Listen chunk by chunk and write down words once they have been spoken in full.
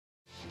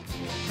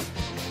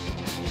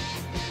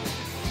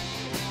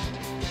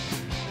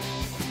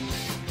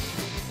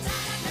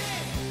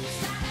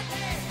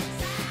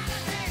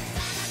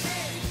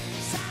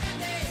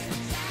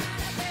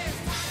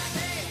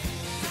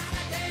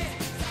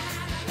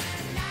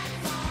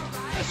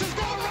Davis is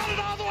going to run it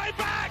all the way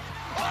back.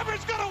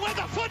 Auburn's going to win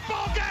the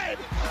football game.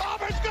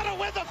 Auburn's going to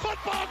win the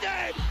football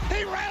game.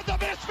 He ran the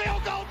missed field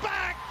goal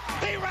back.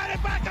 He ran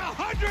it back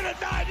 109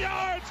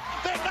 yards.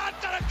 They're not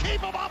going to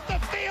keep him off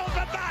the field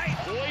tonight.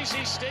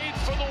 Boise State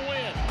for the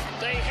win.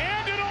 They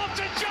hand it off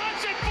to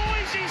Johnson.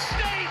 Boise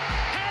State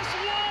has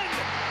won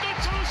the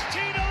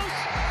Tostitos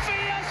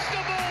Fiesta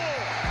Bowl.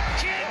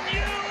 Can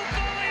you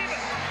believe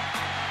it?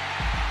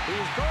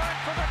 He's going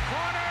for the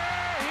corner.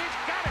 He's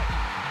got it.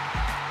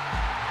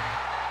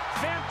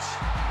 Vince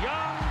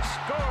Young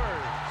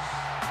scores.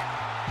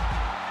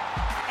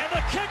 And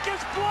the kick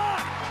is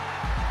blocked.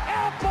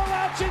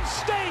 Appalachian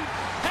State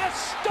has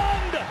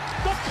stunned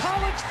the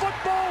college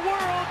football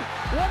world.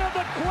 One of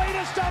the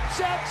greatest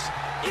upsets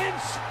in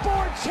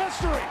sports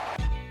history.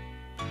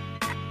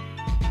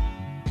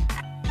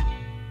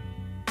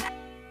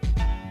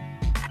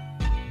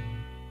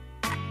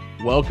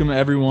 Welcome,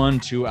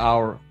 everyone, to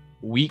our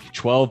Week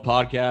 12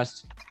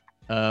 podcast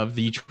of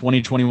the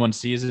 2021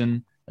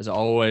 season. As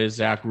always,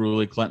 Zach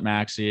Ruley, Clint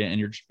Maxey, and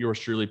yours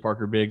truly,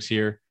 Parker Biggs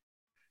here.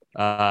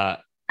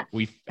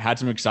 We've had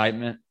some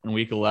excitement in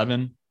Week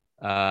 11.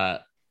 A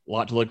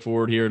lot to look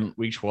forward here in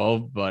Week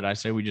 12, but I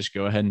say we just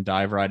go ahead and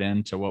dive right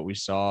into what we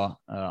saw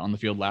on the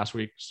field last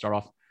week. Start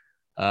off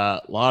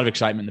a lot of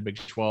excitement in the Big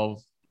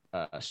 12,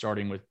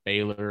 starting with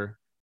Baylor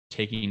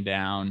taking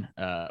down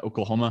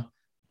Oklahoma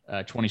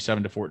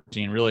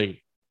 27-14,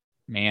 really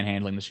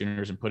manhandling the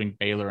Sooners and putting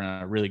Baylor in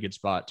a really good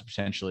spot to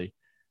potentially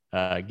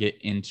get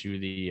into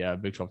the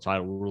Big 12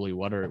 title. Really,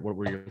 what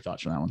were your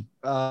thoughts on that one?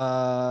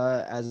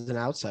 As an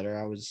outsider,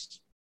 I was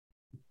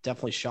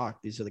definitely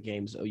shocked. These are the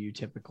games OU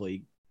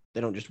typically, they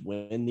don't just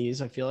win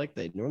these. I feel like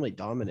they normally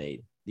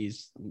dominate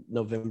these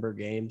November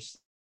games,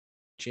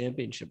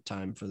 championship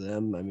time for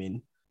them. I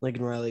mean,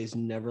 Lincoln Riley's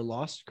never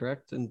lost,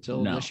 correct?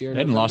 Until this year. They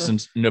hadn't lost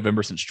since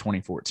November, since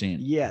 2014.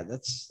 Yeah,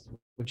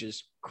 which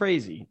is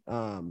crazy.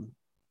 I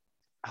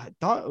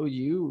thought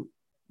OU,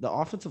 the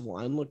offensive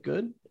line looked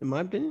good, in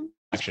my opinion.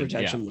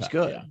 Protection was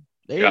good.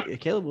 Yeah.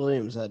 Caleb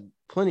Williams had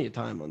plenty of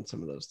time on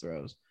some of those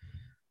throws.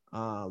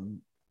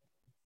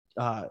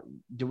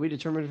 Did we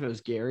determine if it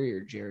was Gary or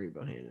Jerry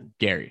Bohannon?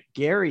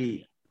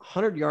 Gary,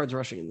 100 yards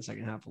rushing in the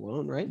second half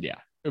alone, right? Yeah.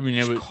 I mean,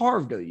 it was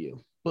carved OU.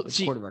 Well,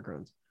 quarterback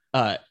runs.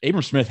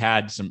 Abram Smith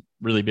had some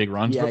really big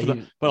runs,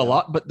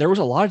 but there was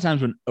a lot of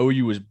times when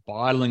OU was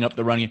bottling up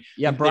the running.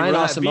 Yeah, Brian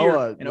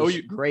Asamoah and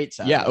OU great.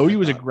 Saturday, yeah, OU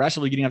was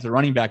aggressively getting after the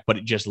running back, but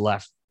it just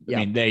left. Yeah. I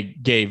mean, they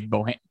gave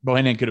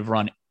Bohannon could have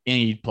run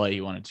any play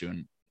he wanted to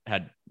and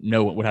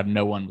would have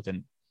no one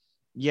within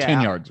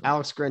 10 yards.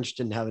 Alex Grinch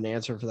didn't have an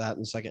answer for that in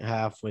the second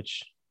half,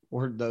 which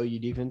or the OU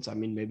defense. I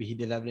mean, maybe he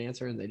did have an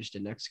answer and they just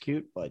didn't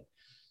execute, but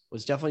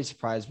was definitely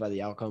surprised by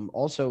the outcome.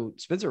 Also,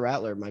 Spencer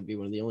Rattler might be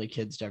one of the only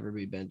kids to ever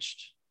be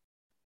benched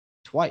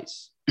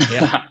twice.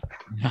 Yeah.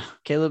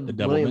 Caleb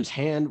Williams'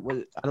 hand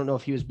was, I don't know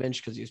if he was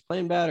benched because he was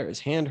playing bad or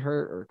his hand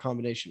hurt or a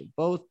combination of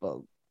both, but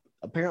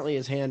apparently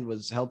his hand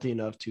was healthy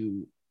enough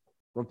to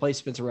replace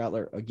Spencer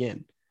Rattler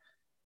again.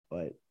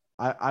 But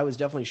I was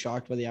definitely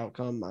shocked by the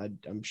outcome.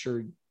 I'm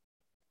sure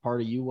part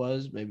of you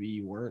was, maybe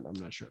you weren't.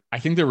 I'm not sure. I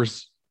think there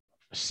was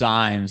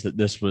signs that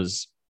this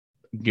was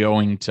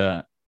coming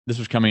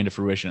into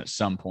fruition at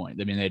some point.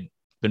 I mean, they'd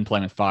been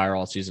playing with fire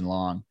all season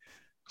long,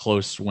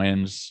 close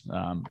wins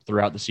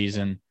throughout the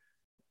season.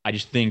 I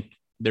just think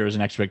there was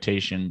an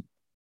expectation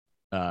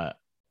that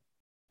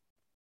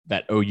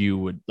OU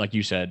would, like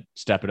you said,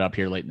 step it up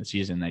here late in the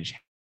season.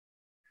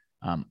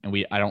 I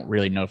don't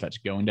really know if that's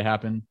going to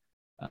happen.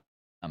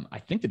 I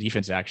think the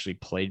defense actually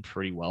played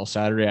pretty well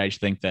Saturday. I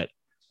just think that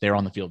they're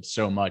on the field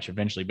so much.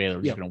 Eventually, Baylor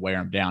was going to wear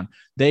them down.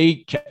 They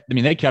kept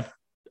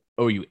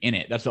OU in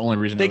it. That's the only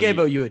reason they gave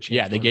OU a chance.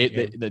 Yeah,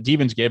 the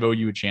defense gave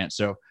OU a chance.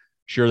 So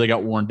sure, they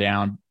got worn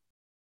down.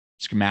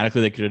 Schematically,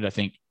 they could have, I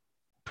think,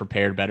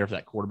 prepared better for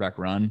that quarterback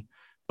run.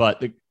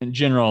 But in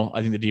general,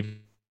 I think the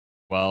defense,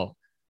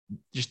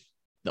 just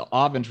the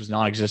offense was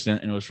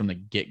non-existent, and it was from the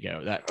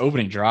get-go. That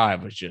opening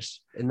drive was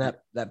just, and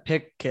that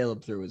pick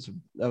Caleb threw was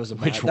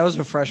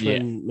a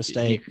freshman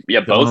mistake.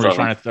 Yeah, both of them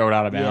trying to throw it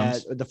out of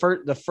bounds. Yeah,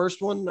 the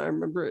first one I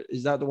remember,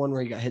 is that the one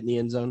where he got hit in the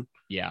end zone?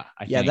 Yeah,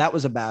 I think that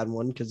was a bad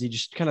one because he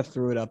just kind of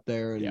threw it up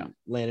there and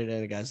landed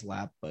in a guy's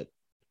lap. But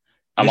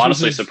I'm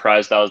honestly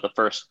surprised that was the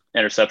first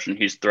interception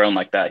he's thrown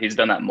like that. He's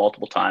done that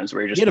multiple times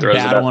where he just throws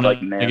it up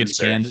like man.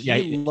 Yeah,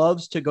 he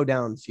loves to go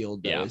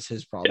downfield, though, is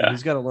his problem. Yeah.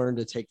 He's got to learn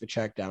to take the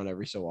check down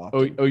every so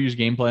often. OU's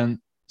game plan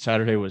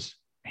Saturday was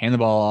hand the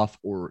ball off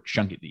or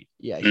chunk it deep.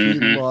 Yeah, he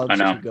loves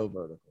to go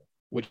vertical,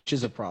 which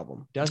is a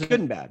problem. It's good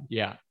and bad.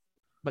 Yeah.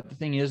 But the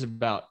thing is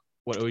about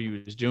what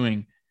OU is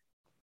doing,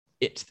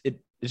 it's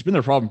been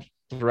their problem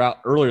throughout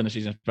earlier in the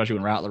season, especially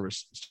when Rattler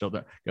was still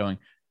there going,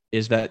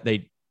 is that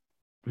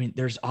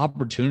there's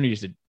opportunities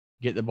to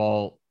get the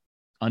ball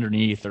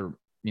underneath or,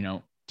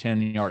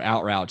 10-yard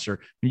out routes, or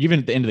even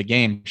at the end of the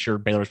game, sure,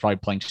 Baylor was probably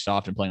playing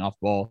soft and playing off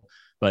ball.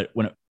 But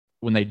when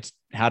they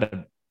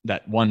had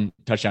that one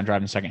touchdown drive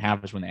in the second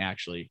half is when they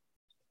actually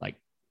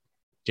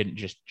didn't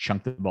just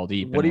chunk the ball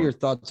deep. What are your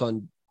thoughts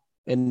on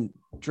And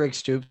Drake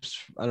Stoops,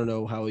 I don't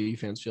know how you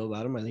fans feel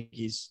about him. I think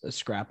he's a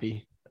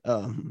scrappy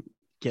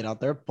kid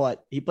out there,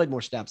 but he played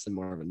more snaps than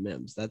Marvin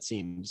Mims. That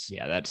seems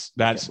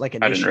that's like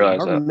an I issue. didn't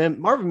realize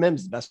Marvin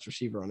Mims is the best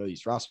receiver on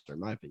OU's roster, in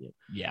my opinion.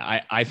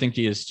 Yeah, I think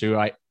he is too.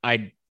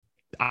 I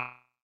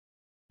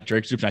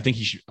Drake Stoops. I think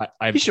he should.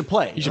 He should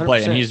play. He should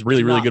play, and he's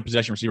really good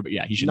possession receiver. But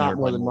yeah, he should not never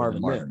more play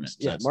than Marvin Mims.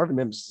 Yeah, Marvin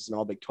Mims is an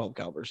All Big 12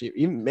 caliber receiver.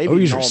 Even maybe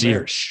OU's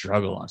receivers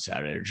struggle on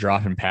Saturday. They're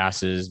dropping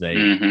passes. They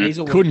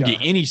couldn't get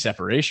any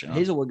separation.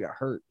 Hazelwood got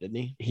hurt, didn't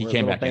he? He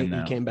came back in.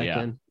 He came back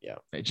in. Yeah,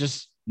 it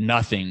just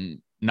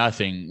nothing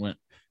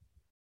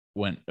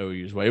went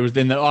OU's way. It was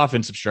then the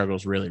offensive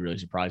struggles really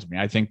surprised me.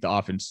 I think the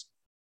offense,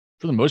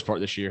 for the most part,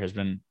 this year has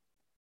been,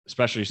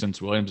 especially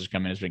since Williams has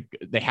come in,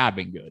 they have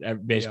been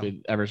good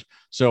basically ever.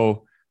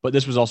 So, but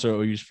this was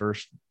also OU's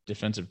first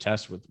defensive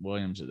test with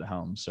Williams at the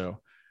helm. So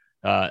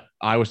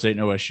Iowa State and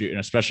OSU, and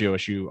especially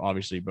OSU,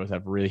 obviously both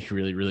have really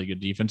good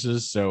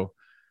defenses. So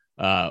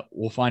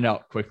we'll find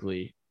out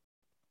quickly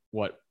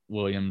what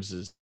Williams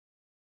is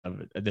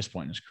at this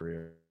point in his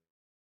career.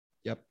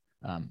 Yep.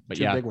 But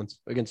two big ones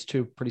against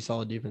two pretty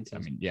solid defenses. I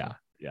mean, yeah.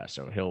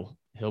 So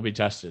he'll be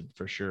tested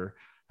for sure.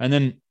 And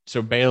then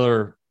so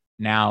Baylor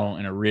now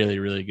in a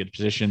really good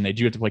position. They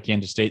do have to play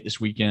Kansas State this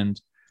weekend.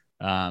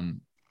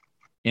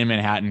 In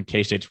Manhattan,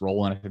 K-State's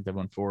rolling. I think they've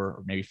won 4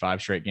 or maybe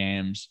 5 straight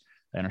games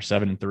and are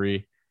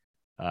 7-3.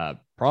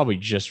 Probably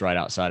just right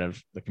outside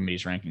of the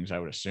committee's rankings, I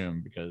would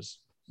assume, because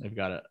they've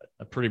got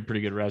a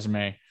pretty good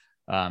resume.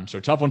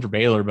 So tough one for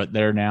Baylor, but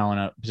they're now in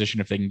a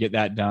position if they can get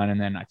that done. And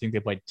then I think they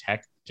played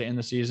Tech to end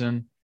the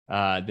season.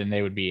 Then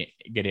they would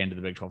get into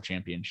the Big 12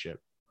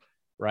 championship,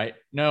 right?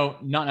 No,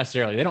 not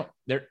necessarily. They're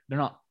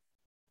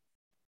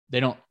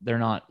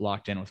not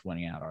locked in with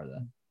winning out, are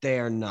they? They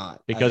are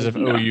not, because if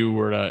OU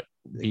were to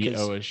beat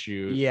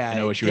OSU, and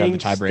OSU had the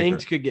tiebreaker,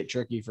 things could get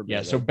tricky for Baylor.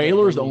 Yeah, so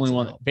Baylor is the only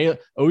one. OU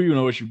and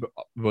OSU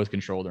both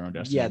control their own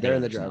destiny. Yeah, they're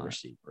in the driver's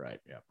seat,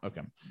 right? Yeah,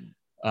 okay.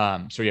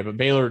 So yeah, but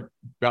Baylor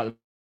got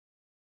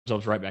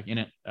themselves right back in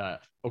it.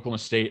 Oklahoma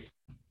State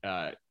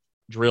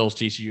drills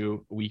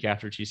TCU a week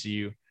after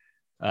TCU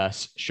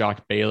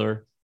shocked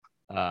Baylor.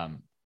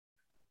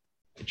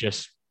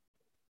 Just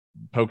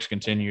Pokes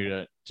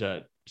continue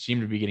to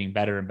seem to be getting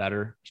better and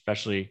better,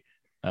 especially.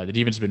 The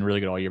defense has been really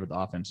good all year, but the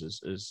offense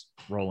is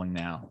rolling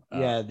now.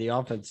 The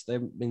offense,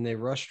 they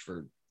rushed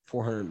for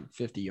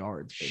 450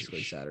 yards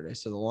basically Saturday.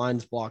 So the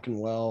line's blocking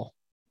well.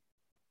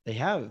 They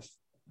have,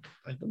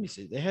 let me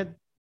see, they had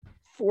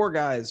 5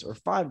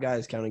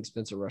 guys counting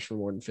Spencer Rush for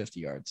more than 50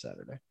 yards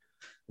Saturday,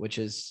 which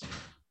is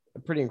a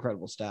pretty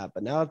incredible stat.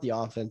 But now that the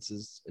offense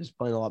is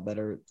playing a lot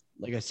better,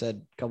 like I said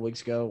a couple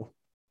weeks ago,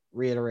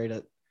 reiterate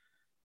it,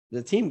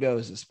 the team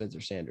goes as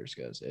Spencer Sanders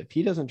goes. If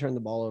he doesn't turn the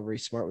ball over,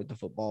 he's smart with the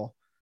football,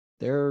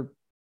 they're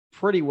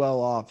pretty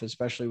well off,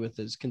 especially with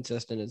as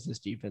consistent as this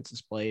defense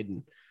has played.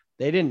 And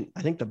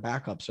I think the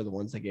backups are the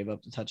ones that gave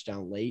up the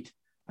touchdown late.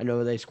 I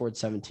know they scored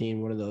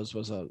 17. One of those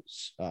was a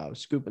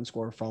scoop and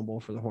score fumble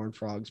for the Horned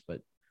Frogs,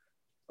 but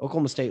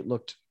Oklahoma State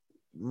looked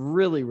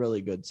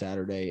really good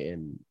Saturday.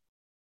 And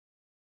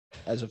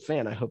as a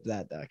fan, I hope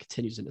that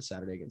continues into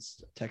Saturday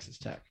against Texas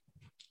Tech.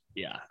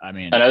 Yeah, I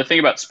mean, another thing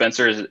about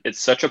Spencer is it's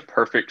such a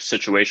perfect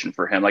situation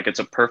for him. Like, it's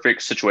a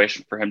perfect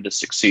situation for him to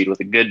succeed with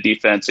a good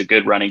defense, a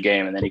good running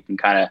game, and then he can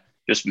kind of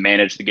just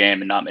manage the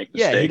game and not make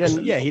mistakes.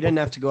 He didn't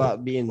have to go out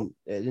and be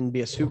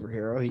a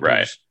superhero.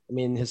 Right.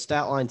 His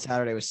stat line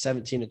Saturday was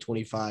 17 to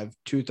 25,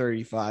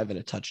 235, and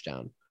a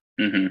touchdown.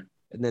 Mm-hmm.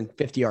 And then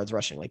 50 yards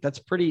rushing. Like,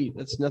 that's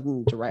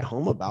nothing to write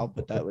home about,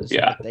 but that was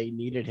what they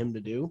needed him to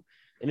do.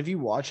 And if you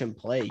watch him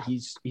play,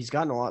 he's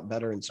gotten a lot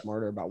better and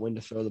smarter about when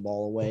to throw the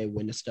ball away,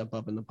 when to step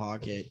up in the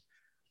pocket,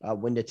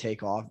 when to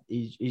take off.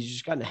 He's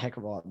just gotten a heck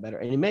of a lot better.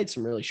 And he made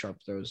some really sharp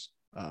throws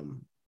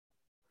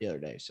the other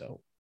day.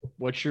 So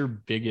what's your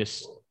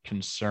biggest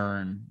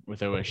concern with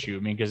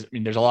OSU? Because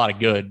there's a lot of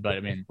good,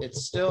 but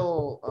it's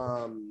still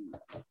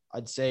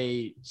I'd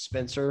say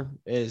Spencer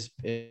is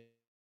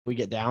we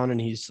get down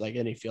and he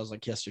feels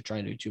like he has to try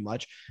and do too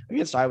much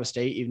against Iowa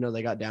State. Even though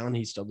they got down,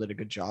 he still did a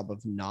good job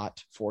of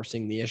not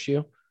forcing the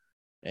issue.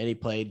 And he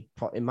played,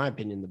 in my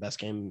opinion, the best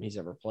game he's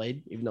ever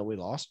played, even though we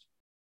lost.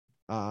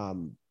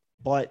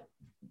 But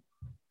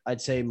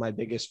I'd say my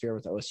biggest fear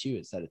with OSU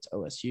is that it's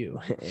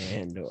OSU.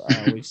 And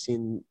we've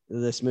seen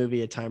this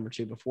movie a time or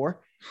two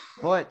before.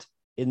 But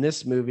in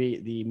this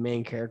movie, the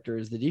main character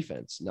is the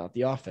defense, not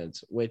the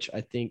offense, which I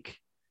think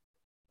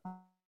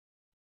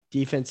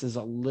defense is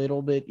a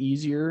little bit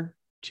easier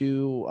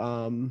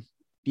to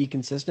be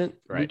consistent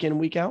week in,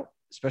 week out,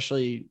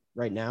 especially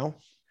right now.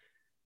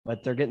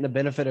 But they're getting the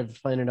benefit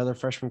of playing another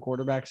freshman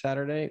quarterback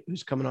Saturday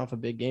who's coming off a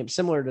big game,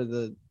 similar to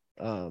the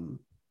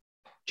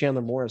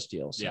Chandler Morris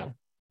deal. So.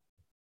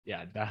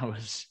 Yeah, that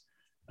was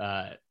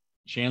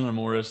Chandler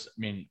Morris.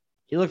 He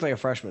looked like a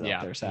freshman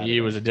out there Saturday.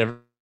 He was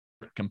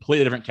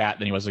completely different cat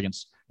than he was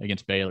against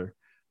Baylor.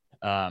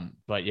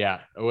 But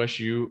yeah,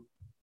 OSU,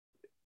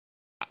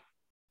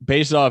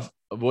 based off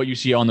of what you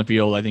see on the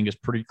field, I think is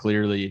pretty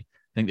clearly,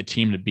 the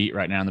team to beat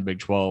right now in the Big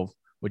 12,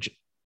 which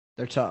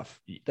They're tough.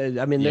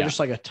 They're just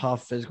like a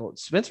tough physical.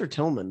 Spencer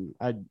Tillman,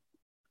 I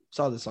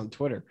saw this on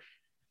Twitter.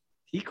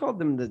 He called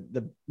them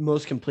the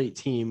most complete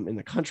team in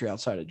the country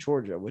outside of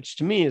Georgia, which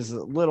to me is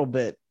a little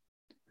bit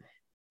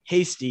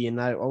hasty, and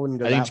I wouldn't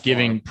go. I think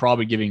it's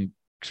probably giving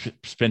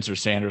Spencer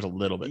Sanders a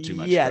little bit too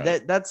much. Yeah,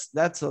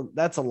 that's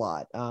a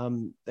lot.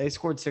 They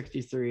scored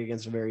 63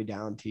 against a very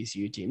down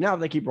TCU team. Now if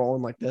they keep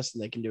rolling like this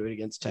and they can do it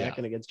against Tech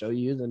and against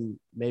OU, then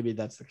maybe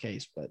that's the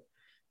case. But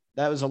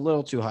that was a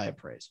little too high of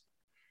praise.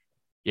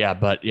 Yeah,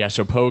 but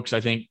so Pokes, I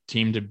think,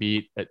 team to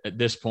beat at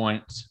this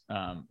point.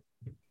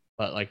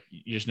 But like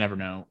you just never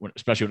know,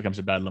 especially when it comes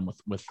to Bedlam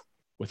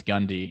with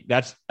Gundy.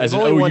 That's as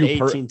only an won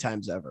OU 18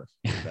 times ever.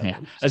 Yeah.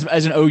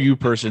 As an OU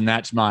person,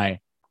 that's my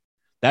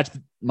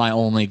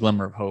only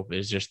glimmer of hope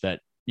is just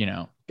that,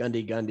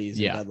 Gundy's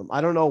in Bedlam.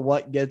 I don't know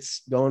what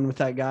gets going with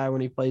that guy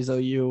when he plays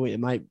OU.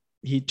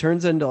 He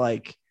turns into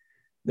like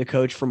the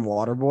coach from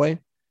Waterboy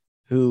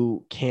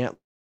who can't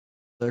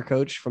their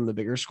coach from the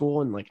bigger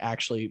school and like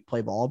actually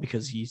play ball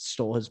because he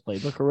stole his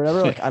playbook or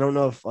whatever. Like, I don't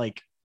know if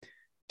like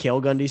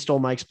Cale Gundy stole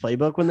Mike's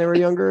playbook when they were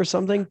younger or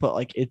something, but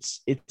like it's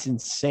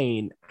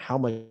insane how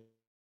much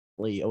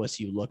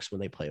OSU looks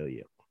when they play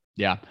OU.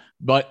 Yeah.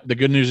 But the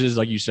good news is,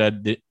 like you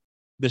said,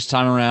 this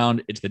time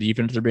around, it's the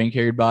defense they're being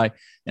carried by.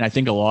 And I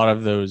think a lot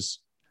of those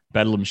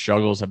Bedlam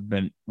struggles have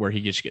been where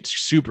he just gets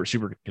super,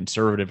 super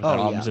conservative with that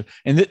offensive.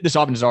 And this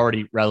offense is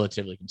already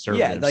relatively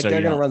conservative. Yeah, like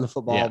they're going to run the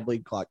football,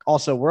 bleed clock.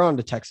 Also, we're on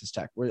to Texas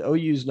Tech, where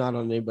OU's not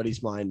on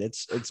anybody's mind.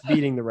 It's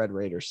beating the Red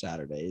Raiders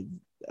Saturday.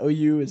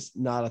 OU is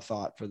not a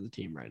thought for the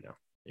team right now.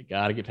 You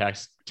got to get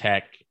past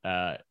Tech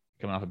coming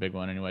off a big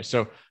one anyway.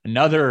 So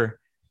the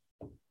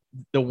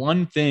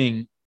one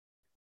thing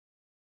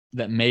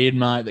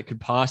that could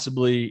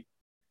possibly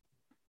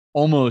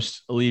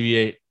almost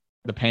alleviate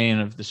the pain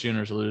of the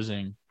Sooners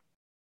losing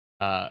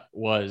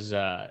was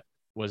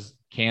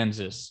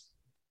Kansas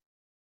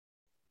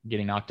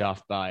getting knocking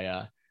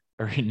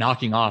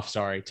off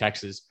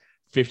Texas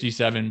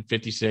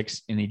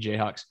 57-56 in the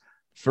Jayhawks'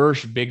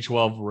 first Big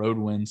 12 road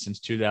win since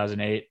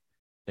 2008.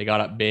 They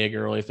got up big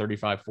early,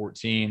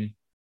 35-14.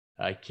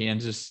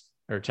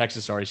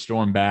 Texas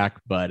stormed back,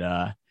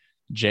 but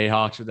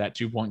Jayhawks with that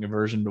 2-point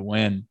conversion to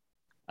win.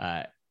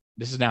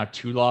 This is now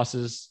 2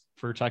 losses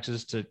for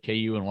Texas to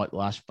KU in the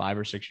last 5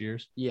 or 6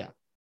 years. Yeah.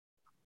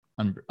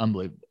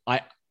 Unbelievable.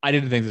 I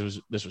didn't think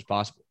this was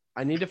possible.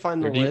 I need to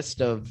find the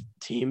list of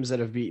teams that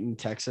have beaten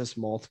Texas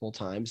multiple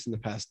times in the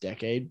past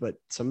decade, but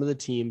some of the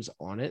teams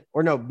on it,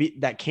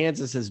 that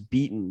Kansas has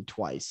beaten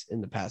twice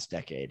in the past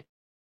decade.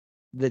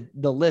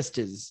 The list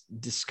is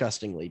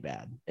disgustingly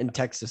bad, and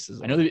Texas is.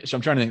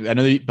 I'm trying to think. I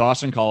know they beat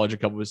Boston College a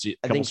couple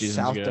seasons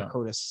South ago.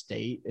 Dakota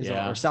State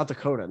or South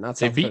Dakota, not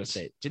South Dakota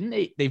State. Didn't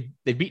they?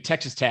 They beat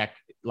Texas Tech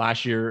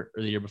last year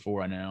or the year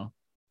before. I know.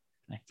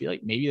 And I feel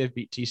like maybe they've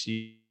beat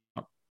TCU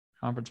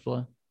conference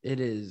play. It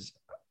is.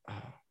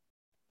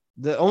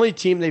 The only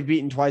team they've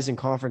beaten twice in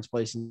conference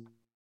play since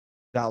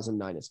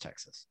 2009 is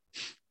Texas.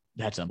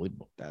 That's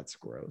unbelievable. That's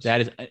gross.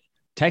 That is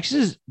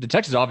Texas. The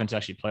Texas offense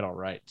actually played all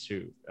right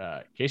too.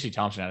 Casey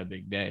Thompson had a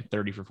big day,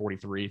 30 for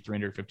 43,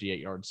 358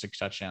 yards, 6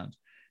 touchdowns,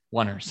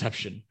 1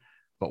 interception.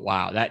 But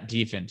wow, that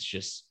defense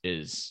just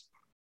is.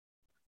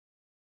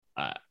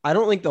 I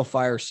don't think they'll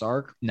fire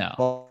Sark. No,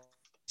 but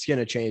it's going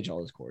to change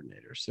all his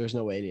coordinators. There's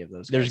no way any of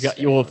those.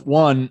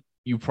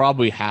 You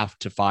probably have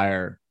to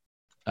fire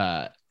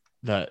the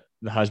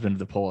husband of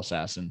the pole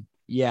assassin.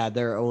 Yeah,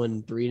 they're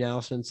 0-3 now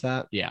since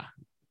that. Yeah.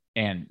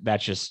 And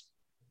that's just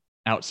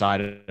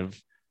outside of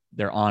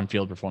their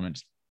on-field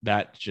performance.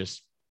 That's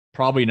just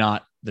probably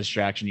not the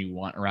distraction you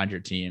want around your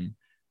team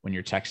when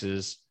you're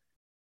Texas,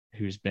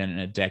 who's been in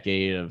a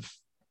decade of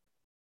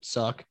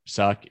suck.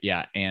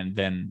 Yeah. And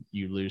then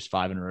you lose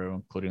 5 in a row,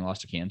 including loss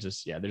to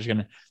Kansas. Yeah. There's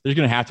going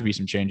to have to be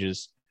some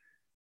changes.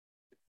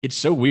 It's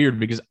so weird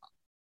because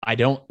I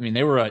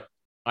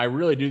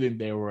really do think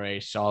they were a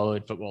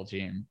solid football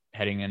team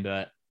heading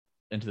into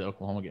the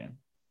Oklahoma game.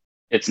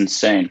 It's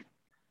insane.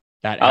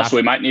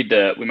 We might need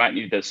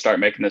to start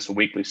making this a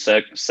weekly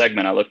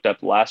segment. I looked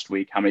up last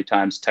week how many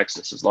times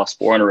Texas has lost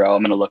 4 in a row.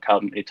 I'm going to look how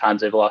many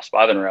times they've lost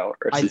 5 in a row.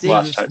 I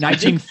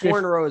think 4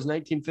 in a row is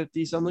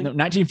 1950 something. No,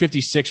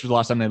 1956 was the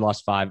last time they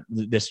lost 5.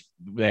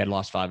 They had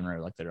lost 5 in a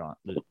row like they're on.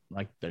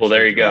 Well,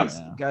 there you go,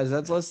 guys.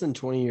 That's less than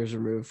 20 years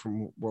removed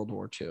from World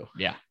War II.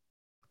 Yeah,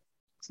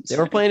 they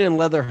were playing in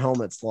leather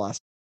helmets the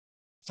last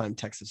time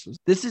Texas was.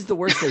 This is the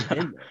worst they've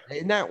been.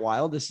 Isn't that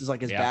wild? This is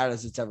like as bad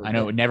as it's ever been. I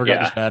know it never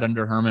got this bad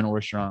under Herman or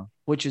Strong,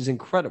 which is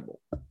incredible.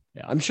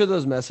 Yeah, I'm sure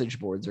those message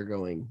boards are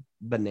going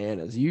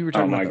bananas. You were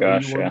talking about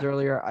the ones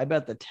earlier. I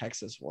bet the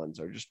Texas ones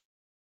are just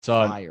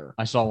fire.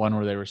 I saw one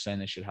where they were saying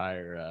they should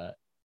hire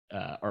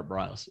Art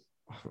Briles.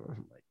 Oh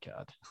my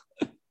god,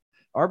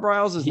 Art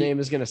Briles' name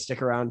is going to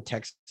stick around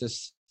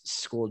Texas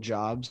school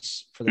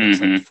jobs for the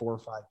next 4 or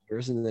 5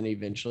 years, and then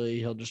eventually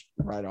he'll just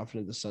ride off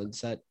into the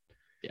sunset.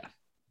 Yeah.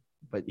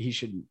 But he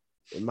should,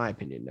 in my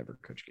opinion, never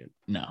coach again.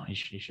 No, he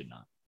should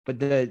not. But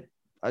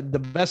the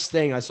best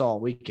thing I saw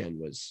all weekend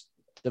was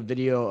the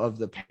video of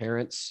the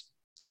parents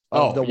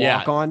of the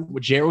walk-on.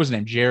 What was his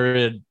name?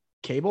 Jared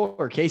Cable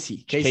or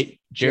Casey?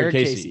 Jared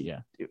Casey.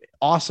 Yeah.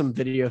 Awesome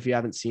video if you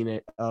haven't seen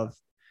it of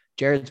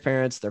Jared's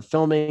parents. They're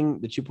filming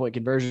the 2-point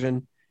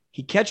conversion.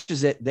 He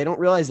catches it. They don't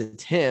realize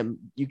it's him.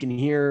 You can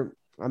hear,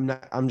 I'm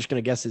just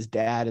going to guess his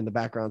dad in the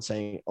background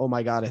saying, "Oh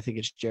my God, I think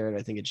it's Jared.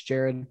 I think it's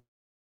Jared."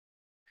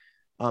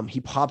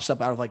 He pops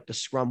up out of like the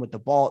scrum with the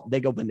ball.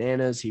 They go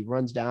bananas. He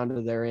runs down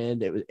to their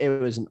end. It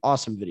was an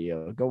awesome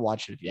video. Go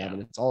watch it if you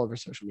haven't. It's all over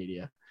social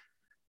media.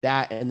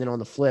 That, and then on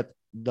the flip,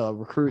 the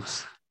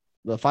recruits,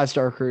 the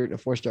 5-star recruit and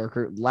a 4-star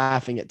recruit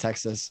laughing at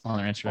Texas on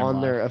their Instagram on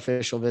Live. Their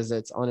official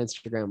visits on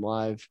Instagram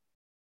Live.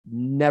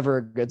 Never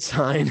a good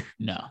sign.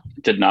 No,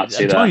 did not see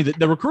that. I'm telling you,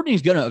 the recruiting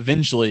is going to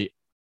eventually.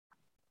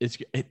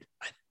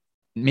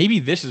 Maybe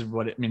this is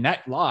what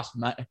that loss.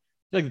 I feel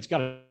like it's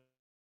got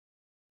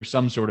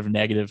some sort of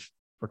negative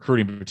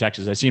recruiting for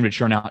Texas. I seem to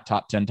churn out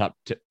top 10, top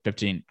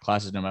 15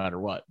 classes no matter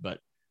what. But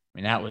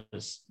that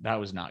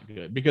was not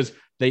good because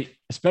they,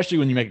 especially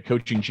when you make a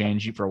coaching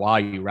change, for a while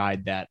you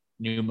ride that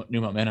new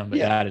momentum. But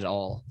that is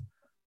all.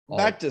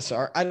 Back to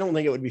Sark. I don't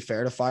think it would be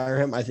fair to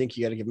fire him. I think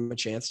you got to give him a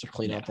chance to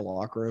clean out the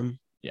locker room.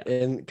 Yeah.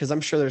 And because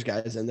I'm sure there's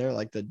guys in there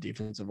like the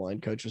defensive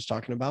line coach was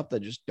talking about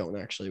that just don't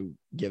actually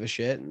give a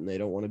shit and they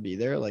don't want to be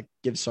there. Like,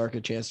 give Sark a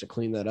chance to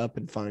clean that up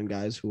and find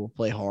guys who will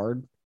play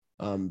hard.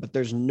 But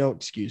there's no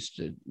excuse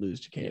to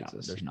lose to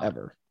Kansas. There's not.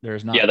 Ever.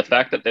 There's not. Yeah, the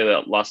fact that they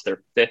lost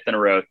their 5th in a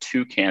row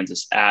to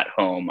Kansas at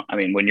home.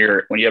 When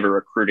you have a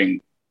recruiting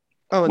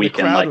and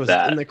weekend like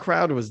that, and the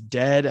crowd was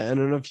dead. I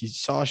don't know if you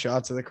saw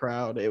shots of the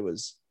crowd. It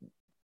was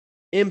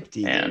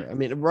empty there.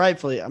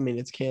 Rightfully,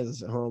 it's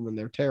Kansas at home and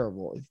they're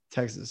terrible.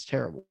 Texas is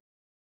terrible.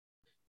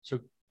 So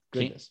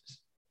goodness.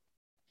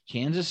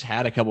 Kansas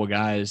had a couple of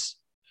guys,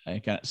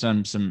 got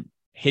some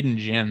hidden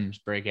gems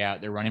break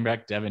out. Their running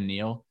back, Devin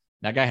Neal.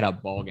 That guy had a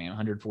ball game,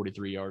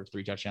 143 yards,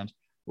 3 touchdowns.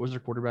 What was their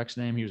quarterback's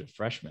name? He was a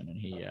freshman and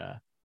he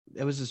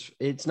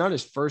it's not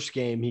his first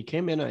game. He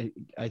came in,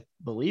 I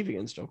believe,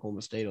 against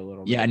Oklahoma State a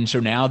little bit. Yeah, and so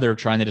now they're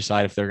trying to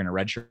decide if they're going to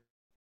redshirt.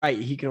 Right,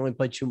 he can only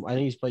play 2. I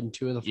think he's played in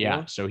 2 of the 4.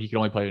 Yeah, so he can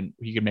only play.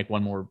 He could make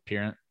one more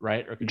appearance,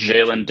 right? Or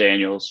Jalen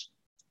Daniels.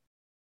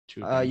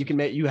 You can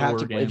make. You have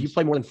to play. If you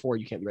play more than 4,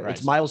 you can't. Right.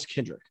 It's Miles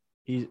Kendrick.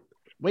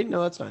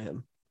 No, that's not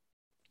him.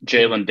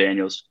 Jalen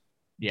Daniels.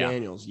 Yeah.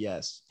 Daniels,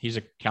 yes. He's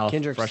a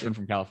freshman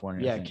from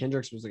California. Yeah,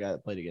 Kendricks was the guy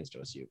that played against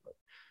OSU. But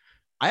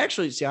I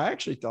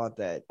actually thought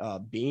that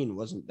Bean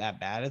wasn't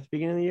that bad at the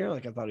beginning of the year.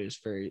 Like, I thought he was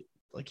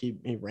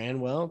he ran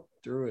well,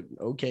 threw an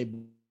okay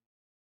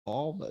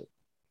ball, but.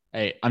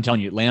 Hey, I'm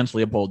telling you, Lance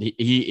Leopold,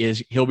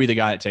 he'll be the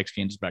guy that takes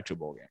Kansas back to a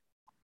bowl game.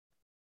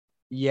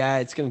 Yeah,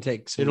 it's going to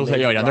take. They're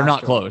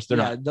not close.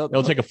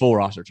 They'll take a full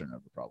roster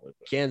turnover probably.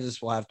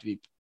 Kansas will have to be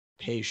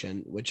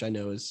patient, which I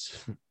know is.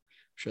 I'm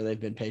sure they've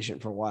been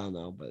patient for a while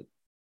now, but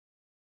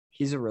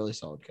he's a really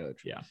solid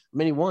coach. Yeah,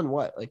 he won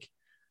what, like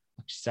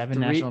 7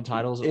 national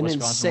titles. An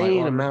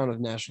insane amount of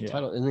national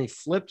titles, and they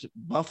flipped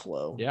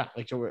Buffalo. Yeah,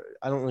 I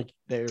don't think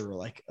they were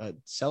like a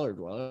cellar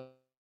dweller.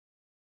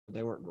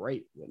 They weren't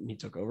great when he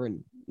took over,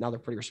 and now they're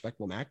a pretty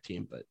respectable MAC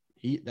team. But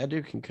that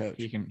dude can coach.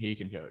 He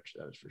can coach.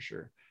 That is for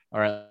sure. All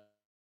right,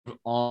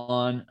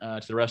 on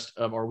to the rest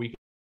of our week.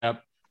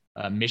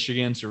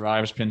 Michigan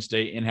survives Penn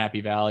State in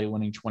Happy Valley,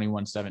 winning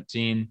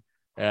 21-17.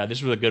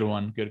 This was a good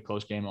one, good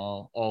close game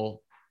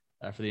all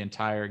for the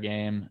entire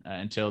game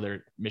until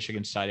their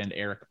Michigan tight end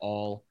Eric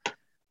All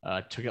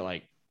took it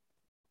I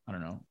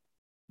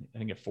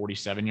think a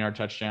 47-yard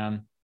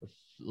touchdown with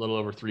a little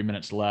over 3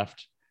 minutes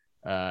left.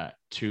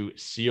 To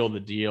seal the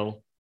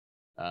deal.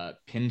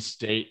 Penn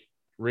State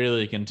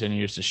really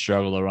continues to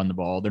struggle to run the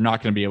ball. They're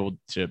not going to be able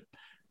to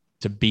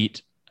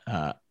beat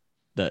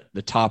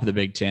the top of the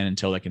Big Ten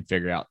until they can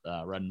figure out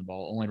running the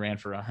ball. Only ran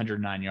for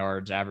 109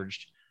 yards,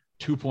 averaged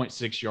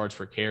 2.6 yards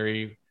per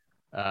carry.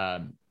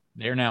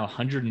 They're now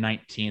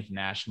 119th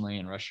nationally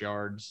in rush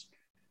yards.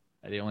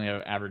 They only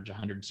average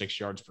 106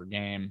 yards per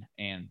game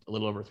and a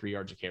little over 3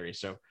 yards a carry.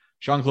 So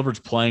Sean Clifford's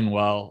playing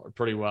well, or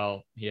pretty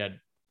well. He had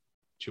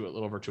a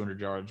little over 200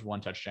 yards, 1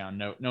 touchdown,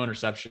 no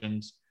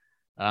interceptions.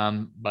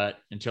 But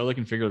until they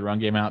can figure the run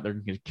game out, they're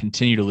going to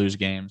continue to lose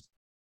games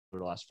for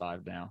the last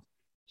 5 now.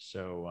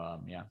 So,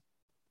 yeah.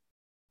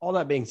 All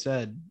that being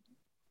said,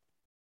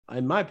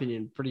 in my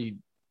opinion, pretty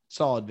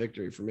solid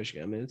victory for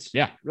Michigan. It's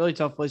really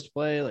tough place to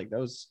play. Like, that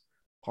was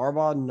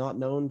Harbaugh, not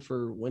known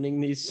for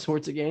winning these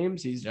sorts of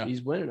games.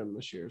 He's winning them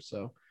this year.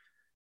 So,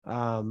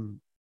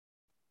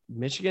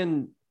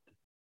 Michigan,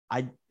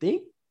 I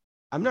think,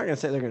 I'm not going to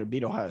say they're going to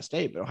beat Ohio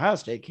State, but Ohio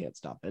State can't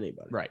stop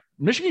anybody. Right.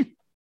 Michigan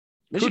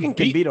can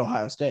beat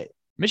Ohio State.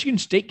 Michigan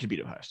State could beat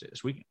Ohio State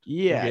this weekend.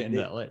 Yeah. We'll get into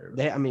that later.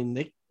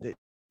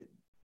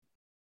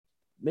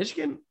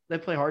 Michigan, they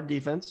play hard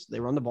defense. They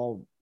run the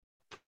ball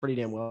pretty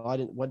damn well.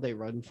 What'd they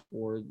run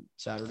for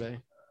Saturday?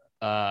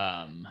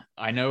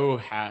 I know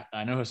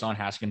Hassan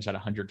Haskins had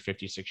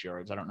 156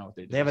 yards. I don't know what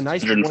they did. They have a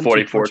nice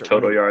 144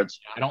 total yards.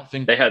 I don't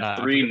think they had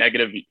 3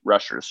 negative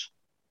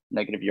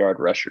yard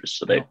rushers.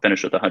 So they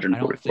finished with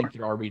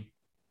 144.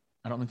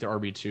 I don't think their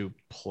RB2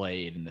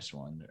 played in this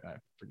one. I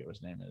forget what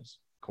his name is.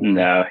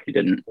 No, he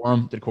didn't.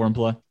 Did Corum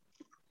play?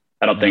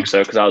 I don't think so,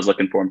 because I was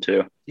looking for him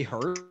too. He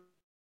hurt?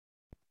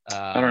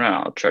 I don't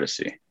know. I'll try to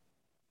see.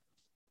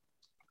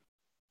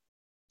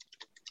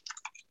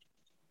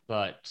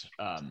 But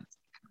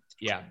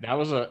yeah, that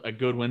was a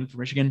good win for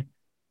Michigan.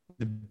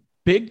 The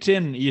Big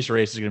Ten East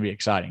race is going to be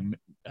exciting.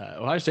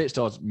 Ohio State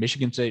still has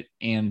Michigan State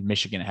and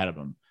Michigan ahead of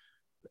them,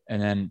 and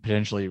then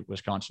potentially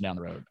Wisconsin down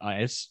the road.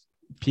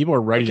 People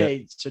are ready.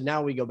 Okay, so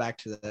now we go back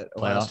to the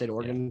Ohio State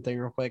Oregon thing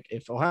real quick.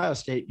 If Ohio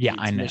State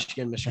beats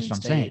Michigan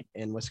State,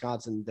 and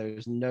Wisconsin,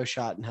 there's no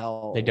shot in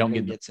hell they don't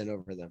Oregon gets in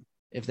over them.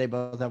 If they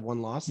both have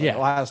one loss,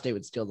 Ohio State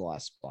would steal the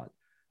last spot.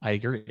 I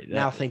agree.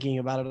 Now thinking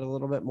about it a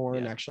little bit more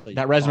and actually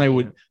that resume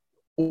would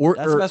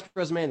that's the best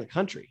resume in the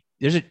country.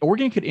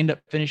 Oregon could end up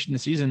finishing the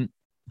season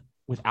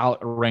without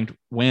a ranked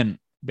win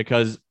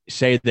because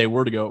say they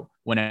were to go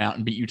win out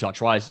and beat Utah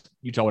twice,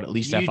 Utah would at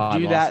least have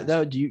 5 losses. That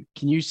though?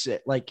 Can you say,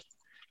 like,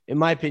 in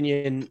my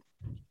opinion,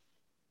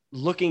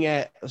 looking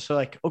at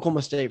like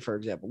Oklahoma State, for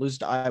example, lose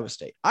to Iowa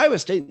State. Iowa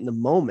State in the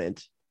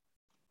moment,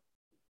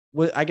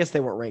 I guess they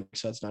weren't ranked,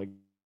 so that's not.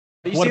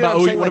 What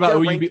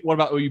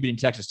about OU beating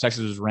Texas?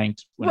 Texas was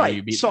ranked when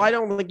OU beat them. I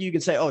don't think you can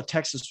say, "Oh,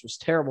 Texas was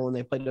terrible when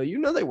they played." No,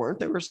 no, they weren't.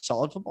 They were a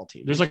solid football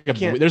team. There's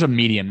there's a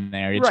medium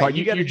there. It's hard.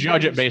 You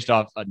judge it based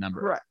off a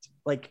number. Correct.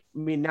 Like, I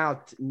mean,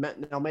 now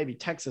maybe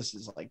Texas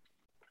is like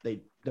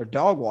they're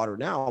dog water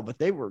now, but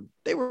they were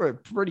a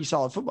pretty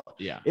solid football.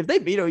 Yeah. If they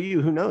beat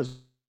OU, who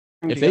knows?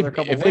 If they a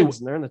couple wins,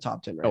 and they're in the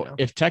top 10 right now.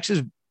 If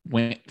Texas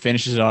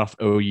finishes off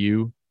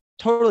OU.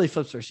 Totally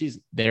flips their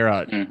season. They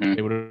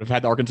would have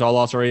had the Arkansas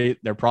loss already.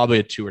 They're probably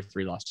a 2 or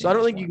 3 loss team. So I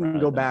don't think you can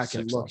go back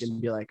and look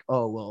and be like,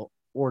 oh, well,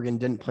 Oregon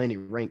didn't play any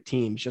ranked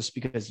teams just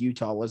because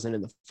Utah wasn't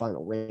in the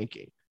final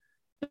ranking.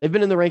 They've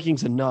been in the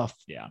rankings enough.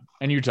 Yeah.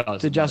 And Utah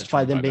to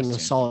justify them being a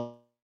solid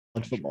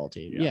football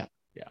team. Yeah.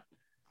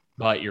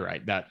 But you're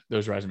right.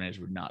 Those resumes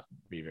would not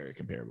be very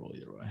comparable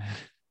either way.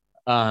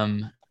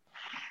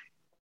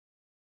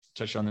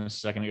 Touched on this a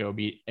second ago,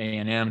 beat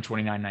A&M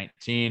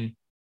 29-19.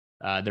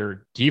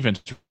 Their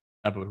defense,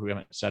 who we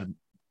haven't said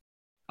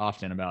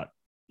often about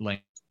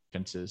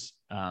defenses.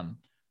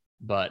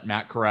 But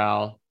Matt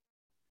Corral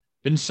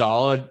been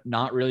solid,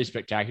 not really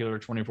spectacular.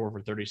 24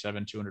 for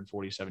 37,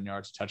 247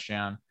 yards,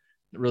 touchdown.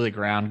 The really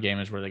ground game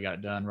is where they got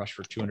it done. Rushed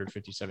for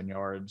 257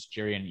 yards.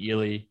 Jerrion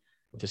Ealy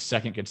with his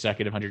second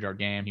consecutive 100-yard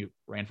game. He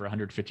ran for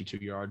 152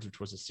 yards, which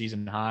was a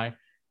season high. And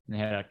they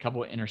had a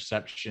couple of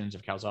interceptions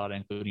of Calzada,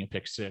 including a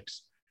pick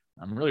 6.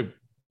 Really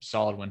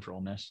solid win for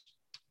Ole Miss.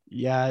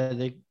 Yeah,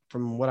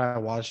 from what I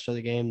watched of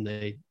the game,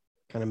 they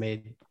kind of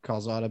made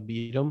Calzada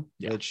beat him,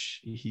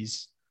 which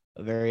he's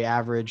a very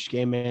average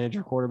game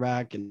manager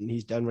quarterback, and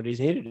he's done what he's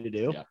needed to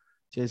do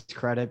to his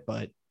credit.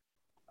 But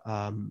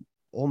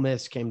Ole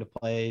Miss came to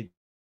play.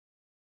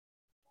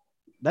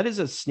 That is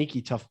a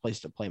sneaky tough place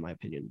to play, in my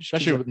opinion.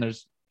 Especially when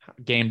there's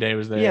game day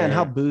was there. Yeah, and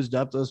how boozed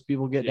up those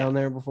people get down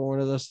there before one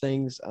of those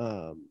things.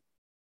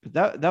 But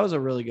that was a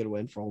really good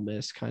win for Ole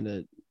Miss. Kind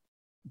of,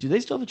 do they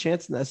still have a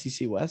chance in the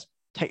SEC West?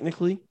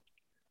 Technically,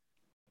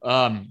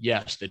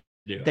 yes, they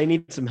do. They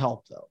need some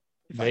help though.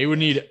 They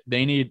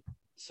need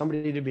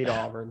somebody to beat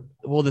Auburn.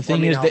 Well, the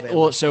thing is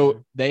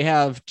so they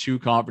have 2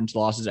 conference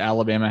losses.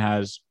 Alabama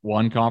has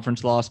 1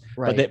 conference loss,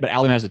 right? But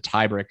Alabama has a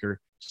tiebreaker,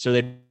 so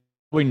they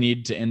probably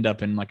need to end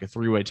up in like a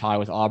 3-way tie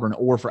with Auburn,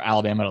 or for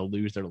Alabama to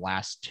lose their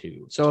last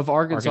 2. So if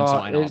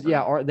Arkansas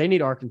they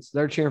need Arkansas.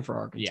 They're cheering for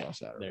Arkansas. Yeah,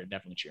 Saturday. They're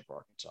definitely cheering for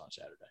Arkansas on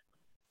Saturday.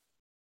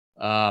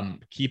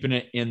 Keeping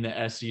it in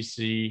the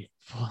SEC,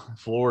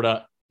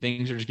 Florida,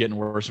 things are just getting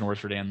worse and worse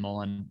for Dan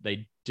Mullen.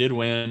 They did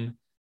win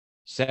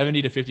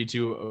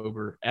 70-52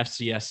 over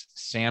FCS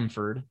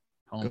Samford,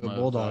 home of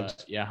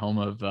Bulldogs. Home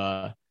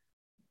of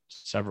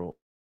several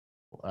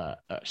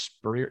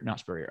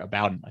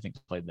Bowden, I think,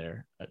 played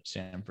there at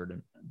Samford,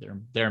 and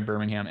they're in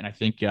Birmingham, and I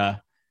think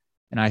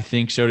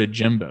so did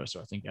Jimbo.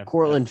 So I think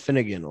Cortland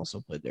Finnegan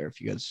also played there.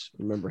 If you guys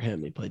remember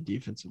him, he played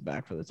defensive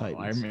back for the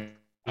Titans.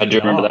 I do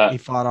remember that. He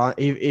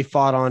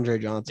fought Andre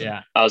Johnson.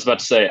 Yeah, I was about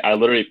to say, I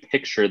literally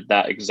pictured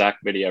that exact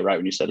video right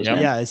when you said his name.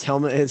 Yeah, his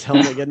helmet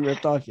getting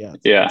ripped off. Yeah,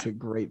 it's a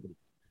great video.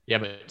 Yeah,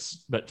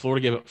 but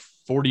Florida gave up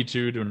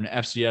 42 to an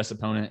FCS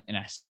opponent in a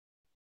half,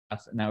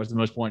 and that was the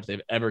most points they've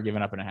ever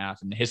given up in a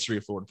half in the history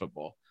of Florida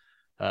football.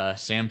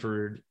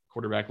 Samford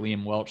quarterback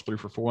Liam Welch threw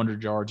for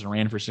 400 yards and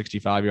ran for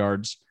 65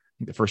 yards.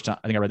 I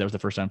read that was the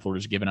first time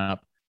Florida's given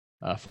up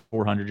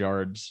 400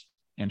 yards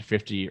and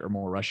 50 or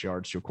more rush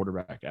yards to a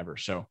quarterback ever.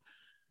 So,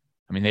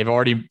 I mean, they've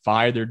already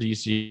fired their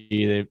DC.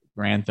 They've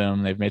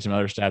Grantham. They've made some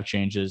other staff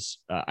changes.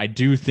 I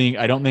do think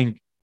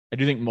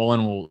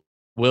Mullen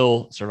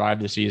will survive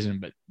the season,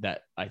 but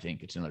that I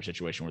think it's another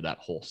situation where that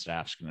whole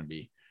staff's going to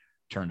be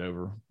turned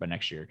over by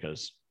next year.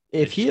 Because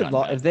if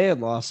they had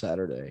lost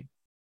Saturday,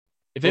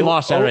 he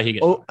gets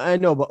fired. I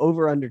know, but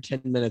over under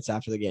 10 minutes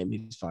after the game,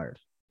 he's fired.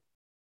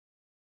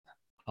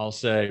 I'll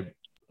say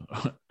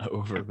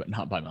over, but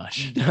not by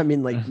much. I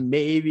mean, like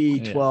maybe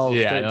 12,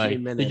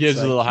 13 minutes. He gives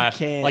a little half.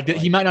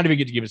 He might not even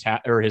get to give his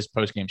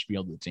post-game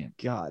spiel to the team.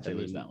 God, they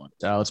lose that one.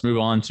 So let's move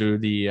on to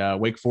the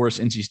Wake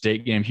Forest NC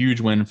State game. Huge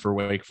win for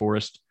Wake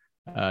Forest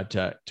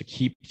to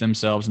keep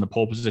themselves in the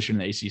pole position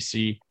in the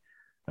ACC.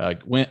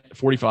 went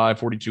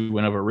 45-42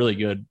 win over a really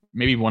good,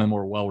 maybe one of the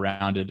more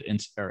well-rounded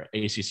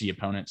ACC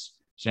opponents.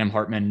 Sam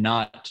Hartman,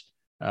 not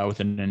with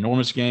an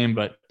enormous game,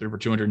 but threw for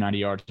 290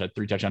 yards, had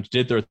 3 touchdowns,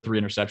 did throw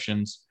 3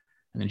 interceptions.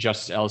 And then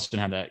Justice Ellison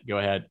had that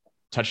go-ahead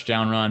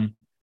touchdown run.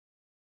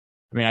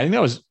 I mean, I think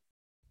that was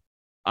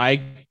 –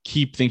 I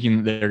keep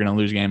thinking they're going to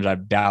lose games. I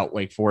doubt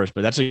Wake Forest,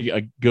 but that's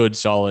a good,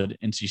 solid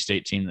NC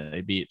State team that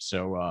they beat.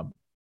 So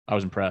I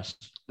was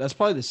impressed. That's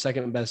probably the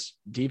second best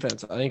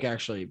defense. I think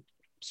actually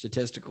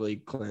statistically,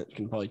 Clint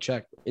can probably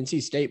check.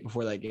 NC State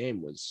before that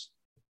game was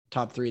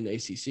top 3 in the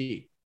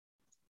ACC.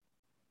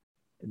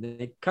 And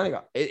they kind of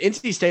got –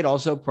 NC State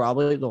also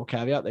probably, a little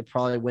caveat, they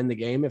probably win the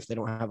game if they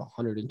don't have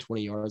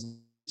 120 yards.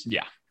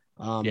 Yeah.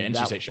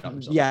 NC State shot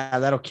themselves. Yeah,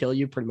 that'll kill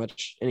you pretty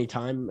much any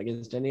time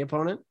against any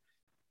opponent.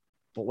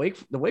 But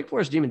the Wake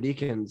Forest Demon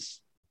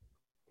Deacons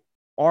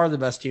are the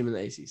best team in the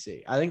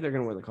ACC. I think they're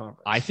going to win the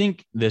conference. I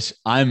think this.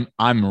 I'm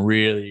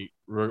really.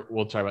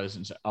 We'll talk about this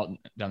down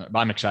there, but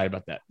I'm excited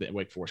about that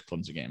Wake Forest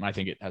Clemson game. I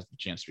think it has the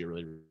chance to be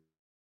really.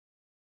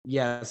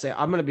 Yeah,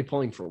 I'm going to be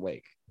pulling for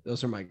Wake.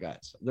 Those are my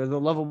guys. They're the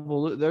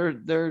lovable.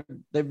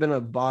 They've been a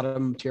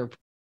bottom tier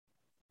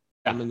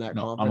in that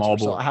conference. I'm all aboard.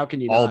 So how can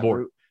you all not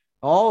aboard?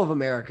 All of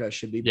America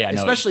should be,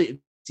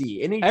 especially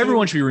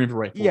everyone should be rooting for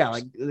Wake Forest. Yeah,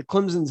 like the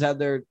Clemson's had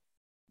their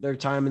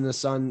time in the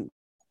sun.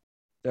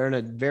 They're in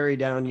a very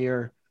down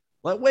year.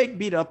 Let Wake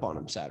beat up on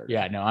them Saturday.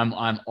 Yeah, no,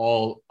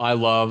 I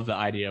love the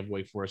idea of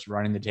Wake Forest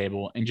running the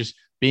table and just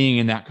being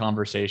in that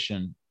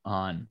conversation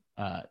on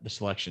the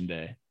selection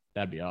day.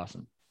 That'd be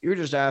awesome. You were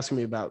just asking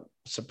me about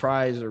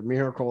surprise or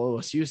miracle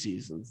OSU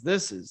seasons.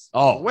 This is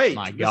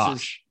my gosh,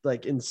 this is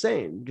like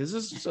insane because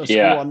this is a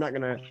school I'm not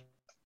gonna.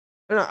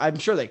 I'm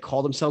sure they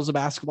call themselves a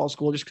basketball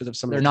school just because of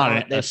some. They're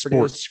not a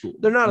sports school.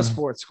 They're not a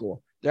sports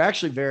school. They're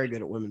actually very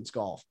good at women's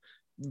golf.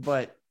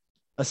 But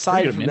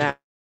aside from that,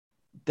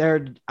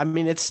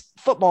 it's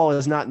football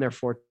is not in their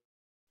forte.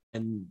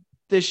 And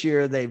this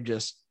year they've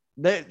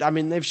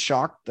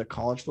shocked the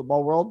college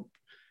football world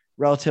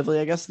relatively.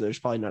 I guess there's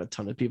probably not a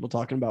ton of people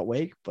talking about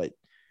Wake, but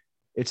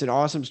it's an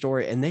awesome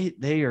story. And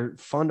they are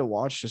fun to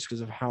watch just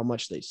because of how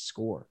much they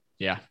score.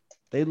 Yeah.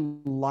 They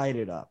light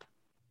it up.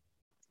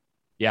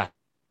 Yeah.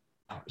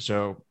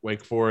 So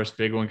Wake Forest,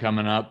 big one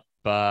coming up.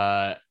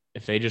 But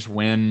if they just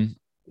win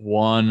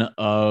one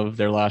of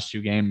their last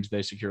 2 games,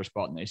 they secure a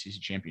spot in the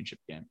ACC championship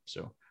game.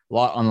 So a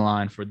lot on the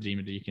line for the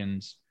Demon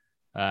Deacons.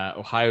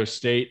 Ohio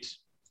State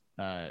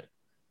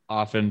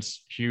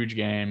offense, huge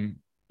game,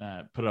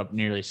 put up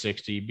nearly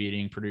 60,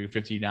 beating Purdue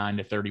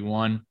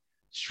 59-31.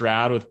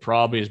 Stroud with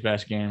probably his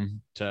best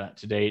game to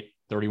date,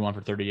 31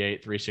 for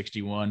 38,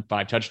 361,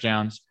 5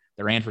 touchdowns.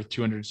 They ran for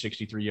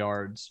 263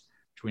 yards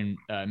between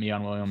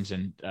Meion Williams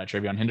and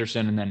Travion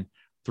Henderson, and then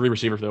 3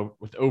 receivers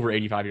with over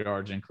 85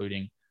 yards,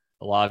 including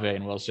Olave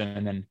and Wilson.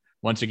 And then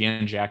once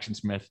again, Jackson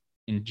Smith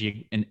in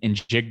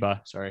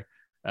Jigba,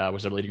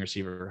 was their leading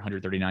receiver,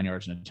 139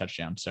 yards and a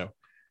touchdown. So,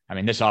 I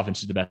mean, this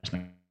offense is the best.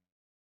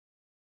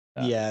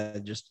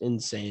 Just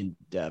insane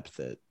depth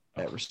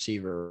at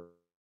receiver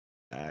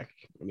back.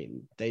 I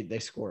mean, they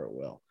score at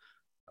will.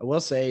 I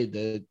will say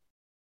that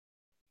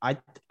I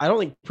don't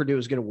think Purdue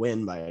is going to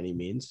win by any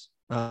means.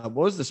 What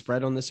was the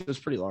spread on this? It was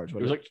pretty large.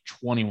 It was like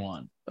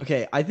 21.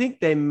 Okay, I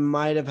think they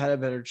might have had a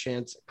better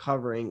chance at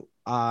covering.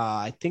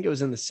 I think it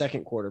was in the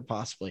second quarter,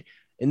 possibly.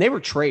 And they were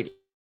trading.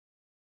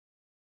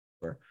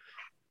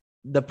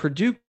 The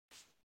Purdue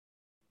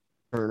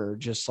Turner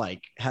just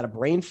like had a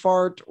brain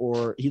fart,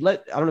 or I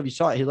don't know if you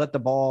saw it. He let the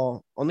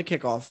ball on the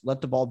kickoff,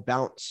 let the ball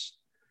bounce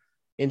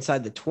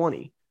inside the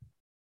 20.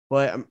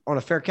 But on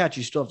a fair catch,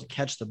 you still have to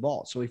catch the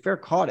ball. So he fair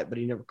caught it, but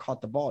he never caught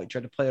the ball. He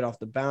tried to play it off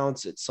the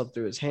bounce. It slipped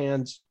through his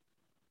hands.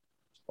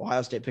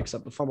 Ohio State picks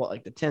up the fumble at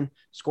like the 10,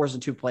 scores in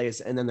 2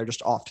 plays, and then they're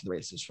just off to the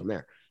races from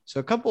there. So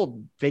a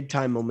couple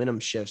big-time momentum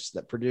shifts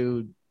that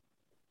Purdue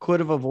could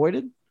have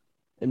avoided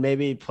and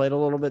maybe played a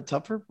little bit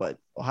tougher. But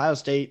Ohio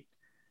State,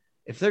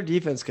 if their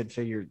defense could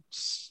figure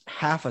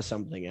half of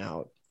something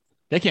out.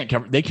 They can't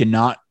cover. They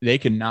cannot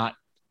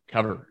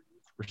cover.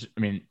 I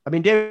mean,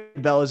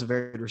 David Bell is a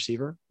very good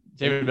receiver.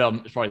 David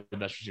Bell is probably the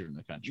best receiver in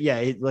the country.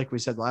 Yeah, like we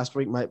said last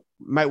week,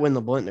 might win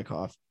the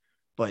Blintnikoff,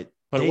 but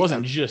it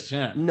wasn't just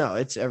him. No,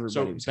 it's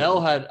everybody. So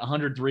Bell had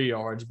 103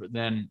 yards, but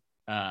then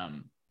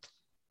Milton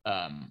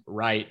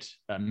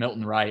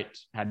Wright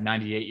had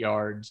 98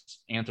 yards.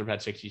 Anthrop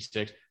had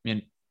 66. I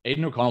mean,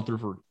 Aiden O'Connell threw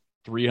for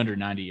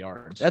 390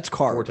 yards. That's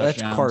carving.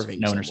 That's carving.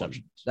 No someone.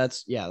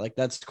 interceptions.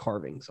 That's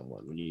carving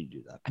someone when you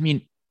do that. I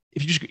mean,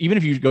 even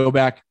if you go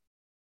back,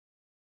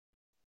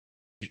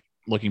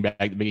 looking back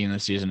at the beginning of the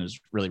season is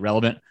really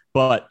relevant.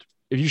 But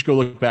if you just go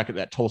look back at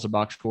that Tulsa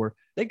box score,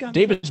 they got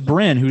Davis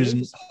Brin,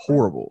 who's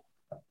horrible,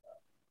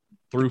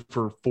 threw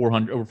for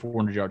over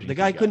 400 yards. The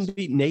guy couldn't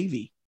beat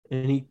Navy,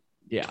 and he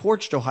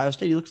torched Ohio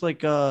State. He looks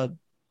like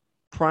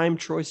prime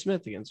Troy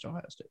Smith against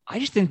Ohio State. I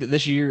just think that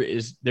this year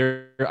is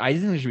there. I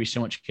think there should be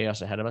so much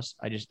chaos ahead of us.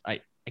 I can't.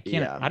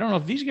 Yeah. I don't know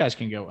if these guys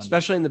can go,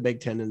 especially in the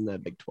Big 10 and the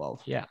Big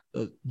 12. Yeah,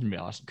 it's gonna be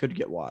awesome. Could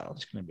get wild.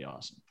 It's gonna be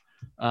awesome.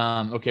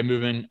 Okay,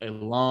 moving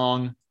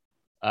along.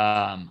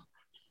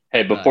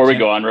 Hey, before we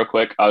go on real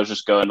quick, I was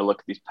just going to look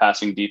at these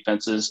passing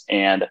defenses,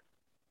 and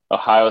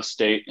Ohio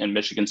State and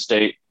Michigan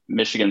State.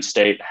 Michigan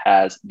State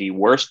has the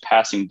worst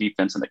passing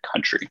defense in the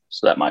country,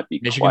 so that might be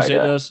Michigan State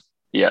does.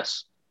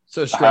 Yes.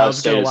 So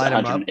Stroud's going to light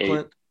him up,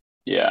 Clint?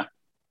 Yeah.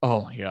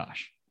 Oh my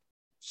gosh.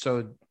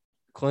 So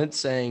Clint's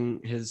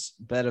saying his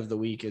bet of the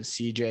week is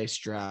CJ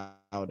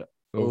Stroud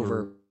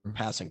over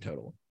passing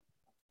total.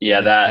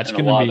 Yeah, that's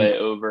going to be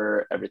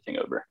over everything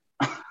over.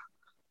 I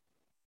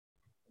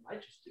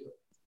just do it.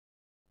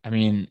 I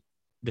mean,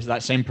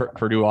 that same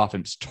Purdue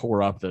offense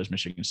tore up those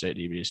Michigan State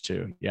DBs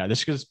too. Yeah,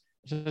 this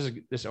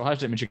Ohio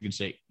State Michigan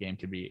State game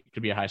could be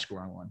a high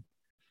scoring one.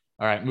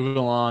 All right, moving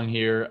along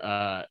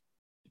here.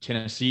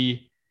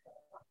 Tennessee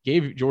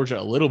gave Georgia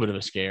a little bit of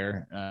a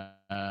scare,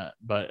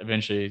 but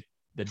eventually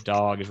the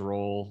Dogs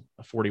roll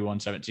a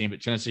 41-17.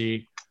 But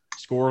Tennessee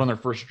scored on their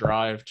first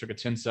drive, took a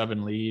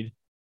 10-7 lead.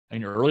 I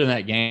mean, early in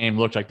that game,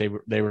 looked like they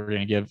were going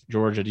to give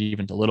Georgia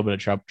even a little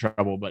bit of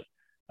trouble, but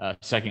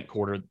second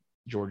quarter,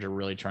 Georgia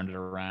really turned it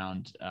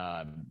around,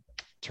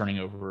 turning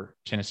over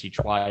Tennessee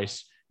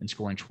twice and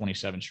scoring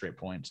 27 straight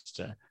points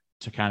to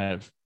kind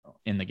of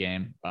end the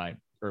game by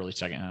early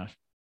second half.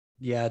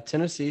 Yeah,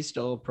 Tennessee's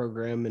still a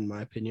program, in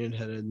my opinion,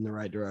 headed in the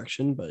right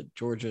direction, but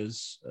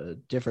Georgia's a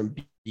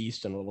different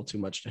beast and a little too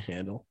much to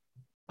handle.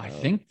 I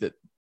think that's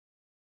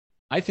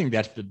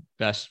the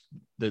best,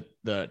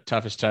 the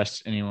toughest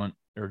test anyone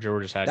or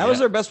Georgia's had. That was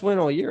their best win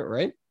all year,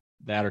 right?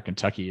 That or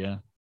Kentucky, yeah.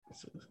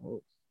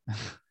 Or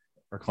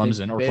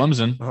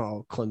Clemson.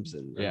 Oh,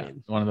 Clemson. Yeah,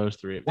 one of those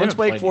three. Once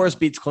Wake Forest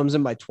beats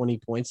Clemson by 20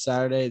 points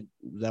Saturday,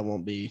 that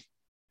won't be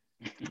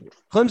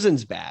 –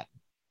 Clemson's bad.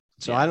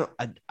 So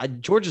yeah.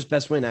 Georgia's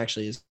best win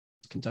actually is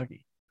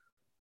Kentucky.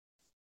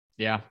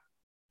 Yeah.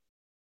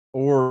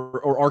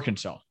 Or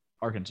Arkansas.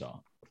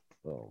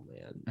 Oh,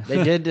 man.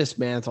 They did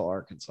dismantle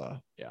Arkansas.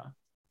 Yeah.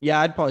 Yeah,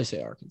 I'd probably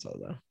say Arkansas,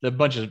 though. The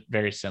bunch of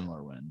very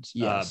similar wins.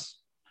 Yes.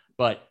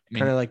 But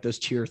kind of like those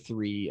tier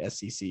 3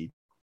 SEC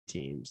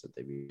teams that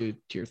they beat.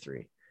 Tier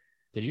 3.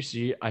 Did you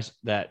see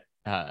that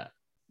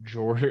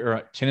Georgia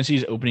or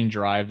Tennessee's opening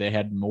drive? They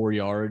had more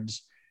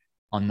yards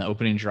on the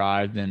opening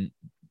drive than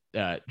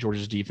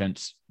Georgia's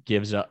defense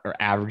gives up or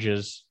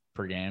averages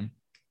per game.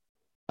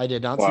 I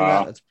did not see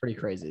that. That's pretty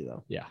crazy,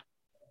 though. Yeah.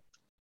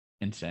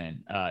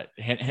 Insane.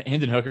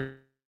 Hendon Hooker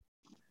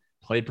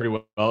played pretty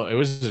well. It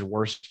was his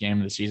worst game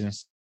of the season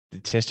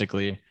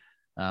statistically,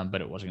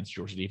 but it was against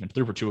Georgia defense.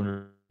 Threw for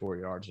 204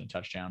 yards and a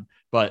touchdown.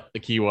 But the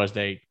key was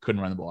they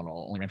couldn't run the ball at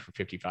all. Only ran for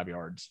 55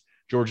 yards.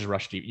 Georgia's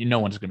rush deep. No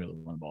one's going to be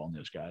able to run the ball on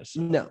those guys. So.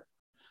 No.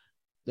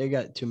 They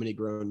got too many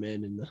grown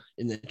men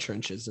in the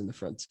trenches in the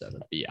front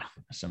seven. Yeah,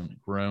 some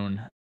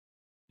grown.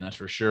 That's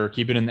for sure.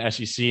 Keep it in the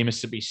SEC.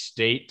 Mississippi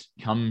State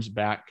comes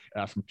back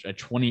from a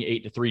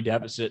 28-3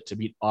 deficit to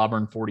beat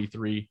Auburn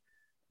 43-34.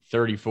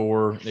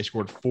 They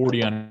scored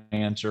 40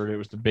 unanswered. It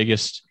was the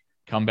biggest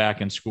comeback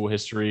in school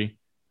history.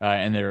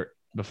 And their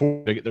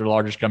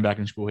largest comeback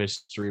in school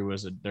history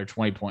was their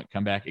 20-point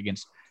comeback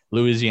against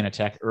Louisiana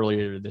Tech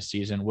earlier this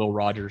season. Will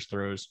Rogers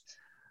throws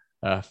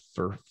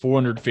for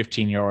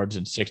 415 yards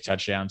and 6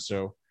 touchdowns.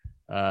 So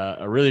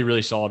a really,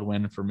 really solid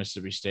win for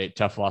Mississippi State.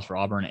 Tough loss for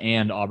Auburn,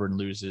 and Auburn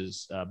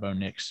loses Bo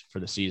Nix for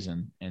the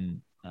season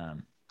in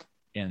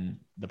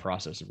the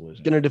process of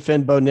losing. Going to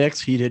defend Bo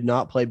Nix. He did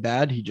not play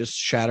bad. He just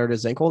shattered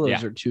his ankle.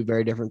 Those are two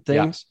very different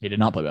things. Yeah, he did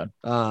not play bad.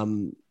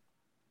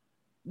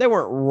 They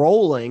weren't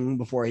rolling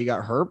before he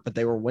got hurt, but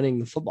they were winning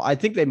the football. I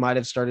think they might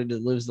have started to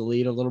lose the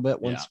lead a little bit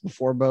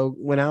before Bo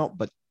went out,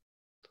 but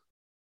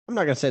I'm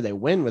not going to say they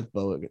win with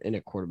Bo in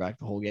a quarterback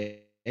the whole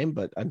game,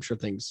 but I'm sure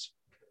things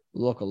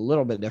look a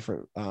little bit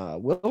different.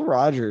 Will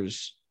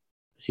Rogers,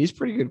 he's a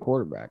pretty good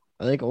quarterback.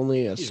 I think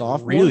only a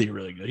sophomore. Really,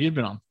 really good. He's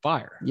been on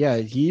fire. Yeah,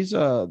 I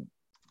feel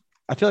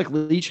like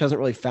Leach hasn't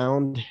really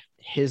found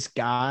his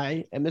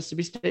guy at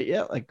Mississippi State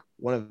yet, like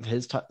one of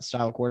his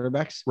style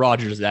quarterbacks.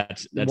 Rogers,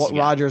 that's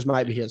Rogers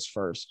might be his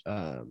first.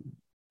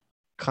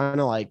 Kind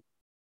of like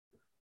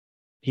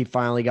he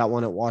finally got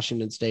one at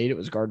Washington State. It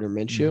was Gardner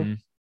Minshew,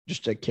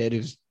 just a kid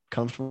who's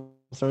comfortable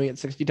throwing it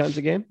 60 times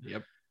a game.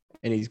 Yep,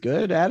 and he's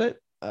good at it.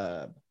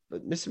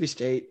 But Mississippi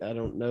State, I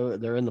don't know.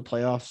 They're in the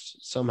playoffs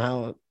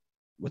somehow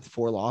with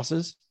 4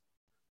 losses,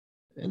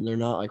 and they're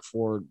not like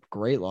 4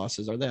 great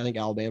losses, are they? I think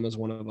Alabama's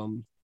one of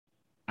them.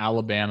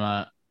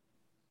 Alabama.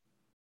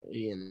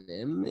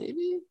 A&M,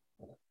 maybe?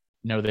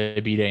 No, they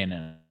beat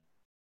A&M.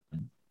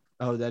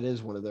 Oh, that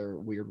is one of their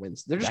weird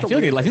wins. They're just I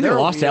think they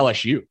lost to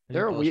LSU.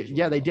 They're a weird,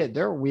 yeah, they did.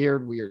 They're a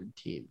weird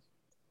team.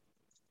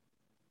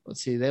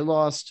 Let's see. They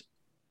lost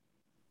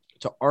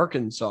to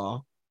Arkansas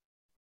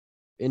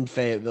in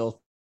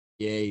Fayetteville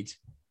 8.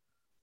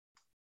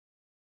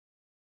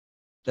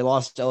 They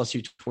lost to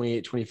LSU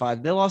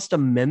 28-25. They lost to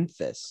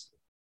Memphis.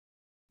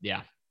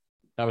 Yeah.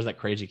 That was that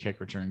crazy kick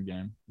return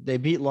game. They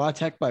beat La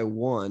Tech by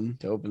 1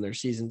 to open their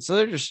season. So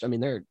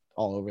they're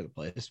all over the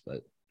place.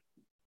 But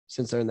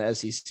since they're in the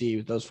SEC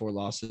with those 4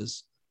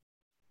 losses,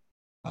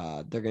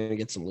 they're going to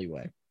get some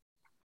leeway.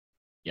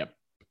 Yep.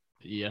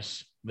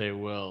 Yes, they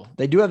will.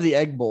 They do have the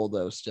Egg Bowl,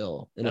 though,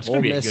 still. And that's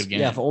going to be a good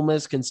game. Yeah, if Ole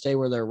Miss can stay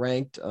where they're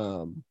ranked,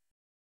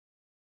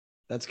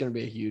 That's going to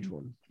be a huge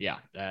one. Yeah,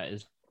 that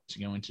is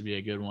going to be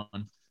a good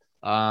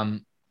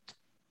one.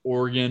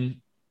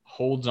 Oregon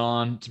holds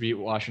on to beat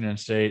Washington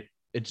State.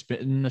 It's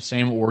been the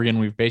same Oregon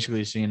we've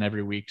basically seen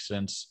every week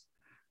since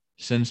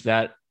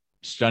that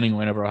stunning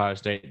win over Ohio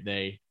State.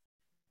 They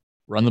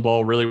run the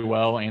ball really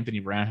well. Anthony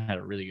Brown had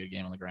a really good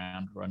game on the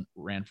ground,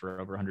 ran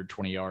for over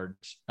 120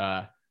 yards.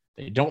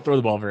 They don't throw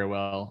the ball very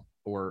well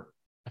or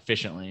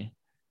efficiently,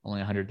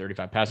 only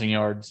 135 passing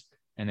yards,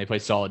 and they play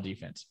solid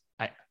defense.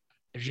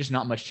 There's just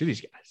not much to these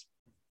guys.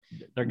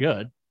 They're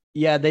good.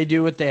 Yeah, they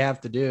do what they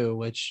have to do,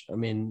 which, I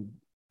mean,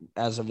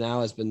 as of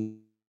now has been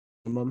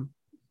minimum.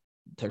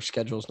 Their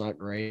schedule's not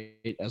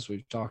great, as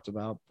we've talked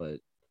about, but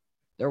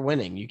they're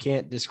winning. You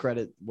can't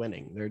discredit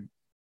winning.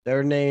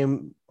 Their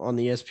name on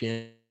the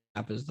ESPN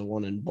app is the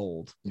one in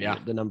bold. Yeah,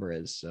 the number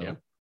is. So yeah.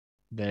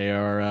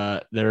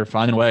 They're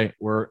finding a way.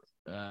 We'll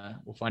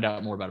find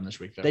out more about them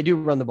this week, though. They do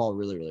run the ball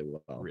really, really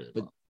well. Really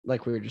but well.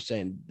 Like we were just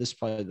saying, this is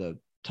probably the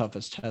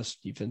toughest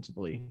test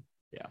defensively.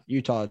 Yeah,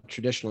 Utah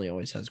traditionally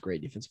always has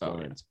great defensive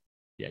lines.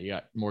 Yeah, you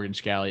got Morgan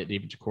Scalley at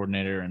defensive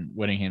coordinator, and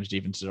Whittingham's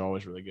defense is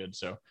always really good.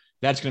 So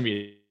that's going to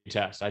be a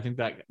test. I think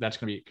that's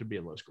going to could be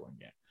a low scoring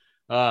game.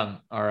 All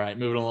right,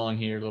 moving along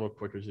here a little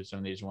quicker through some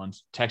of these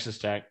ones. Texas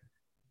Tech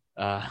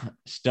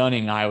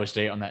stunning Iowa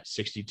State on that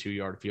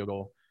 62-yard field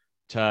goal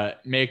to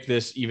make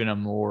this even a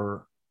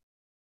more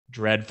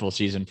dreadful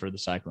season for the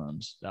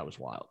Cyclones. That was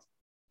wild.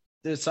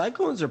 The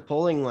Cyclones are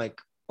pulling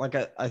like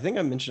I think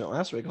I mentioned it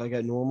last week, like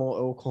a normal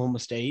Oklahoma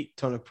State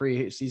ton of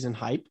preseason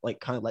hype,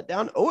 like kind of let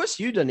down.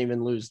 OSU doesn't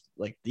even lose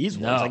like these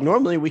ones. Like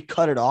normally we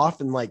cut it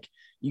off and like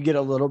you get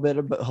a little bit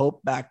of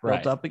hope back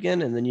built up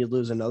again, and then you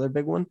lose another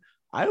big one.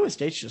 Iowa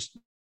State's just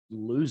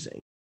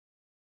losing.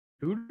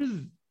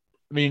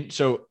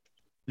 So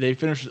they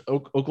finished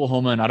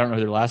Oklahoma, and I don't know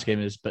who their last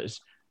game is, but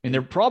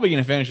they're probably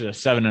going to finish at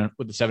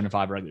with the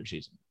 7-5 regular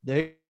season.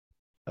 It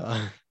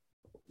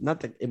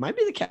might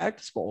be the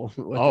Cactus Bowl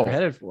what they're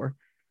headed for.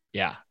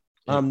 Yeah.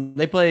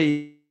 They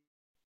play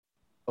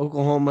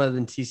Oklahoma,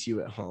 then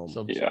TCU at home.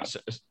 So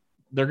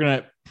they're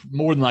going to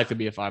more than likely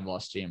be a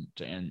 5-loss team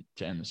to end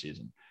the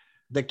season.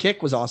 The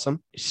kick was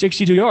awesome.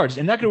 62 yards.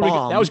 And that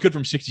was good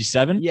from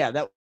 67. Yeah,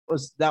 that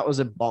was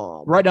a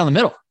bomb. Right down the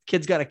middle.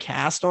 Kid's got a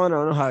cast on. I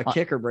don't know how a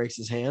kicker breaks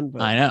his hand,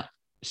 but I know.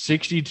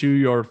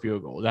 62-yard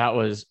field goal. That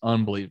was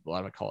unbelievable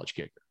out of a college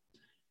kicker.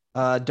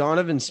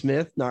 Donovan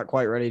Smith, not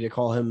quite ready to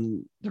call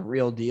him the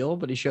real deal,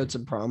 but he showed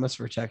some promise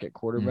for Tech at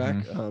quarterback.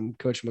 Mm-hmm.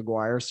 Coach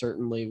McGuire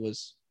certainly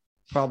was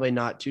probably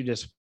not too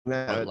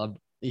disappointed.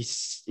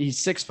 He's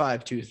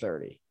 6'5",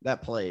 230.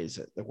 That plays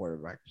at the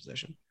quarterback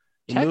position.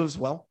 He moves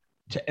well.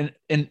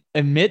 And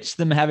amidst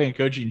them having a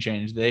coaching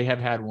change, they have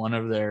had one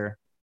of their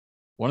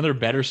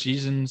better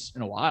seasons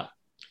in a while.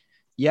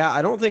 Yeah,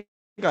 I don't think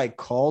I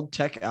called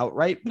Tech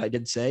outright, but I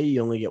did say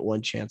you only get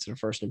one chance at a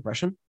first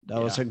impression.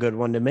 That was a good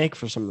one to make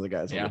for some of the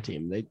guys on the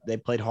team. They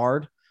played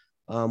hard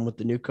with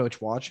the new coach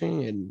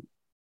watching, and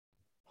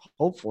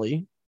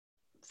hopefully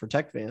for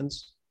Tech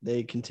fans,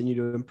 they continue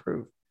to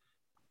improve.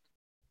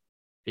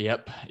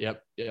 Yep.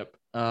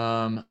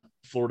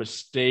 Florida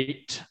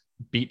State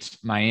beats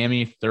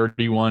Miami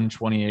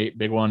 31-28.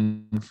 Big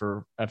one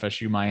for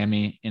FSU.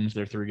 Miami ends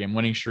their 3-game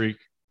winning streak.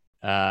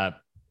 Florida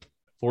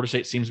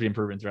State seems to be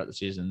improving throughout the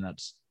season.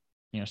 That's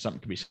something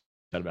could be said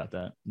about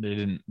that. They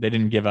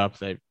didn't give up.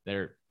 I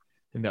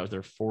think that was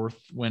their 4th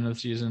win of the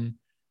season.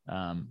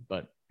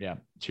 But yeah,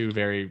 2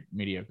 very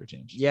mediocre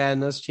teams. Yeah,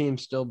 and those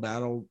teams still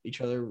battle each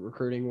other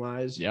recruiting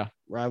wise. Yeah,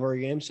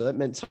 rivalry games. So that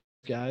meant some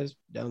guys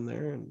down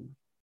there. And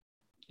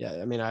yeah,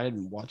 I mean, I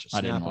didn't watch a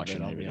snap. I didn't watch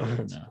it. I'll be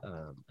honest.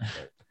 No.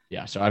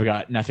 Yeah, so I've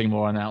got nothing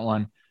more on that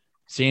one.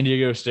 San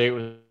Diego State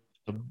was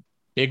a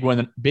big win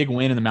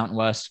in the Mountain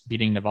West,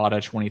 beating Nevada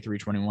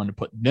 23-21 to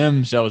put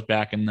themselves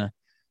back in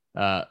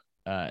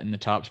the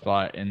top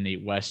spot in the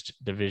West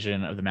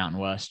Division of the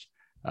Mountain West.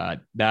 The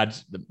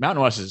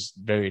Mountain West is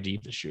very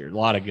deep this year. A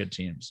lot of good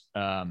teams,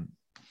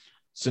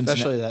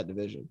 especially that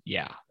division.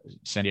 Yeah,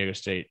 San Diego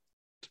State,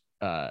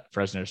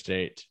 Fresno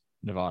State,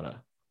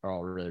 Nevada are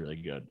all really, really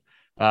good.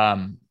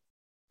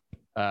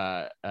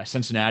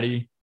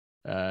 Cincinnati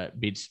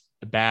beats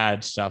a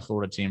bad South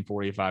Florida team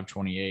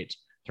 45-28.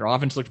 Their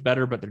offense looked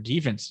better, but their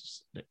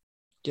defense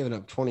giving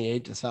up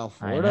 28 to South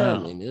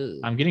Florida.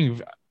 I've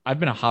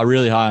been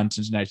really high on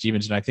Cincinnati's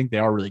defense, and I think they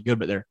are really good,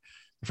 but their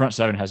front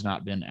seven has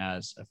not been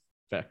as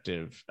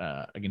effective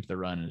against the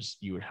run as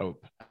you would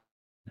hope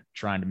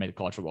trying to make the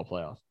college football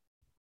playoff.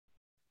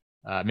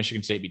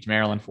 Michigan State beats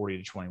Maryland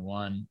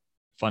 40-21.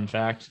 Fun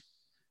fact,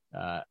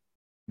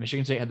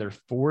 Michigan State had their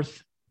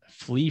 4th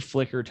flea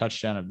flicker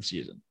touchdown of the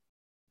season.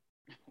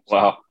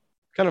 Wow.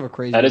 Kind of a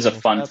crazy. That is a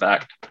fun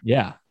fact.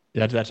 Yeah.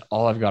 That's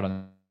all I've got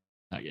on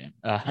that game.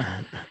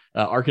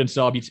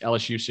 Arkansas beats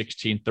LSU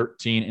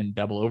 16-13 in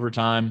double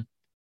overtime.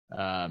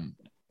 I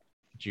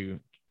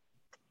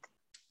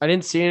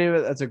didn't see any of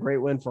it. That's a great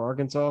win for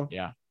Arkansas.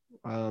 Yeah.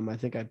 I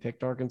think I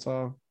picked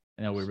Arkansas.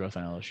 I know we were both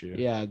on LSU.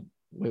 Yeah.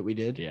 Wait, we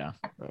did? Yeah.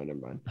 Oh, never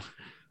mind.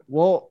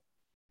 Well,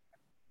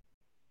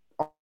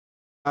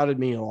 doubted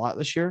me a lot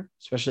this year,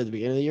 especially at the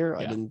beginning of the year.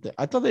 Yeah.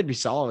 I thought they'd be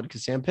solid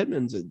because Sam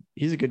Pittman's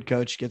he's a good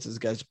coach, gets his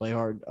guys to play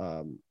hard.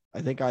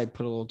 I think I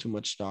put a little too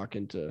much stock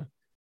into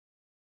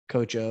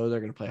Coach O. They're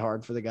going to play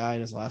hard for the guy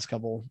in his last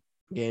couple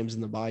games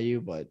in the Bayou,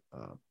 but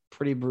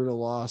pretty brutal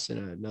loss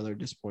and another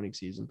disappointing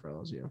season for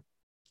LSU.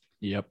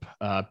 Yep.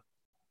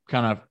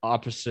 Kind of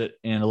opposite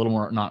and a little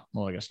more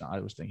I guess not.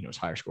 I was thinking it was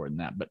higher score than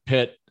that, but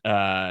Pitt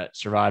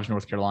survives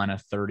North Carolina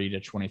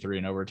 30-23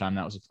 in overtime.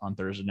 That was on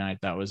Thursday night.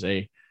 That was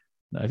I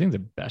think the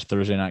best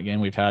Thursday night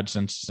game we've had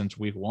since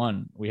week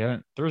one. We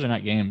haven't Thursday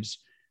night games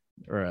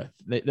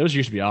those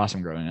used to be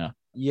awesome growing up.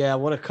 Yeah.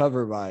 What a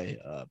cover by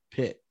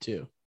Pitt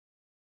too.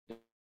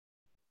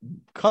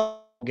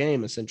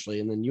 Game essentially,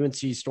 and then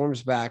UNC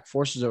storms back,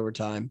 forces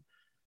overtime.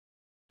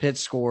 Pitt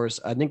scores.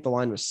 I think the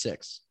line was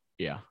 6.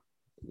 Yeah.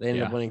 They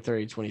ended up winning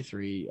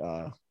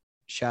 30-23.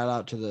 Shout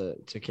out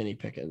to Kenny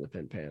Pickett and the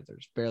Penn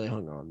Panthers. Barely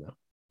hung on though.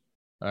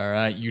 All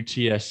right.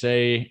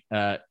 UTSA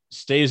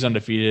stays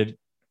undefeated.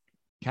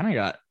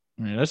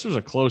 This was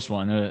a close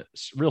one. A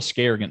real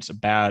scare against a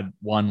bad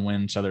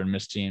 1-win Southern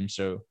Miss team.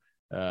 So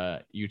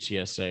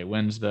UTSA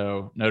wins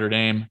though. Notre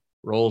Dame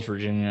rolls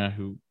Virginia,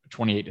 who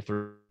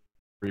 28-3,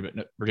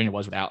 but Virginia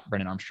was without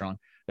Brennan Armstrong.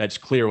 That's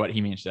clear what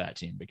he means to that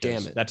team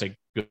because that's a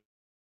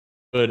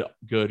good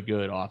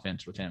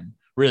offense with him.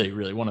 Really,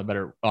 really one of the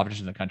better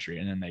offenses in the country.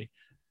 And then they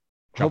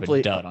drop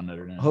a dud on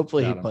Notre Dame.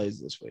 Hopefully he plays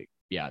this week.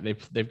 Yeah,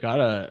 they've got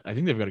a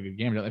good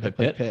game. Don't they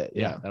play Pitt?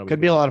 Yeah. Could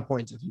be a lot of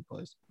points if he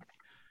plays.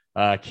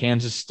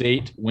 Kansas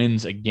State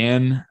wins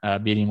again,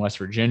 beating West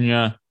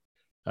Virginia.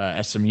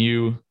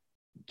 SMU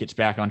gets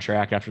back on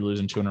track after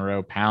losing 2 in a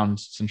row.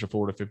 Pounds Central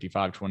Florida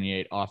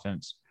 55-28.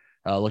 Offense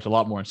looked a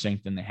lot more in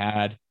sync than they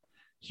had.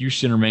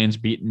 Houston remains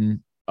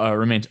unbeaten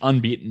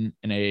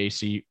in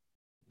AAC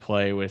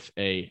play with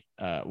a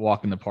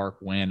walk in the park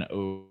win.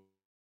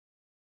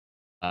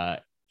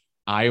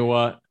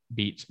 Iowa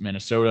beats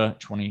Minnesota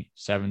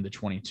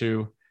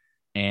 27-22,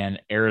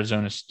 and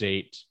Arizona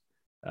State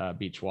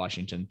beats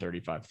Washington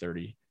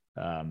 35-30.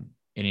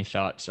 Any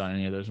thoughts on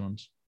any of those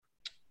ones?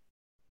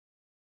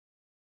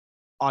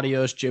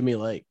 Adios, Jimmy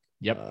Lake.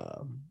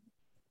 Yep.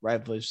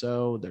 Rightfully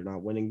so. They're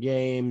not winning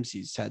games.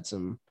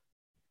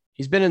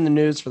 He's been in the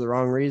news for the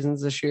wrong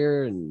reasons this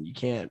year, and you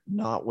can't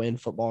not win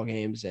football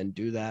games and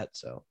do that.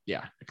 So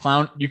yeah,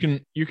 you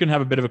can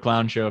have a bit of a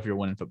clown show if you're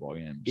winning football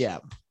games. Yeah,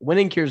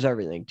 winning cures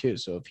everything too.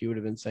 So if he would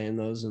have been saying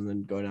those and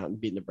then going out and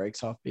beating the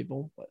brakes off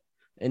people,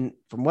 and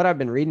from what I've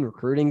been reading,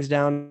 recruiting's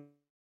down,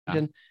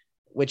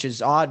 which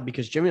is odd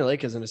because Jimmy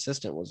Lake as an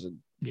assistant was a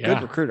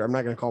good recruiter. I'm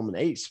not going to call him an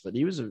ace, but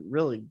he was a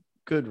really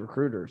good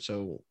recruiter.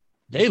 So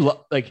they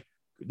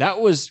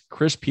that was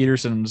Chris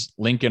Peterson's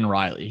Lincoln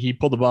Riley. He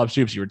pulled the Bob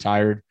Stoops. He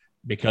retired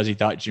because he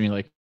thought Jimmy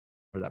Lake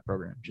for that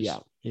program. He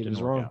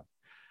was wrong.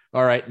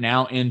 All right,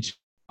 now into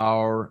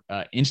our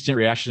instant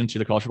reaction to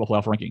the college football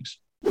playoff rankings.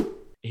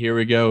 Here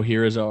we go.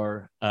 Here is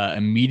our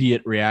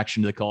immediate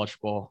reaction to the college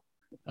football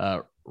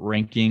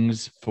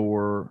rankings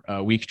for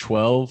week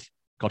 12.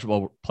 College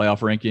football playoff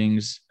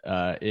rankings.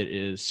 It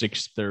is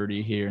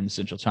 6:30 here in the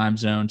Central Time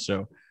Zone.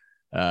 So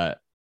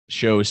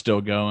show is still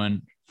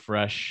going.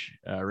 Fresh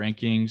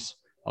rankings.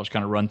 I'll just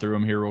kind of run through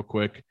them here real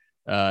quick.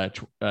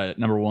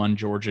 Number 1,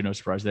 Georgia, no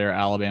surprise there.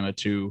 Alabama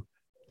 2,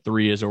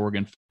 3 is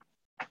Oregon,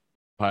 5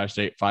 Ohio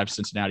State, 5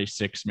 Cincinnati,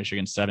 6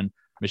 Michigan, 7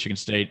 Michigan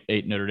State,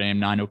 8 Notre Dame,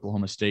 9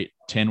 Oklahoma State,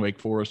 10 Wake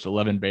Forest,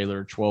 11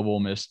 Baylor, 12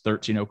 Ole Miss,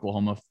 13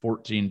 Oklahoma,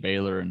 14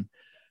 Baylor, and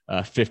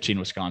 15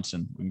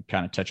 Wisconsin. We can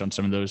kind of touch on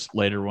some of those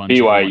later ones.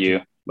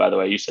 BYU, by the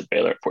way, you said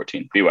Baylor at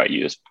 14.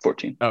 BYU is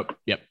 14. Oh,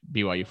 yep,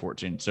 BYU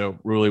 14. So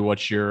really,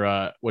 what's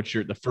your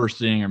the first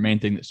thing or main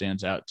thing that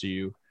stands out to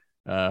you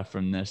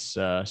from this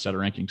set of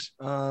rankings?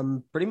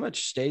 Pretty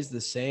much stays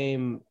the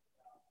same.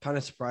 Kind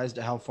of surprised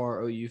at how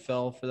far OU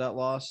fell for that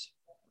loss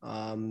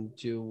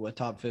to a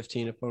top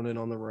 15 opponent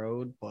on the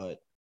road. But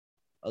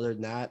other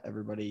than that,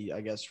 everybody,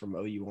 I guess, from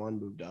OU1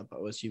 moved up.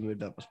 OSU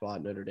moved up a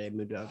spot. Notre Dame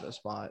moved up a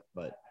spot.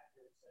 But,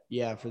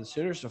 yeah, for the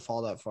Sooners to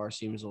fall that far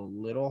seems a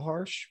little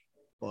harsh.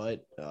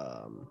 But,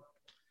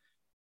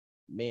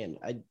 man,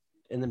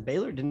 and then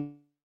Baylor didn't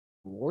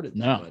award it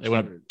that much. They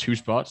went up 2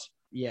 spots.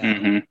 Yeah.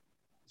 Mm-hmm.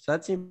 So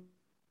that seemed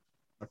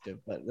productive,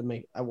 but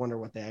I wonder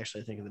what they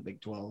actually think of the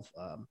Big 12,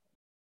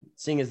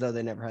 seeing as though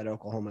they never had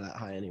Oklahoma that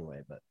high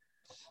anyway. But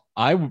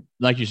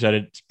like you said,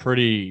 it's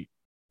pretty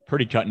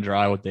cut and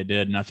dry what they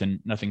did.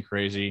 Nothing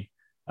crazy.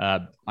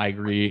 I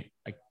agree.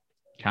 I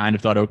kind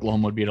of thought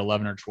Oklahoma would be at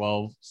 11 or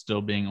 12,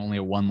 still being only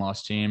a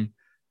 1-loss team.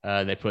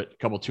 They put a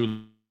couple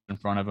 2 in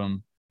front of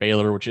them.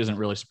 Baylor, which isn't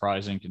really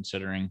surprising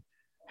considering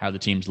how the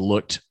teams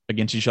looked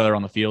against each other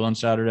on the field on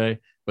Saturday.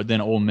 But then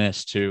Ole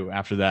Miss too,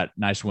 after that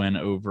nice win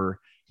over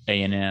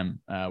A&M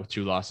with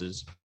 2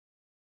 losses,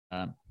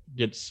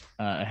 gets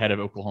ahead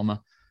of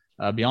Oklahoma.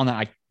 Beyond that,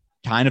 I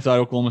kind of thought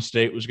Oklahoma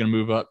State was going to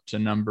move up to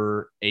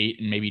number 8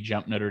 and maybe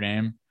jump Notre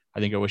Dame. I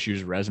think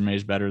OSU's resume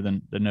is better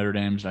than Notre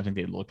Dame's. I think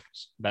they look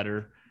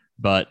better,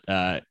 but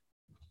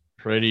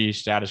pretty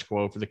status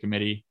quo for the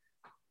committee.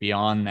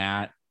 Beyond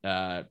that,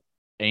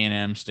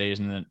 A&M stays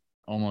in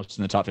almost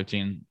in the top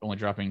 15, only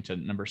dropping to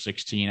number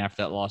 16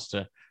 after that loss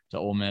to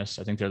Ole Miss.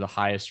 I think they're the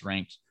highest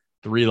ranked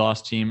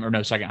 3-loss team, or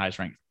no, second highest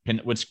ranked.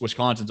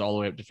 Wisconsin's all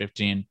the way up to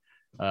 15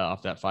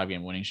 off that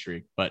 5-game winning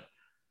streak, but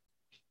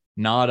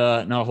not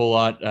a whole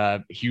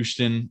lot.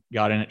 Houston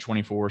got in at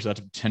 24, so that's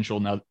a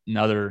potential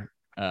another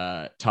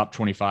top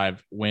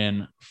 25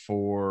 win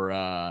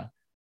for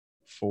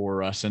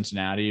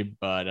Cincinnati,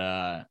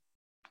 but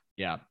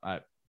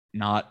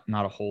not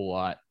a whole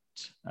lot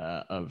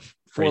of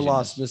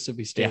 4-loss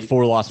Mississippi State. Yeah,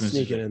 4-loss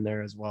Mississippi Sneak it in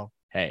there as well.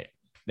 Hey,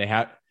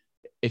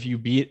 if you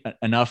beat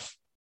enough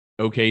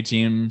okay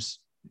teams,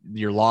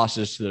 your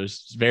losses to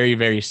those very,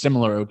 very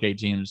similar okay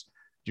teams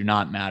do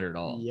not matter at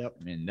all. Yep.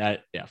 I mean,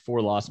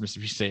 4-loss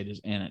Mississippi State is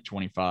in at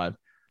 25.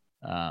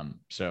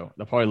 So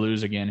they'll probably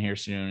lose again here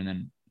soon and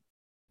then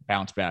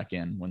bounce back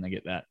in when they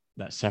get that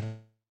 7th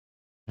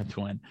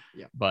win.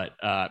 Yeah. But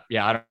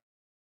I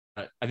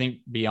think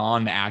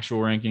beyond the actual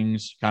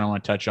rankings, kind of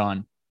want to touch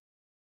on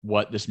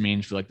what this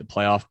means for like the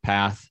playoff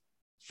path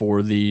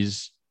for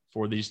these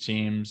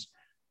teams.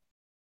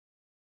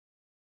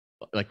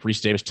 Like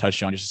Reese Davis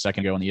touched on just a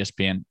second ago on the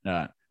ESPN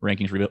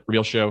rankings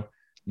reveal show,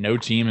 no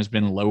team has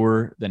been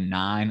lower than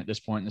 9 at this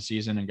point in the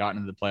season and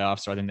gotten into the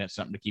playoffs. So I think that's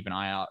something to keep an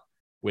eye out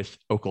with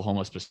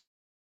Oklahoma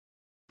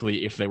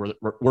specifically. If they were to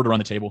run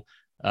the table,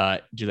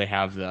 do they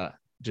have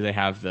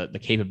the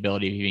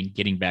capability of even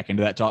getting back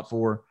into that top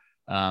 4?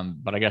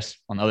 But I guess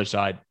on the other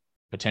side,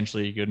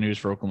 potentially good news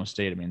for Oklahoma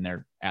State. I mean,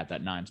 they're at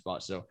that 9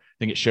 spot. So I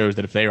think it shows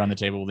that if they are on the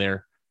table,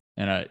 they're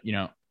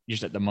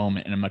just at the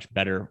moment in a much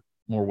better,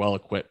 more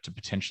well-equipped to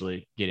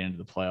potentially get into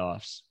the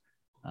playoffs.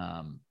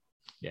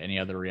 Any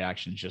other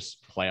reactions, just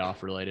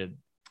playoff related?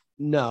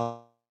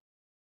 No,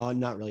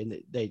 not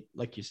really. They,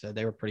 like you said,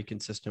 they were pretty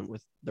consistent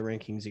with the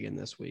rankings again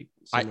this week,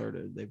 similar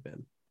to they've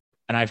been.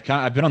 And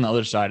I've been on the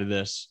other side of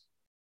this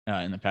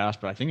in the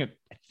past, but I think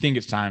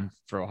it's time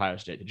for Ohio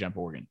State to jump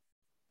Oregon.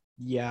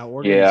 Yeah,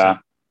 Oregon's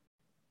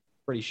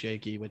pretty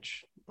shaky.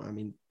 Which, I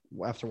mean,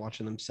 after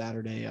watching them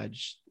Saturday,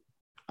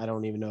 I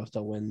don't even know if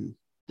they'll win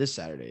this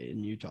Saturday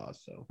in Utah.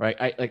 So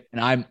right,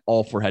 and I'm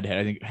all for head-to-head.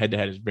 I think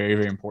head-to-head is very,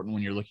 very important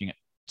when you're looking at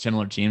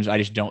similar teams. I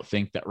just don't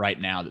think that right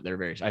now that they're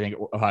very. I think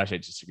Ohio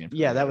State's a significant.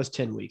 Yeah, that was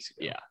 10 weeks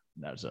ago. Yeah,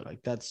 that was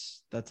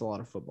that's a lot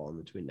of football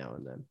in between now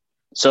and then.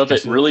 So if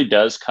it really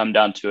does come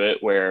down to it,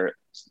 where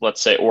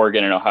let's say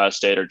Oregon and Ohio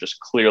State are just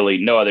clearly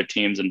no other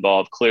teams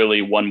involved,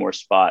 clearly one more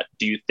spot,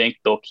 do you think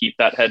they'll keep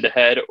that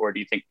head-to-head, or do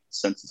you think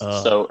since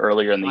it's so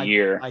earlier in the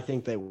year? I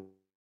think they will.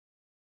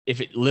 If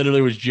it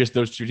literally was just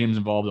those two teams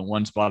involved in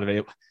one spot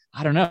available,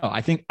 I don't know. I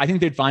think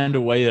they'd find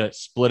a way to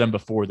split them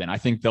before then. I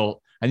think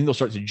they'll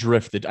start to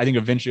drift. I think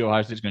eventually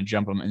Ohio State's going to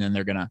jump them, and then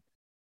they're going to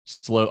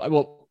slow.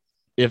 Well,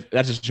 if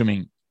that's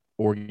assuming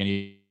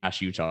Oregon pass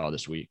Utah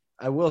this week.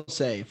 I will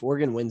say, if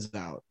Oregon wins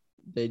out,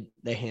 they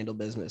handle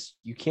business.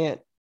 You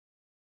can't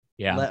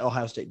let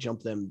Ohio State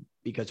jump them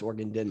because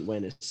Oregon didn't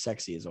win as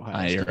sexy as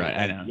Ohio State. You're right.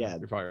 I know. Yeah,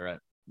 you're probably right.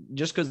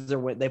 Just because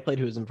they played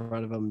who was in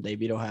front of them, they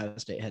beat Ohio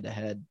State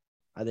head-to-head.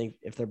 I think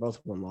if they're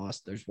both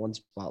 1-loss, there's one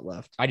spot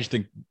left. I just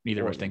think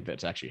neither of us think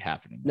that's actually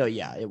happening. No,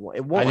 yeah, it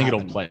won't. I think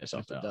it'll play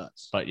itself out.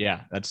 But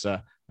yeah, that's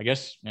I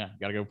guess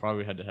got to go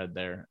probably head-to-head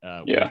there.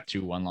 With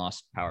 2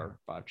 1-loss Power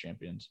 5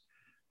 champions.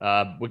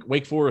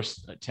 Wake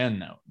Forest at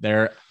 10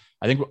 though.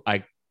 I think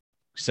I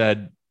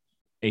said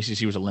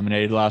ACC was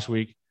eliminated last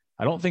week.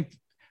 I think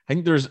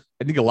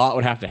a lot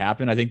would have to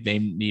happen. I think they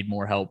need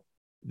more help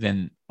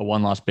than a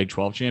 1-loss Big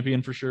 12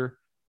 champion for sure.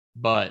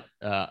 But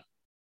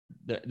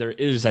there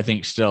is, I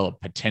think, still a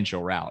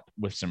potential route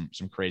with some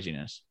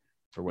craziness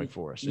for Wake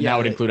Forest. And that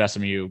would include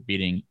SMU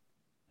beating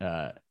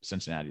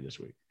Cincinnati this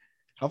week.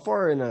 How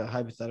far in a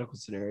hypothetical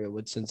scenario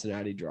would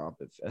Cincinnati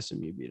drop if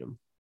SMU beat them?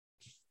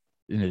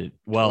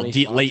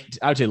 Late.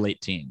 I would say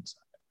late teens.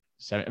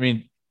 So, I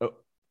mean,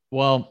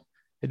 well,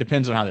 it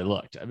depends on how they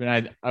looked. I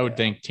mean, I would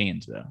think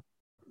teens though.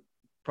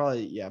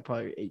 Probably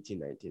 18,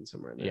 19,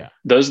 somewhere in there. Yeah.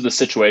 Those are the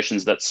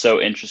situations that's so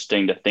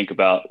interesting to think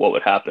about what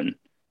would happen,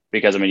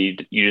 because I mean,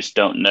 you just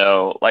don't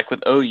know. Like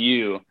with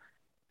OU,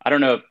 I don't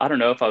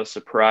know if I was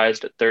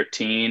surprised at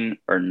 13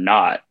 or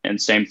not.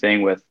 And same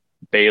thing with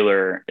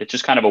Baylor. It's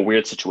just kind of a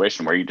weird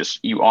situation where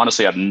you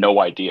honestly have no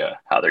idea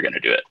how they're going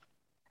to do it,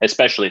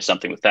 especially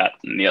something with that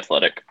in the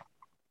Athletic.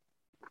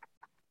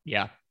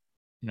 Yeah.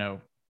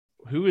 No.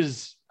 Who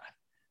is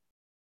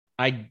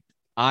I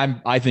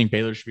think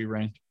Baylor should be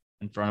ranked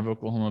in front of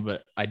Oklahoma,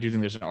 but I do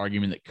think there's an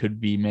argument that could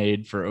be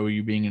made for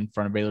OU being in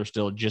front of Baylor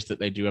still, just that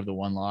they do have the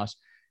 1 loss.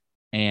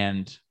 But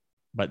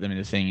I mean,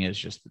 the thing is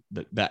just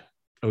that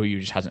OU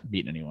just hasn't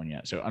beaten anyone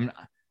yet. So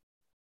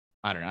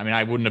I don't know. I mean,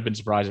 I wouldn't have been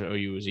surprised if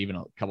OU was even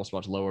a couple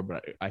spots lower,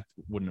 but I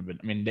wouldn't have been.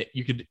 I mean,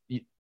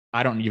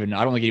 I don't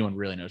think anyone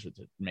really knows what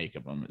to make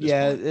of them.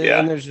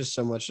 And there's just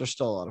so much. There's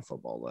still a lot of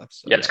football left.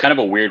 So. Yeah, it's kind of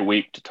a weird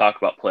week to talk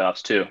about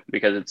playoffs too,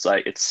 because it's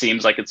like it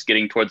seems like it's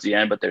getting towards the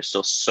end, but there's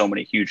still so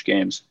many huge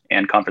games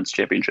and conference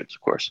championships,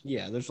 of course.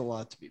 Yeah, there's a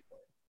lot to be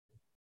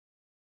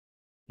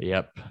played.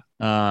 Yep.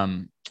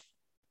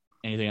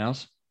 Anything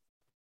else?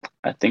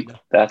 I think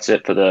that's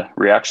it for the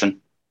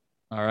reaction.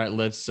 All right,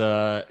 let's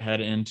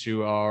head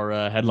into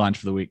our headlines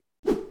for the week.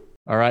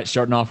 All right,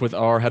 starting off with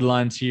our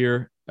headlines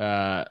here.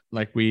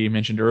 Like we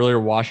mentioned earlier,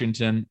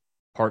 Washington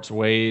parts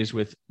ways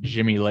with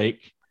Jimmy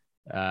Lake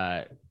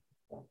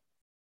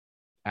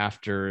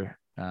after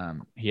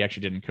he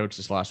actually didn't coach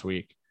this last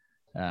week.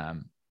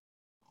 Bad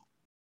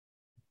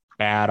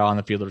on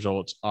the field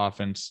results,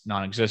 offense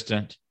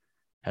non-existent,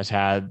 has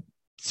had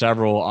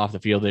several off the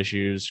field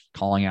issues,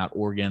 calling out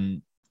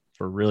Oregon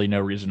for really no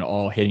reason at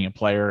all, hitting a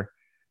player.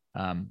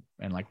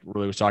 And like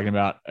Rulli was talking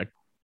about, a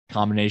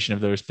combination of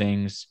those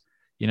things,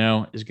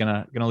 is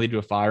gonna lead to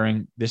a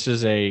firing. This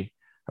is a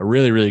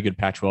really, really good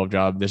Pac-12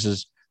 job.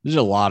 There's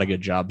a lot of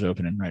good jobs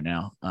opening right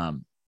now.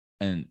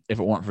 And if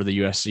it weren't for the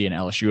USC and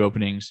LSU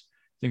openings,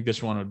 I think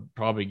this one would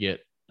probably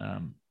get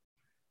a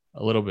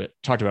little bit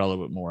talked about a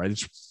little bit more.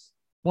 It's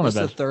one of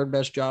the best. The third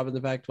best job in the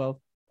Pac-12?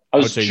 I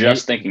was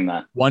just thinking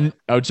that.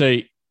 I would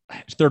say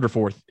it's third or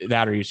fourth,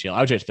 that or UCLA.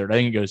 I would say it's third. I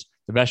think it goes,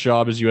 the best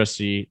job is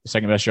USC. The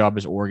second best job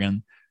is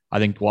Oregon. I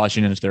think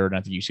Washington is third, and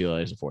I think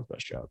UCLA is the fourth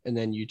best job. And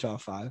then Utah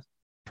 5?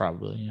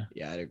 Probably, yeah.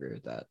 Yeah, I'd agree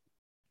with that.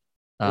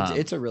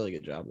 It's a really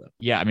good job, though.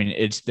 Yeah, I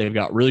mean, they've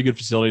got really good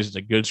facilities. It's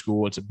a good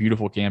school. It's a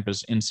beautiful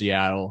campus in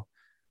Seattle,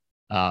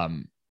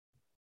 in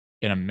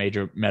a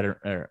major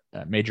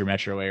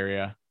metro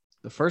area.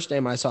 The first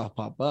name I saw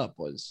pop up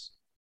was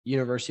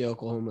University of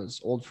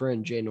Oklahoma's old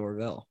friend, Jay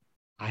Norvell.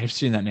 I've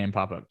seen that name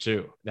pop up,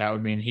 too. That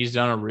would mean he's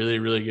done a really,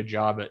 really good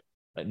job at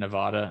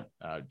Nevada,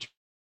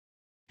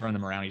 turn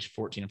them around. He's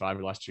 14-5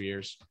 the last 2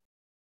 years.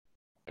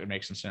 It would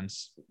make some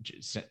sense.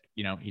 He's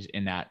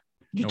in that.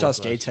 Utah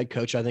Northwest. State's head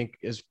coach, I think,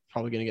 is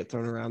probably going to get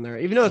thrown around there,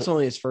 even though it's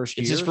only his first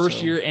year. It's his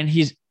first year, and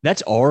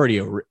that's already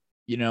a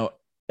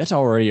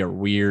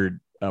weird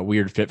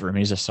fit for him.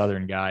 He's a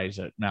Southern guy. He's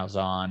a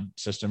Malzahn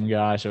system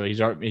guy, so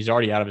he's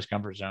already out of his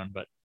comfort zone.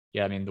 But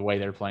yeah, I mean, the way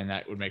they're playing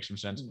that would make some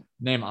sense.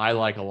 Name I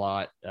like a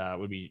lot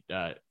would be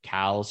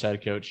Cal's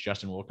head coach,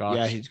 Justin Wilcox.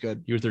 Yeah, he's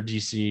good. He was their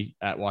DC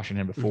at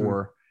Washington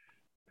before.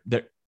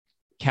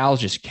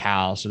 Cal's just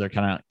Cal, so they're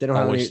kind of they don't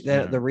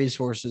have the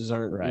resources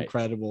aren't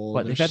incredible,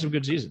 but they've had some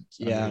good seasons.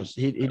 Yeah,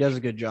 he does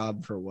a good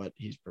job for what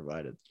he's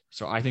provided.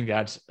 So I think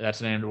that's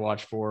a name to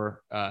watch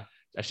for. I've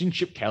seen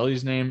Chip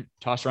Kelly's name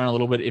tossed around a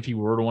little bit if he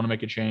were to want to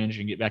make a change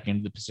and get back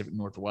into the Pacific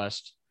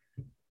Northwest.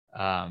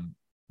 BYU's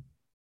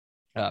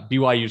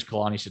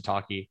Kalani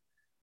Sitake,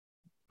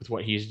 with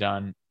what he's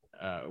done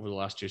over the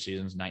last 2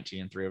 seasons,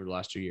 19-3 over the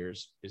last 2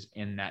 years, is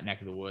in that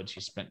neck of the woods.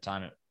 He spent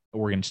time at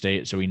Oregon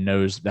State, so he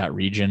knows that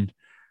region.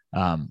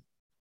 And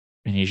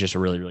he's just a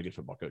really, really good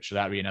football coach. So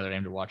that'd be another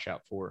name to watch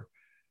out for.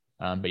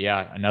 But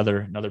yeah,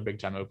 another big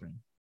time opening.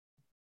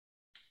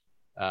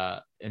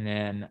 And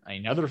then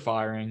another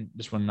firing,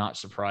 this one not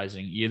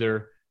surprising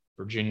either.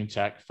 Virginia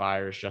Tech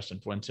fires Justin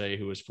Fuente,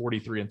 who was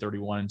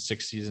 43-31 in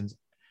 6 seasons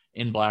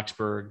in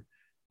Blacksburg,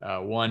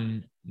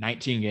 won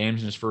 19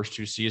 games in his first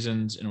 2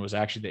 seasons, and was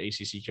actually the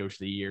ACC coach of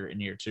the year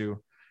in year 2.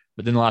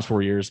 But then the last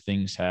 4 years,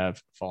 things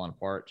have fallen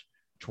apart.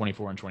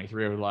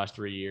 24-23 over the last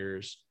 3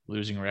 years,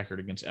 losing record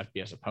against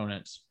FBS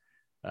opponents.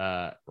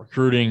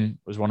 Recruiting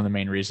was one of the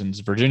main reasons.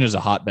 Virginia is a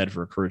hotbed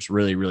for recruits,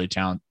 really, really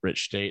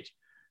talent-rich state,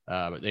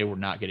 but they were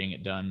not getting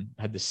it done.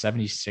 Had the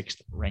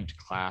 76th ranked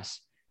class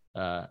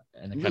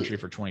in the country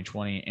for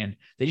 2020, and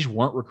they just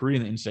weren't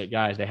recruiting the in-state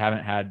guys. They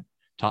haven't had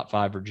top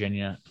 5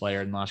 Virginia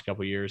player in the last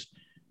couple of years,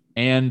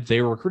 and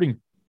they were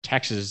recruiting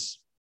Texas,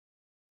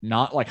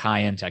 not like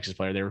high-end Texas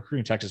player. They were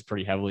recruiting Texas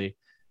pretty heavily,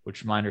 which,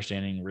 from my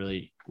understanding,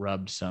 really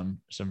rubbed some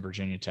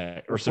Virginia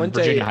Tech or some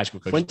Virginia high school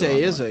coaches.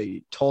 Fuente is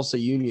a Tulsa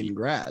Union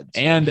grad,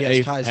 so and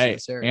a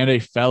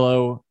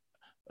fellow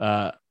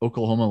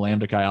Oklahoma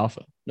Lambda Chi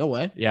Alpha. No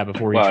way. Yeah,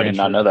 before he transferred. I did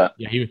not know that.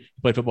 Yeah, he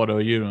played football at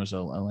OU and was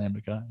a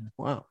Lambda Chi.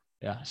 Wow.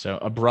 Yeah, so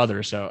a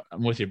brother. So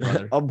I'm with you,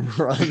 brother. A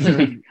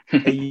brother.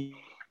 You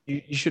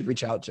should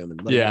reach out to him.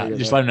 And let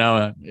him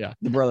know. Yeah,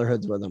 the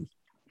brotherhood's with him.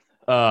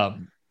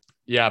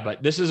 Yeah,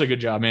 but this is a good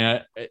job,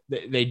 man.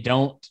 They've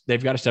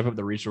got to step up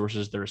the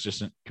resources. Their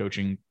assistant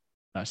coaching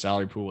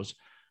salary pool is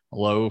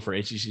low for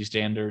ACC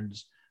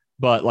standards.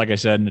 But like I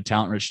said, in a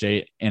talent-rich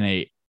state, in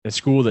a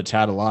school that's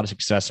had a lot of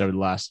success over the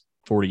last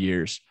 40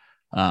 years,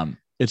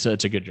 it's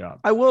a good job.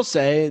 I will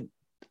say,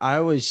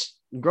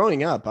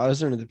 growing up, I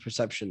was under the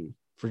perception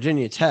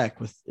Virginia Tech,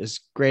 with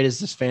as great as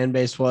this fan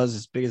base was,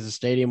 as big as the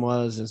stadium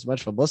was, as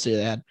much publicity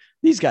they had,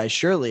 these guys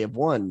surely have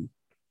won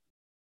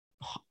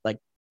like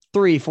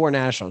 3-4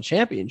 national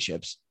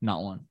championships.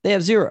 Not one. They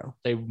have 0.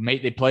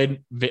 They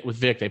played with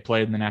Vic. They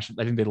played in the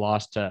national. I think they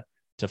lost to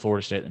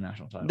Florida State in the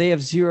national title. They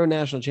have 0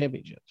 national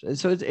championships, and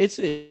so it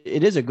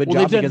is a good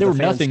job. They were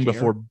nothing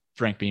before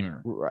Frank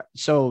Beamer. Right.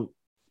 So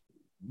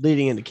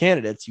leading into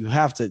candidates, you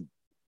have to.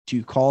 Do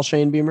you call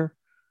Shane Beamer?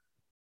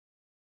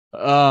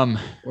 Or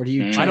do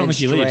you? I don't think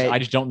he leaves. I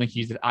just don't think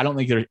I don't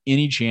think there's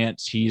any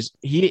chance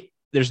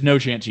there's no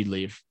chance he'd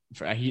leave.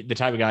 The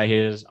type of guy he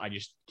is, I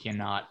just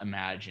cannot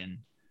imagine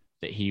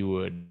that he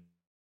would.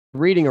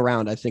 Reading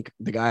around, I think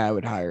the guy I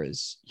would hire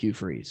is Hugh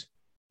Freeze.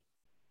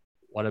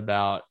 What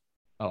about?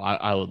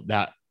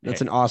 That's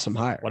an awesome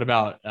hire. What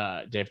about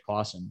Dave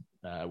Clawson?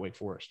 Wake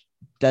Forest.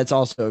 That's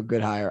also a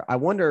good hire. I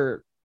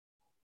wonder.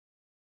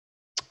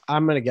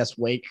 I'm going to guess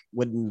Wake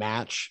wouldn't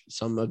match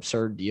some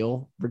absurd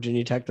deal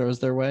Virginia Tech throws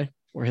their way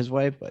or his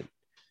way, but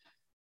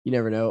you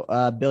never know.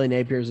 Billy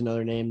Napier is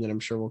another name that I'm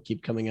sure will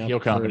keep coming up. He'll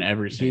come up in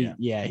everything.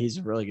 Yeah, he's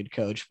a really good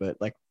coach, but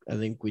like I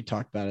think we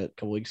talked about it a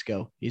couple weeks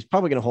ago, he's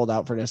probably going to hold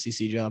out for an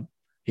SEC job.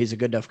 He's a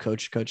good enough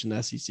coach in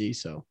the SEC.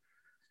 So,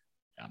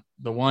 yeah.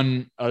 The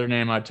one other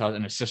name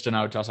an assistant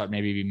I would toss out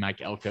maybe be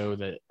Mike Elko,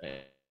 the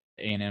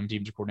A&M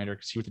teams coordinator,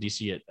 because he was the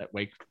DC at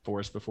Wake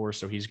Forest before,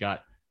 so he's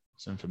got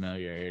some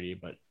familiarity.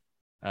 But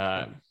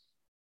I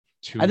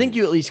think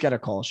you at least got to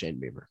call Shane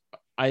Beamer.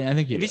 I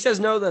think if he says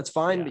no, that's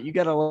fine. Yeah. But you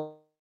got to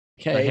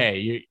okay.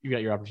 Hey, you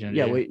got your opportunity.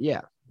 Yeah,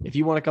 yeah. If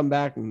you want to come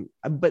back,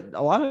 but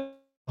a lot of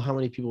how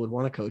many people would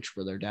want to coach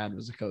where their dad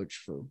was a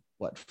coach for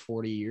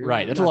 40 years?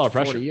 Right, that's a lot of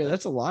pressure.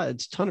 That's a lot.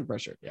 It's a ton of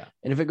pressure. Yeah,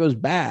 and if it goes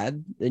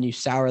bad, then you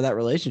sour that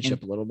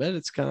relationship a little bit.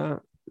 It's kind of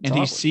and awkward.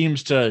 He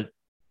seems to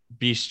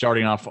be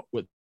starting off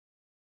with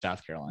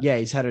South Carolina. Yeah,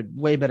 he's had a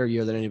way better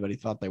year than anybody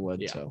thought they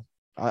would. Yeah. So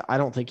I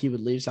don't think he would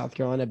leave South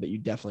Carolina, but you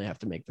definitely have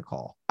to make the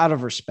call out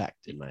of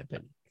respect, in my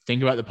opinion.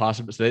 Think about the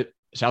possibilities.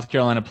 South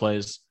Carolina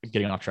plays,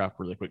 getting off track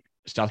really quick.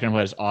 South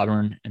Carolina plays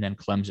Auburn and then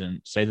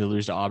Clemson. Say they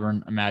lose to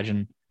Auburn.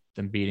 Imagine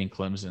them beating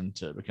Clemson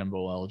to become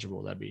bowl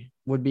eligible.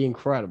 Would be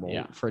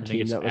incredible for a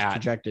team that was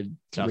projected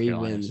 3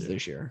 wins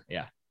this year.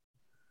 Yeah.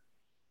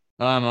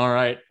 All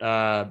right.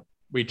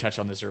 We touched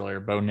on this earlier.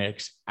 Bo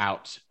Nix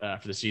out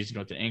for the season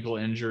with an ankle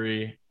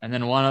injury. And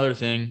then one other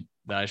thing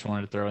that I just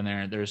wanted to throw in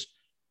there. There's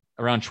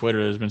around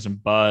Twitter, there's been some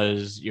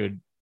buzz. You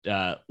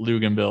had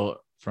Luganville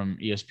from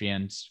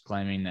ESPN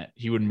claiming that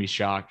he wouldn't be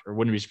shocked or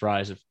wouldn't be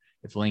surprised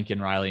if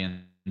Lincoln Riley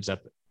ends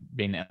up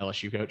being the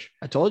LSU coach.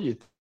 I told you.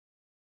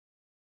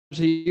 There's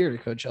a year to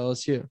coach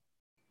LSU.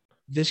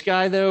 This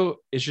guy, though,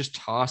 is just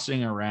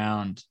tossing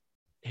around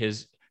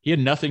he had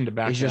nothing to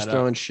back He's just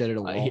throwing shit at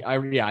a wall.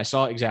 I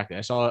saw exactly.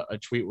 I saw a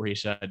tweet where he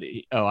said,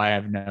 I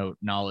have no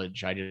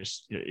knowledge.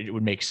 It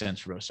would make sense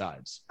for both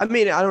sides. I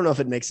mean, I don't know if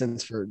it makes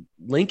sense for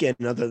Lincoln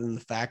other than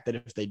the fact that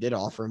if they did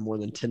offer him more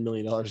than $10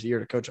 million a year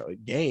to coach a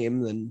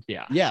game, then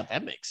yeah,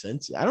 that makes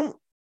sense. I don't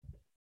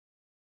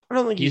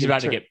think he's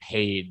about to get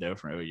paid though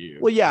from OU.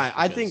 Well, yeah,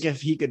 I think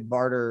if he could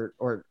barter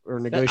or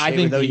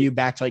negotiate with OU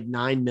back to like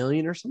 $9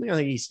 million or something, I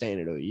think he's staying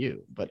at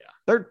OU. But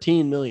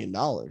 $13 million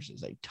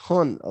is a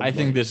ton of money.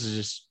 Think this is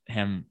just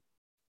him.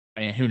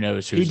 I mean, who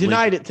knows? He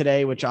denied it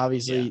today, which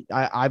obviously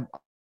I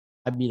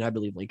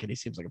believe Lincoln. He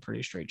seems like a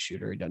pretty straight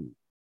shooter. He doesn't.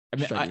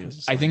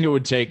 I think it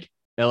would take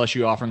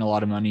LSU offering a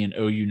lot of money and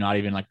OU not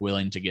even like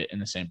willing to get in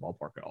the same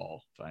ballpark at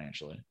all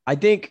financially. I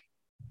think.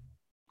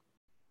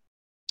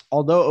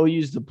 Although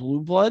OU's the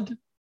blue blood,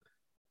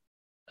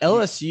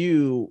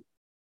 LSU,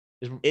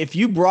 if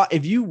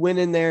you went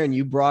in there and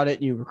you brought it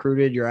and you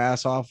recruited your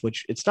ass off,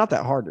 which it's not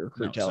that hard to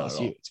recruit to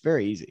LSU. It's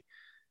very easy.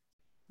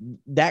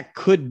 That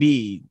could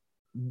be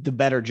the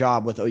better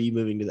job with OU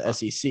moving to the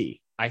SEC.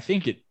 I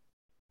think OU's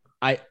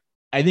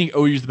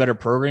the better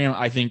program.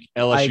 I think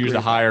LSU is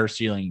the higher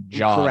ceiling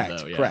job.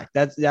 Correct.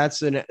 If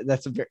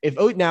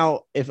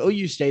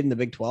OU stayed in the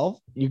Big 12,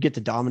 you get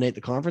to dominate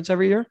the conference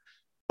every year.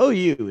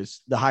 OU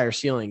is the higher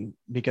ceiling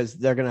because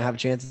they're going to have a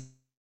chance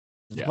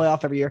to play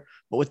off every year.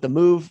 But with the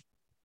move,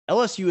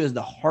 LSU is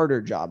the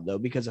harder job, though,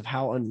 because of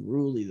how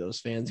unruly those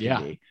fans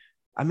can be.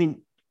 I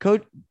mean,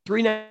 coach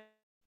 3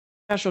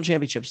 national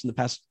championships in the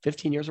past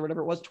 15 years or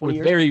whatever it was, 20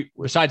 years.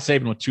 Besides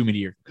Saban with 2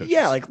 mediocre coaches.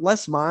 Yeah, like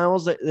Les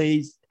Miles,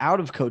 he's out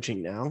of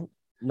coaching now.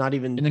 Not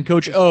even. And then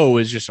Coach O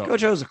is just.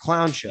 Coach O is a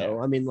clown show.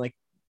 Yeah. I mean, like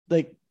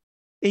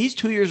he's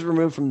 2 years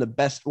removed from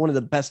one of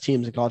the best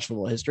teams in college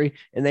football history,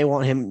 and they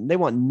want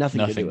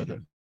nothing to do with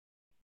him.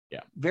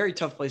 Yeah. Very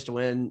tough place to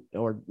win,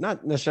 or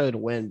not necessarily to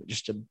win, but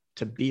just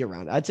to be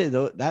around. I'd say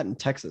that and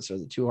Texas are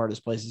the 2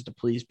 hardest places to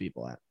please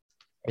people at.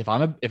 If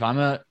I'm a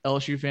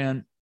LSU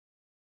fan,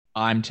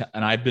 and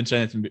I've been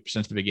saying it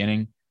since the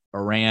beginning,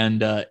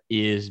 Aranda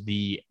is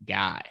the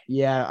guy.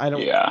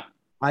 Yeah.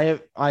 I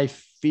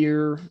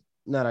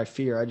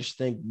just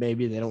think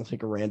maybe they don't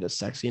think Aranda's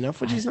sexy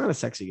enough, which he's not a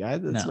sexy guy.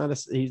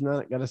 He's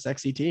not got a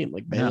sexy team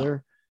like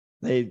Baylor.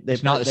 They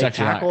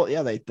tackle.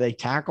 Yeah, they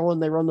tackle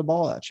and they run the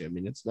ball at you. I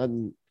mean, it's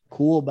nothing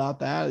cool about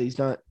that. He's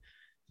not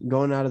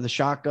going out of the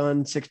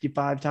shotgun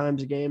 65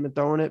 times a game and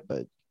throwing it,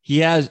 but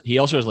he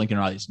also has Lincoln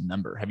Riley's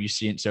number. Have you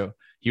seen? So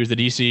he was the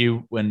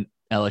DC when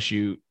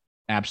LSU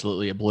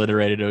absolutely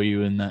obliterated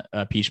OU in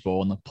the Peach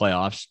Bowl in the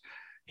playoffs.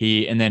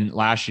 And then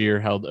last year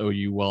held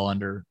OU well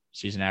under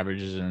season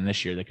averages, and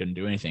this year they couldn't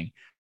do anything.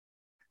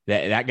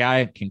 That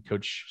guy can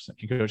coach some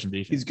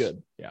defense. He's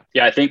good. Yeah.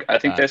 I think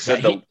they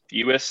said the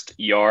fewest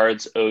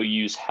yards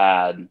OU's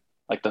had,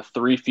 like the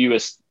 3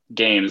 fewest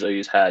games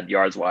OU's had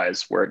yards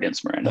wise were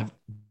against Miranda.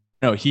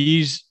 No, I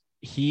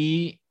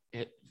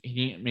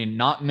mean,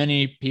 not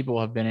many people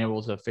have been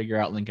able to figure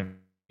out Lincoln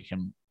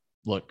can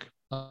look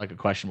like a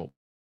questionable,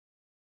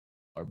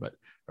 but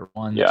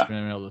one that's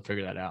been able to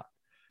figure that out.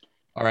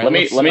 All right. Let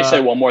me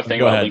say one more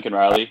thing about Lincoln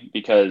Riley,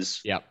 because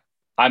yeah,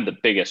 I'm the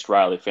biggest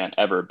Riley fan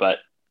ever, but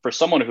for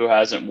someone who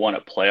hasn't won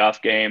a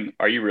playoff game,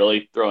 are you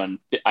really throwing?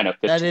 I know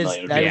 15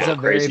 million. That is a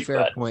very crazy,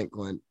 fair point,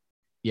 Glenn.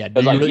 Yeah,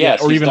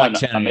 yes, or he's even done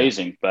like 10,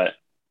 amazing, but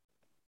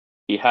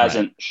he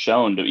hasn't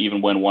shown to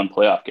even win one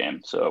playoff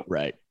game. So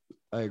right,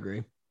 I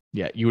agree.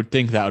 Yeah, you would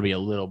think that would be a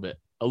little bit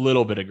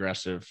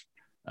aggressive.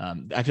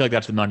 I feel like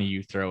that's the money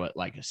you throw at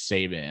like a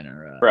Saban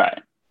or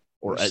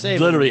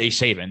literally a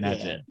Saban.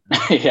 That's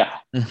it. Yeah.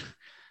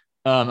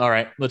 All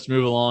right, let's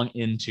move along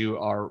into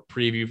our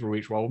preview for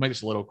week 12. We'll make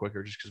this a little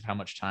quicker just because of how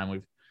much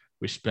time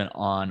we spent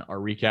on our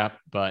recap,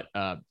 but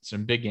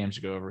some big games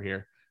to go over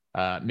here.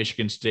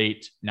 Michigan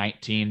State,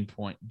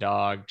 19-point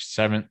dog,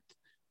 7th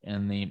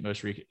in the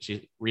most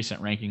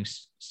recent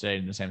rankings, stayed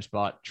in the same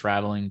spot,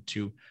 traveling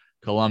to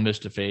Columbus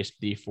to face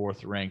the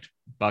 4th-ranked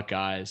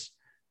Buckeyes.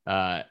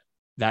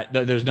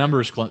 Those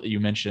numbers, Clint, that you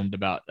mentioned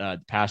about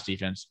pass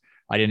defense,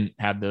 I didn't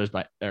have those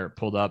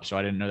pulled up, so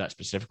I didn't know that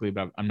specifically,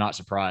 but I'm not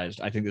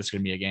surprised. I think this is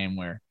going to be a game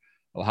where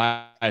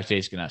Ohio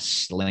State's going to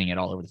sling it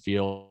all over the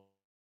field.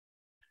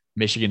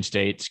 Michigan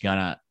State's going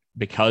to,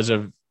 because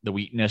of the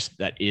weakness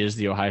that is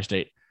the Ohio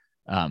State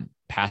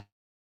pass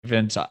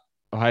defense,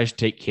 Ohio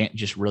State can't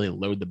just really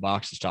load the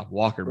box to stop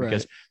Walker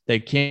because they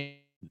can't.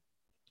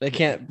 They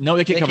can't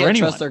cover anyone.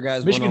 Trust their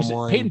guys Michigan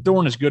one-on-one. Peyton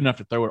Thorne is good enough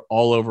to throw it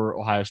all over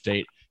Ohio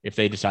State if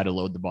they decide to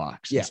load the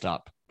box and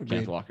stop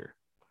Kenneth Walker.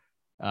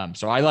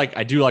 So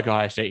I do like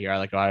Ohio State here. I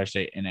like Ohio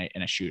State in a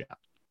shootout.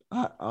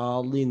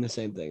 I'll lean the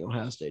same thing.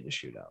 Ohio State to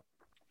shootout.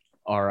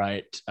 All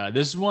right.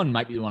 This one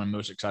might be the one I'm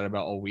most excited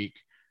about all week.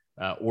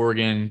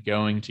 Oregon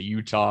going to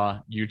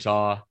Utah.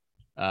 Utah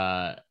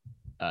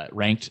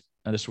ranked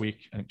this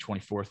week, I think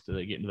 24th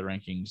to get into the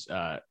rankings.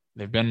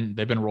 They've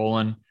been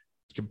rolling.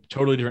 It's a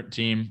totally different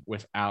team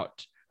with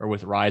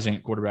rising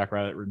at quarterback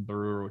rather than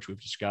Brewer, which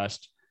we've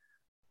discussed.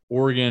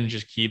 Oregon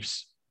just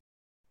keeps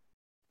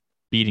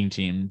beating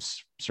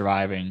teams,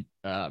 surviving.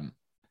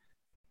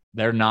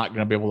 They're not going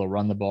to be able to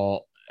run the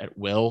ball at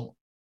will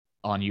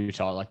on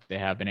Utah like they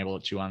have been able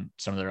to on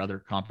some of their other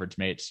conference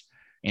mates.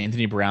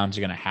 Anthony Brown's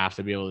going to have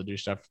to be able to do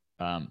stuff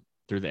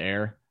through the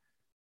air.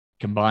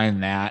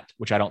 Combine that,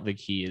 which I don't think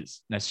he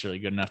is necessarily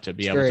good enough to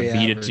be able to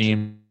beat a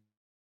team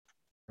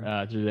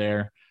through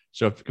there.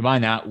 So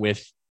combine that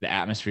with the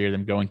atmosphere,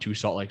 them going to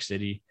Salt Lake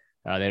City,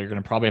 they're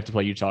going to probably have to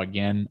play Utah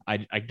again. I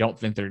don't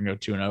think they're going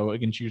to go 2-0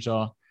 against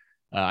Utah.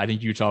 I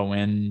think Utah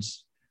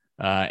wins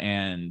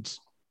and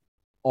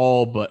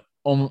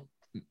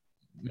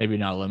maybe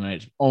not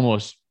eliminates,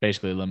 almost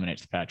basically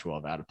eliminates the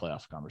Pac-12 out of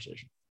playoff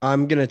conversation.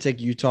 I'm going to take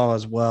Utah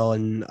as well,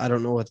 and I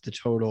don't know what the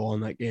total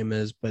on that game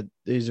is, but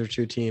these are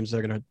two teams that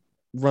are going to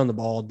run the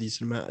ball a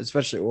decent amount,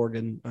 especially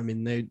Oregon. I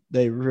mean,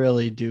 they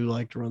really do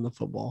like to run the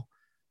football.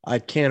 I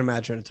can't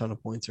imagine a ton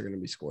of points are going to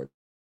be scored.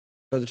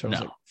 The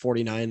total's like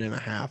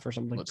 49.5 or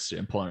something. Let's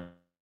see.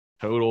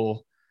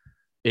 Total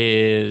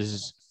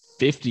is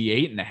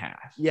 58.5.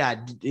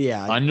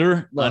 Yeah.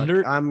 Under.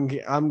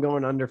 I'm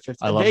going under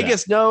 50.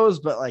 Vegas knows,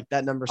 but like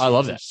that number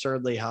seems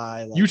absurdly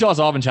high. Like, Utah's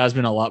offense has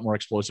been a lot more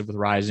explosive with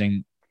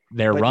rising.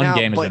 Their run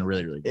game has been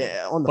really, really good.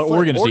 Yeah,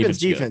 Oregon's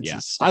defense is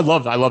is. I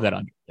love that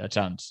under. That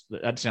sounds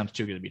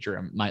too good to be true.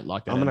 I might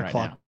lock that in right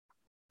now.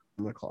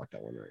 I'm gonna clock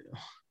that one right now.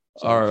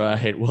 All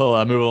right,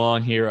 we'll move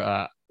along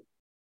here.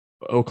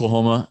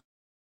 Oklahoma.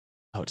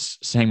 Oh, it's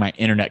saying my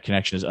internet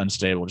connection is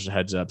unstable. Just a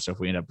heads up. So if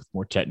we end up with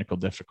more technical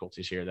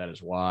difficulties here, that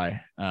is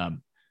why.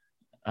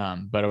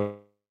 But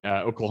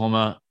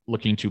Oklahoma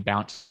looking to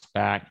bounce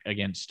back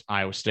against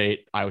Iowa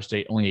State. Iowa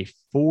State only a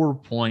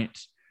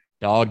 4-point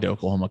dog to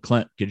Oklahoma.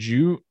 Clint, could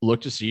you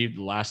look to see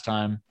the last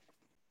time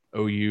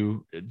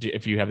OU,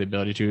 if you have the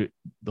ability to,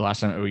 the last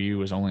time OU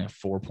was only a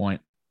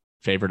 4-point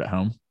favorite at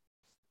home?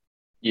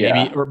 Yeah.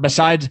 Maybe, or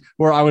besides,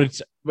 or I would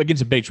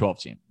against a Big 12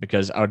 team,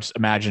 because I would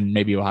imagine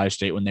maybe Ohio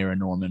State when they were in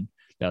Norman,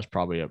 that was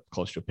probably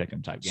close to a pick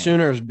 'em type game.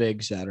 Sooners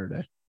big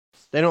Saturday.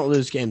 They don't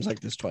lose games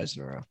like this twice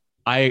in a row.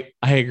 I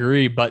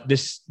agree, but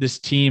this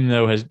team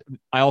though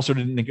I also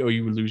didn't think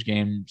OU would lose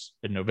games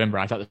in November.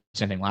 I thought the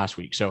same thing last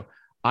week. So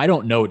I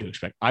don't know what to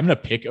expect. I'm going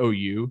to pick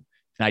OU,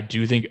 and I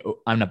do think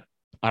I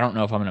don't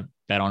know if I'm going to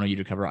bet on OU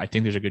to cover. I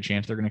think there's a good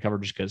chance they're going to cover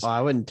just because.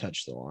 I wouldn't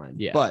touch the line.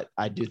 Yeah, but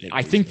I do think.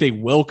 I think they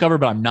will cover,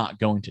 but I'm not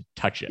going to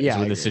touch it. Yeah,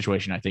 with the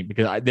situation, I think,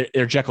 because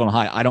they're Jekyll and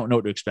Hyde. I don't know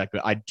what to expect,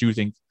 but I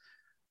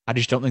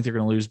just don't think they're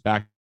going to lose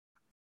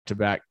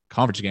back-to-back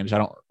conference games.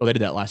 Well, they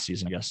did that last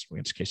season, I guess,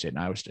 against K-State and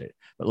Iowa State.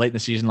 But late in the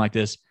season like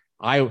this,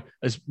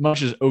 as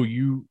much as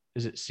OU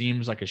as it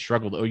seems like a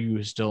struggle, the OU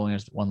is still only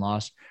has one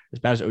loss. As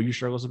bad as OU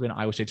struggles have been,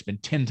 Iowa State's been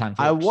 10 times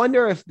worse. I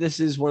wonder if this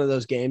is one of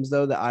those games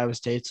though that Iowa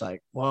State's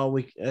like, well,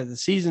 the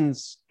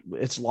season's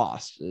it's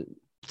lost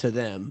to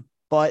them,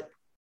 but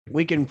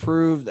we can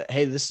prove that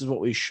hey, this is what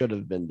we should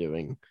have been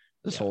doing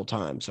this whole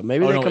time. So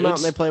maybe they come out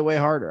and they play way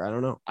harder. I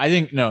don't know. I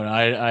think no,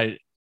 I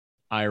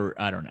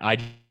don't know. I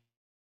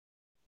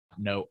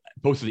know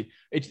both of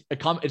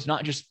it's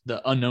not just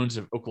the unknowns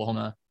of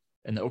Oklahoma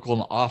and the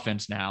Oklahoma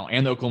offense now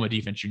and the Oklahoma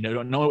defense. You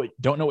don't know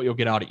what you'll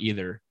get out of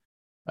either.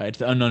 It's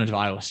the unknown of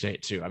Iowa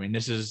State too. I mean,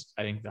 this is,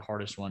 I think, the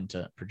hardest one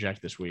to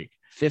project this week.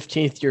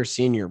 15th year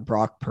senior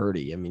Brock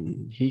Purdy. I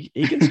mean, he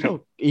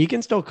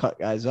can still cut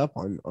guys up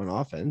on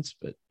offense,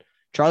 but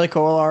Charlie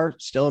Kolar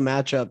still a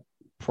matchup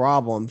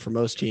problem for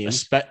most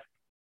teams.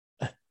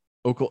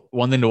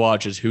 One thing to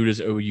watch is who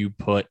does OU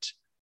put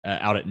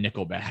out at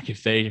nickelback.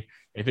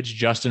 If it's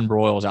Justin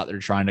Broyles out there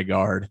trying to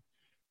guard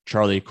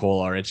Charlie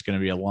Kolar, it's going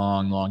to be a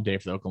long, long day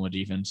for the Oklahoma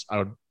defense. I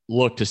would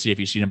look to see if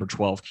you see number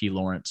 12 Key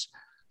Lawrence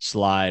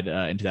slide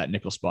into that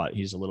nickel spot.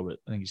 He's a little bit,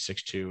 I think he's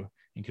 6'2",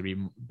 and could be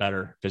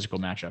better physical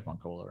matchup on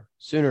Kolar.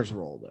 Sooners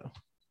roll though.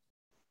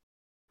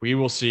 We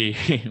will see.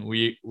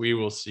 we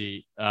will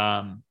see.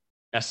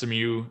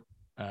 SMU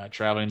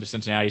traveling to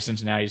Cincinnati.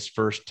 Cincinnati's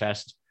first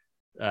test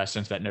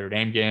since that Notre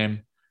Dame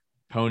game.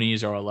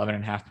 Ponies are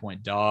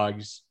 11.5-point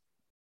dogs.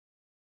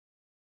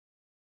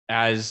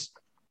 As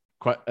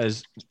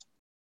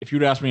if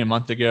you'd asked me a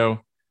month ago,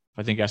 if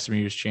I think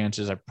SMU's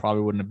chances, I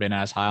probably wouldn't have been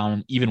as high on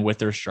them, even with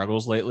their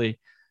struggles lately.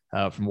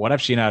 From what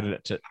I've seen out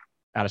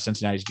of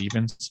Cincinnati's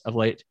defense of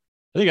late,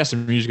 I think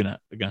SMU is gonna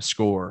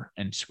score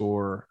and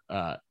score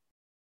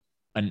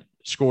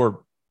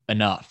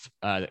enough.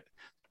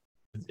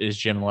 Is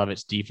Jim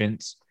Leavitt's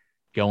defense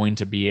going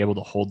to be able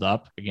to hold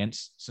up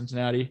against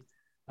Cincinnati?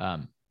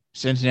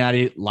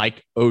 Cincinnati,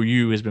 like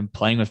OU, has been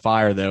playing with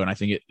fire though, and I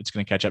think it's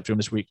going to catch up to them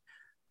this week,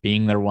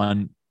 being their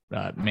one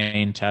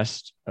main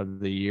test of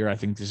the year. I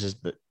think this is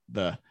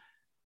the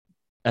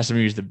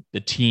SMU is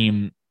the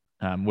team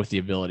with the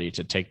ability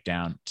to take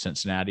down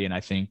Cincinnati, and I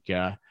think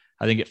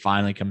it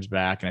finally comes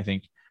back. And I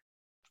think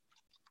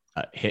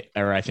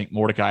I think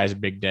Mordecai is a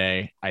big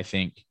day. I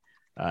think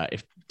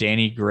if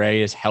Danny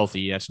Gray is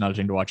healthy, that's another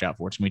thing to watch out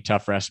for. It's going to be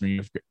tough for SMU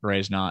if Gray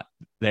is not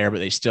there, but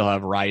they still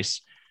have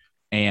Rice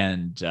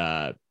and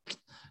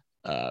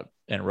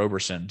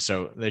Roberson,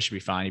 so they should be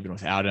fine even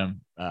without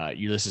him.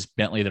 Ulysses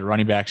Bentley, the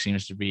running back,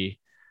 seems to be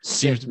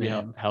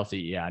healthy.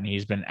 Yeah, and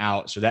he's been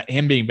out, so that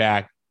him being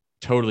back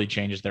totally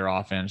changes their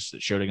offense.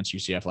 That showed against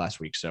UCF last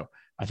week. So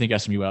I think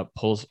SMU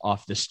pulls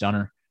off this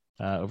stunner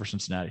over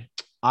Cincinnati.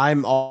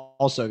 I'm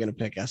also going to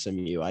pick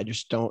SMU. I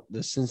just don't.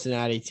 The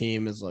Cincinnati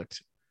team has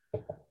looked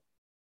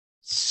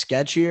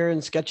sketchier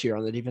and sketchier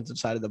on the defensive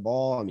side of the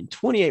ball. I mean,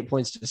 28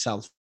 points to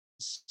South,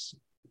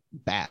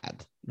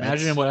 bad.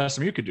 Imagine what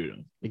SMU could do to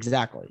them.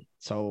 Exactly.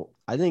 So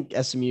I think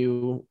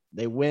SMU,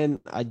 they win.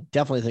 I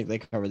definitely think they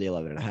cover the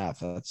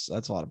 11.5.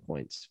 That's a lot of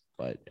points,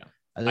 but yeah,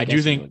 I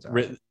do think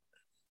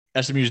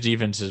SMU's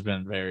defense has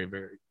been very,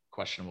 very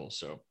questionable.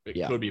 So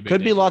it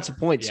could be lots of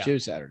points too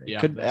Saturday.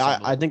 Yeah,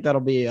 I think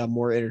that'll be a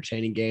more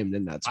entertaining game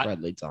than that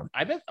spread leads on.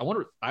 I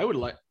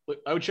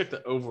would check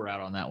the over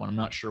out on that one. I'm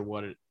not sure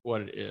what it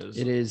is.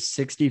 It is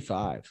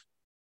 65.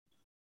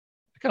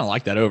 I kind of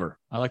like that over.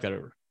 I like that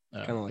over.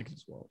 Kind of like it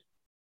as well.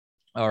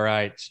 All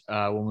right.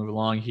 We'll move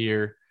along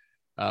here.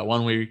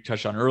 One we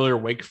touched on earlier,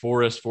 Wake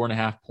Forest,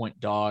 4.5-point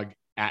dog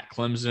at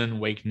Clemson.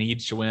 Wake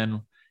needs to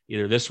win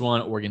either this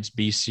one or against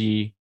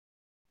BC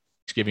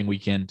Thanksgiving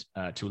weekend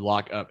to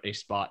lock up a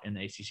spot in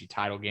the ACC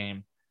title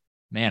game.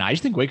 Man, I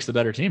just think Wake's the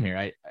better team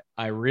here.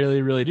 I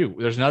really, really do.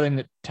 There's nothing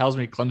that tells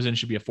me Clemson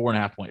should be a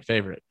 4.5-point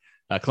favorite.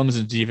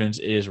 Clemson's defense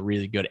is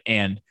really good,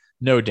 and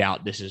no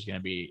doubt this is going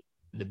to be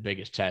the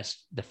biggest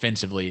test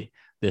defensively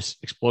this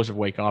explosive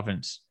Wake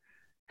offense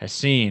has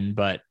seen.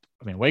 But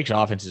I mean, Wake's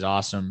offense is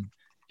awesome,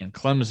 and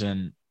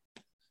Clemson,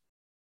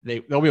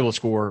 they'll be able to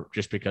score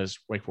just because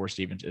Wake Forest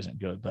defense isn't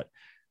good. But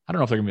I don't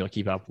know if they're gonna be able to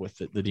keep up with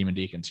the Demon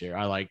Deacons here.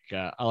 I like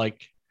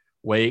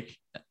Wake.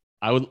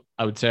 I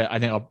would say I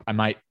think I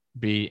might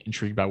be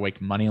intrigued by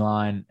Wake money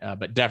line,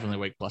 but definitely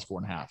Wake plus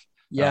 4.5.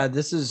 Yeah,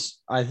 this is,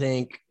 I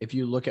think if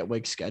you look at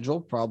Wake's schedule,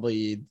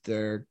 probably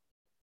they're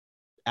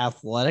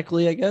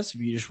athletically, I guess,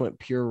 if you just went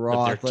pure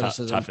raw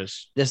athleticism,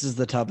 toughest. This is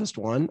the toughest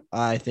one.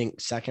 I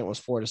think second was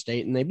Florida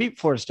State, and they beat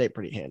Florida State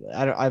pretty handily.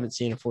 I haven't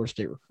seen a Florida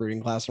State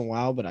recruiting class in a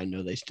while, but I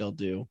know they still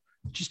do.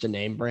 Just a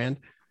name brand.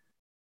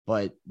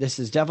 But this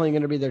is definitely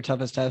going to be their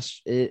toughest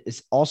test.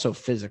 It's also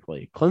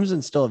physically.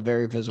 Clemson's still a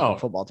very physical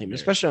football team,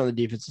 especially on the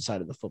defensive side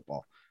of the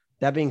football.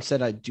 That being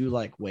said, I do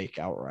like Wake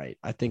outright.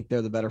 I think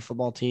they're the better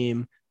football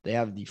team. They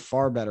have the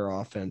far better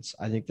offense.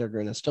 I think they're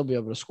going to still be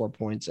able to score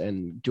points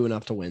and do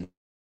enough to win.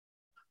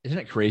 Isn't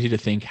it crazy to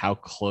think how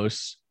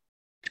close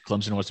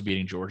Clemson was to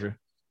beating Georgia?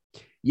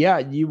 Yeah,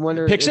 you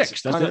wonder. Pick six.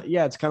 It's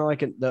kind of like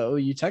the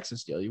OU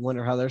Texas deal. You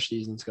wonder how their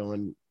season's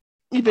going.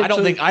 I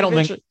don't think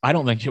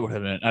it would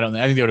have been. I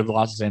think they would have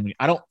lost the same.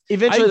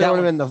 Eventually, that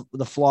would have been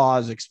the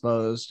flaws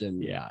exposed,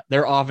 and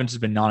their offense has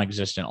been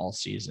non-existent all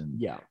season.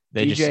 Yeah,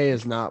 DJ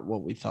is not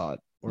what we thought,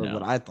 or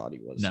what I thought he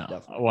was. No,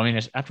 definitely. Well, I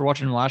mean, after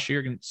watching him last year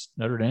against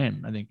Notre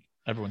Dame, I think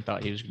everyone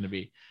thought he was going to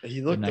be.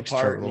 He looked the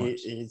part. And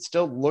he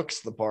still looks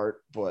the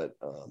part, but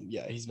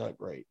he's not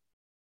great.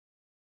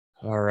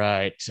 All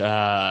right,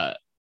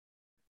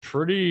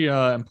 pretty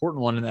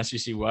important one in the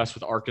SEC West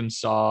with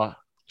Arkansas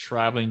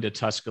traveling to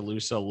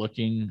Tuscaloosa,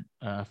 looking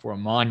for a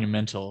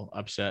monumental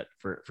upset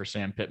for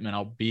Sam Pittman.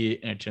 I'll be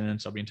in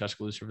attendance. I'll be in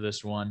Tuscaloosa for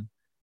this one.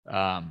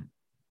 I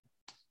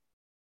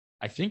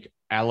think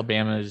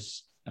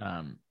Alabama's,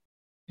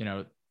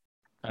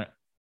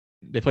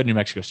 they played New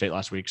Mexico State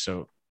last week,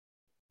 so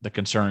the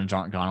concerns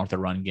aren't gone with the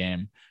run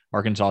game.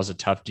 Arkansas is a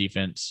tough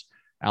defense.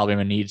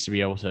 Alabama needs to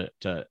be able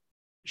to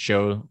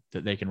show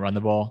that they can run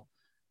the ball.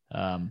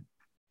 And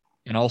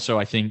also,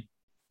 I do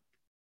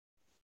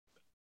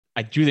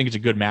think it's a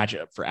good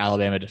matchup for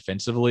Alabama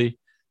defensively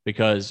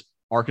because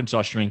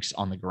Arkansas shrinks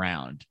on the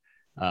ground.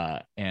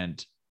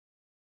 And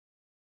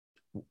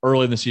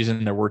early in the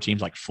season, there were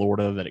teams like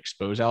Florida that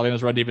exposed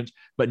Alabama's run defense.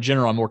 But in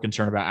general, I'm more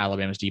concerned about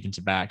Alabama's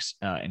defensive backs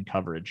and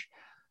coverage.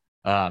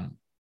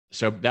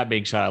 So that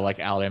being said, I like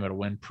Alabama to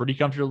win pretty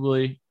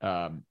comfortably.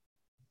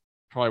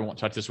 Probably won't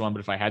touch this one, but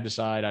if I had to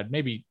decide, I'd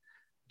maybe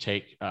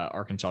take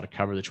Arkansas to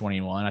cover the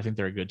 21. I think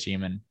they're a good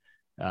team, and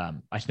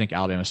I think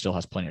Alabama still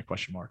has plenty of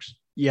question marks.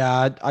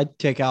 Yeah, I'd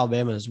take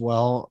Alabama as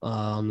well.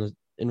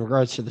 In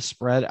regards to the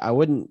spread, I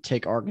wouldn't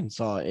take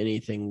Arkansas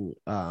anything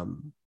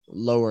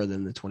lower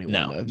than the 21.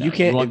 No, you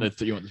can't. You want the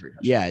 3 touchdowns.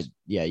 Yeah.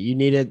 You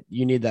need it.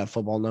 You need that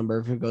football number.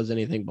 If it goes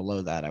anything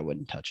below that, I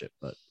wouldn't touch it.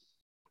 But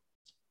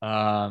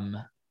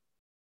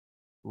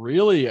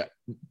really,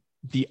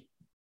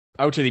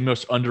 I would say the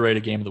most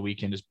underrated game of the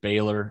weekend is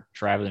Baylor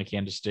traveling to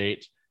Kansas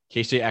State.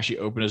 K-State actually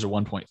opened as a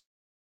 1-point,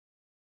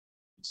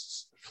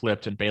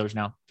 flipped, and Baylor's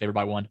now favored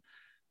by 1.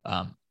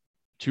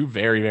 Two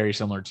very, very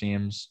similar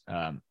teams.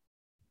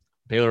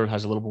 Baylor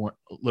has a little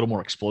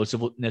more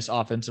explosiveness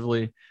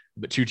offensively,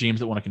 but two teams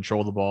that want to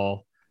control the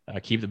ball,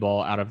 keep the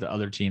ball out of the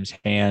other team's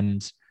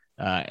hands,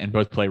 and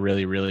both play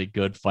really, really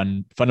good,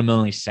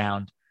 fundamentally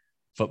sound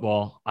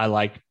football. I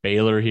like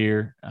Baylor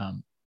here.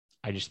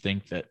 I just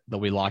think that they'll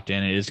be locked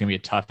in. It is going to be a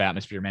tough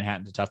atmosphere.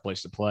 Manhattan's a tough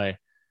place to play.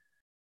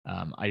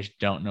 I just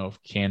don't know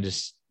if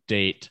Kansas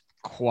State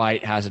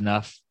quite has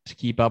enough to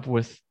keep up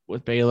with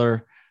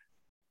Baylor,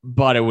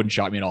 but it wouldn't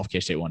shock me at all if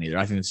K-State won either.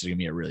 I think this is going to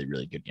be a really,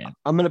 really good game.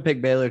 I'm going to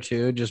pick Baylor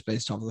too, just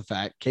based off of the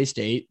fact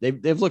K-State,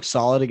 they've looked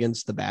solid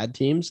against the bad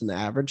teams and the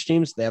average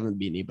teams. They haven't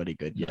beat anybody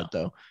good yet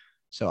though.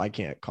 So I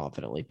can't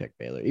confidently pick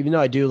Baylor, even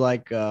though I do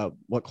like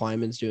what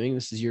Klieman's doing.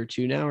 This is year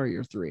 2 now or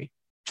year 3?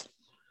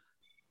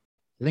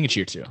 I think it's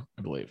year 2,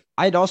 I believe.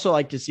 I'd also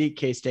like to see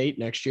K-State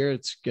next year.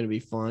 It's going to be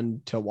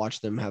fun to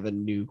watch them have a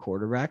new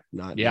quarterback,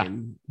 not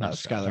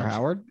Skylar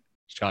Howard.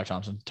 Skylar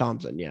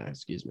Thompson. Yeah,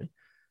 excuse me.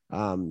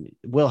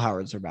 Will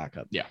Howard's their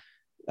backup. Yeah.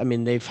 I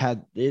mean, they've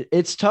had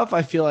it's tough.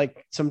 I feel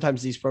like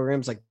sometimes these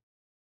programs, like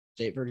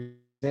State, for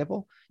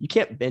example, you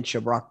can't bench a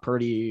Brock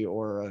Purdy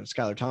or a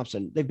Skylar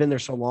Thompson. They've been there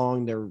so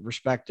long. They're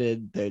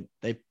respected.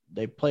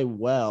 They play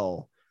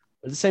well.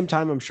 At the same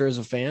time, I'm sure as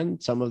a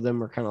fan, some of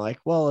them are kind of like,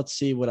 well, let's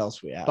see what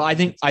else we have. But I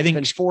think it's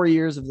been 4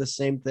 years of the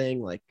same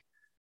thing.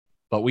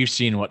 But we've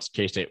seen what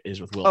K-State is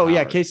with Will. Oh Howard.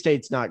 Yeah,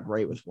 K-State's not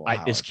great with Will.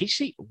 Howard. Is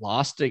K-State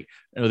lost? I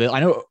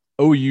know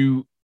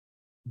OU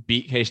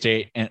beat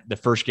K-State and the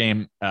first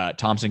game.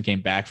 Thompson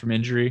came back from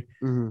injury,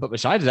 but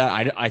besides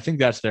that, I think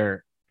that's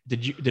their.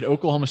 Did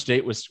Oklahoma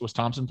State was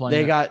Thompson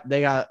playing?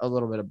 They got a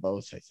little bit of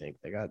both. I think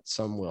they got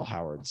some Will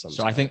Howard.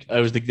 So I think that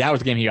was the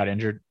game he got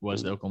injured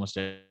was the Oklahoma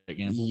State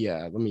game.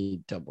 Yeah, let me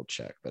double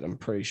check, but I'm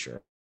pretty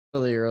sure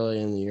really early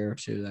in the year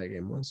too that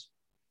game was.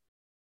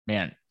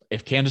 Man,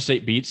 if Kansas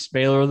State beats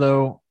Baylor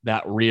though,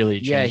 that really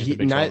changes the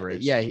Big 12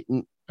 race.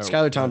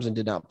 Skylar Thompson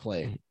did not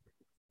play.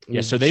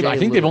 Yeah, so I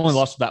think they've only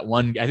lost that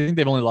one. I think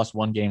they've only lost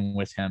one game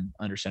with him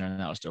under center, and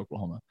that was to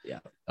Oklahoma. Yeah,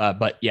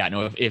 but yeah,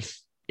 no,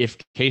 if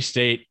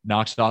K-State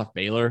knocks off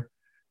Baylor,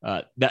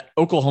 that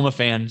Oklahoma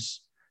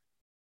fans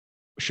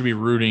should be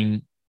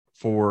rooting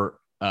for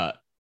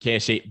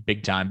K-State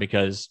big time,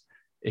 because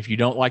if you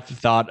don't like the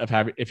thought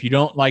of if you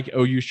don't like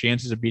OU's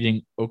chances of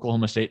beating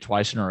Oklahoma State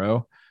twice in a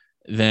row,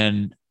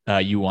 then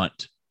you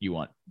want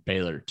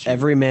Baylor to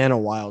every man a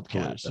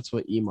Wildcat. lose. That's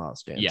what EMAW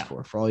stands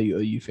for all you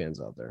OU fans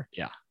out there.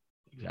 Yeah,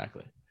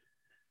 exactly.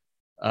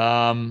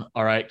 All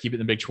right, keep it in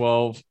the Big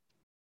 12.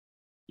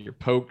 Your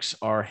Pokes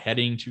are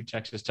heading to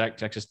Texas Tech.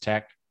 Texas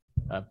Tech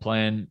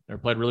played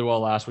really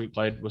well last week,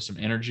 played with some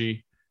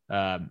energy.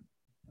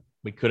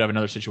 We could have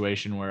another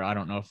situation where I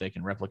don't know if they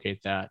can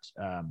replicate that.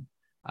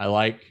 I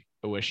like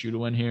OSU to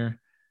win here.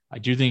 I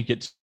do think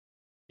it's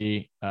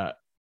a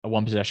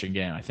one possession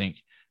game. I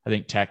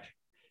think Tech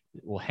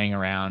will hang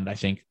around. I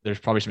think there's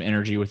probably some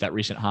energy with that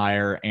recent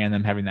hire and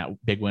them having that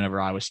big win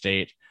over Iowa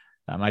State.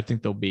 I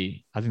think they'll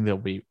be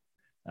ready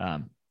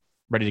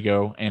to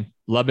go. And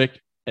Lubbock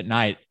at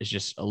night is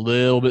just a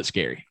little bit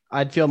scary.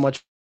 I'd feel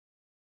much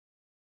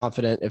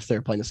confident if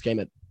they're playing this game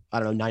at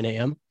 9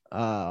 a.m.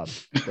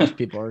 Most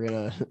people are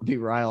gonna be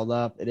riled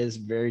up. It is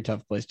a very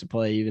tough place to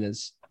play, even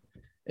as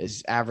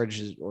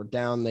average or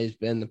down they've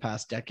been the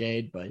past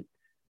decade. But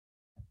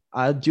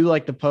I do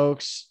like the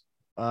Pokes.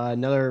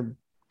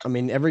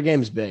 Every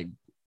game is big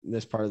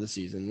this part of the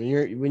season.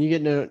 When you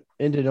get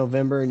into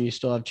November and you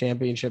still have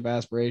championship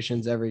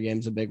aspirations, every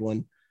game's a big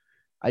one.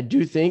 I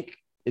do think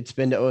it's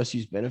been to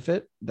OSU's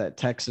benefit that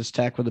Texas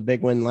Tech with a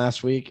big win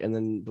last week, and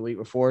then the week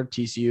before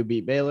TCU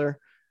beat Baylor.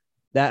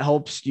 That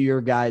helps your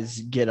guys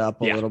get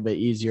up a little bit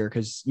easier,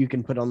 because you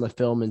can put on the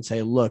film and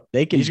say, look,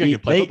 they can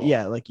beat.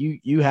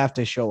 You have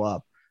to show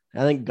up.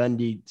 I think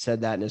Gundy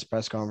said that in his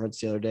press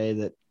conference the other day,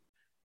 that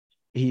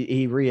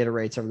he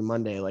reiterates every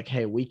Monday, like,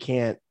 hey, we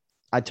can't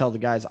I tell the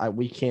guys,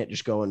 we can't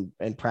just go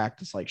and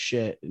practice like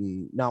shit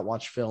and not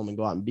watch film and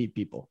go out and beat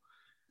people,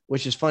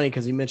 which is funny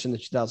because he mentioned the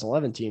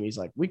 2011 team. He's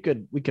like, we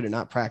could have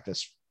not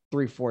practiced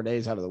 3-4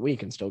 days out of the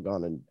week and still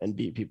gone and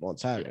beat people on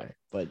Saturday. Yeah.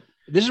 But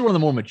this is one of the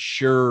more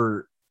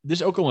mature.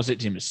 This Oklahoma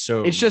State team is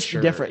so. It's just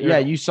mature. Different. Yeah,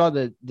 you saw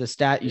the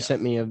stat you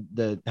sent me of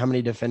how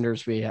many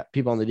defenders we have,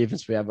 people on the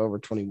defense we have over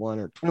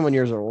 21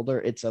 years or older.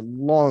 It's a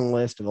long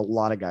list of a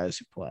lot of guys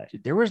who play.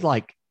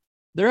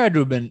 There had to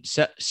have been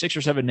 6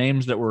 or 7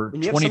 names that were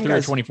 23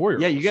 or 24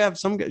 years. Yeah, you have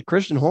some guys.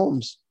 Christian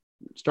Holmes.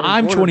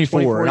 I'm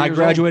 24 and I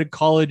graduated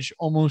college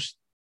almost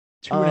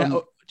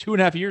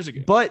 2.5 years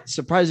ago. But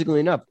surprisingly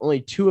enough,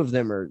 only 2 of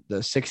them are the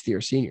 6th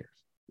year seniors.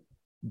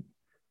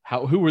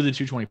 Who were the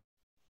 220?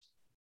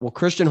 Well,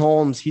 Christian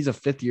Holmes, he's a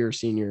 5th year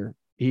senior.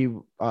 He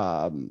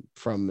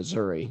from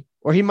Missouri,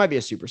 or he might be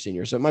a super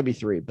senior, so it might be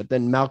 3. But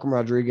then Malcolm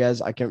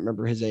Rodriguez, I can't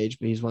remember his age,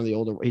 but he's one of the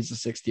older. He's a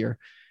 6th year,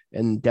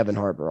 and Devin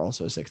Harper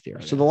also a 6th year.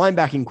 Okay. So the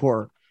linebacking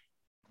core,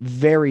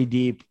 very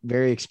deep,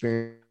 very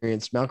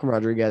experienced. Malcolm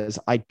Rodriguez,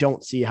 I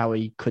don't see how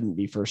he couldn't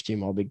be first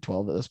team All Big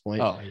 12 at this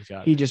point. Oh,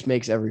 he just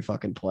makes every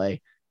fucking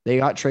play. They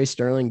got Trey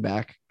Sterling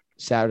back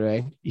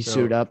Saturday. He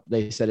suited up.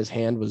 They said his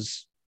hand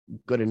was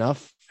good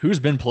enough. Who's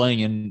been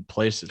playing in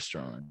place of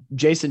Sterling?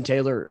 Jason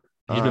Taylor.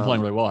 He's been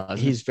playing really well.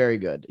 He's very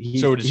good.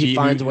 He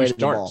finds a way to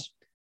start.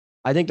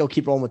 I think they'll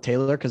keep rolling with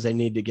Taylor because they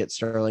need to get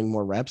Sterling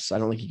more reps. I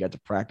don't think he got to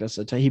practice.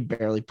 He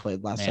barely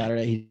played last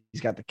Saturday.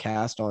 He's got the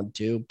cast on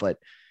too, but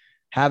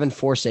having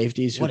 4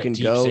 safeties who can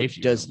go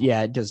it does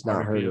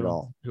not hurt at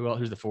all. Who else?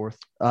 Who's the 4th?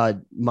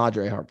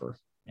 Madre Harper.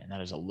 Man, that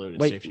is a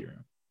loaded safety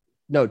room.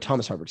 No,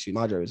 Thomas Harper. See,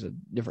 Madre was a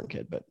different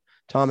kid, but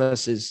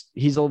Thomas he's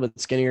a little bit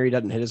skinnier. He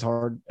doesn't hit as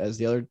hard as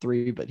the other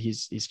 3, but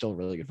he's still a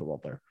really good football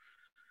player.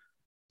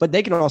 But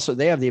they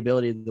have the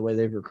ability, the way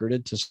they've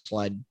recruited, to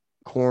slide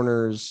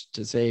corners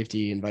to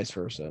safety and vice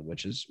versa,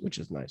 which is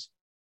nice.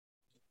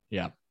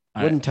 Yeah.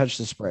 Wouldn't touch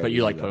the spread. But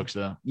you like pokes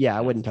though. Yeah,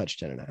 I wouldn't touch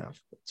 10.5.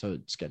 So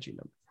sketchy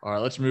number. All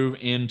right, let's move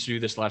into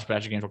this last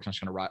batch of games. We're just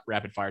going to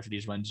rapid fire through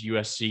these ones.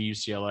 USC,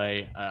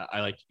 UCLA.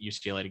 I like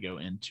UCLA to go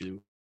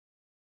into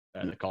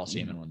the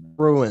Coliseum and win them.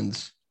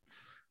 Bruins.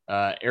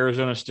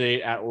 Arizona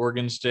State at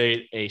Oregon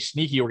State, a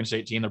sneaky Oregon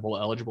State team. They're both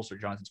eligible, so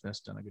Jonathan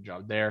Smith's done a good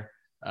job there.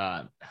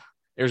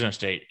 Arizona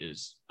State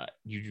is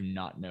you do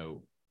not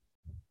know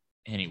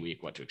any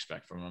week what to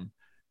expect from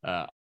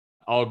them.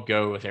 I'll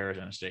go with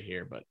Arizona State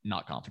here, but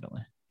not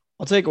confidently.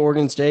 I'll take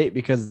Oregon State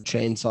because the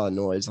chainsaw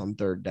noise on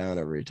 3rd down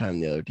every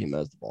time the other team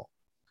has the ball.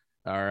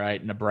 All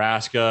right,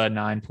 Nebraska,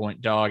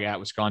 9-point dog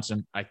at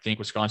Wisconsin. I think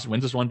Wisconsin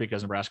wins this one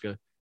because Nebraska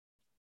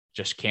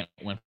just can't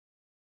win.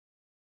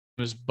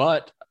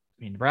 But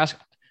I mean, Nebraska.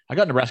 I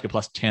got Nebraska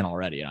plus 10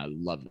 already, and I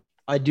love it.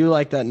 I do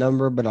like that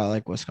number, but I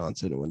like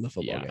Wisconsin to win the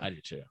football game. Yeah, I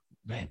do too.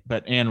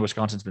 But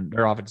Wisconsin's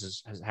their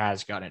offense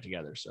has gotten it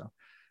together. So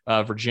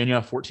Virginia,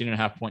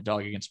 14.5-point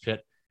dog against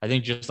Pitt. I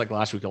think just like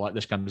last week, a lot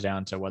this comes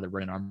down to whether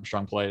Brennan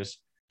Armstrong plays.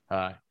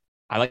 I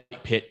like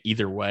Pitt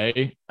either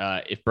way.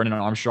 If Brennan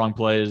Armstrong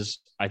plays,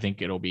 I think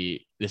will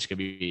be a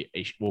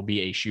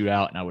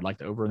shootout, and I would like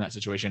the over in that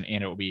situation,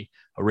 and it will be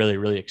a really,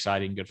 really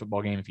exciting, good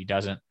football game. If he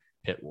doesn't,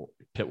 Pitt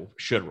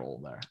should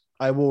roll there.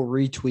 I will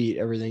retweet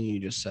everything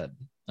you just said.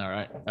 All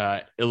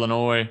right.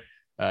 Illinois,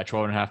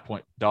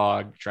 12.5-point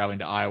dog traveling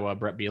to Iowa.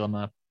 Brett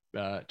Bielema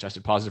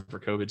tested positive for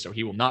COVID, so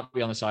he will not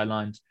be on the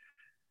sidelines.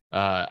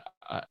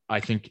 I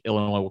think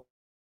Illinois will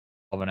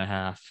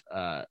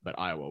 12.5, but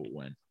Iowa will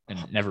win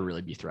and never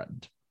really be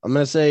threatened. I'm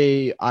going to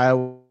say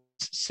Iowa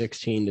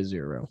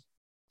 16-0.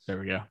 There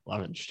we go.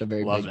 Love it. Just a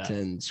very Big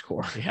Ten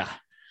score.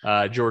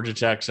 Yeah. Georgia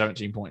Tech,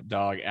 17-point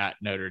dog at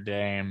Notre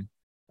Dame.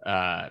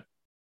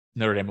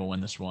 Notre Dame will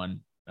win this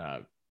one.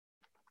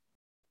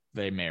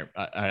 They may.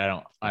 I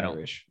don't.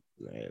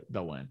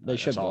 They'll win. They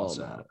should ball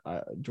them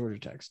out. Georgia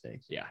Tech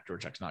stinks. Yeah,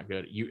 Georgia Tech's not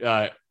good.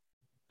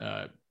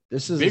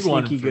 This is big a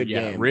sneaky good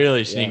game.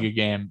 Really sneaky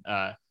game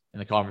in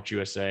the Conference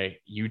USA.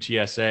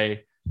 UTSA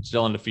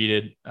still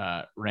undefeated,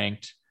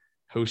 ranked,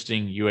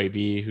 hosting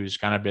UAB, who's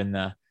kind of been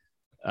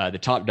the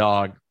top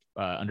dog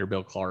under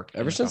Bill Clark.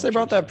 Ever since they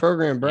brought that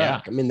program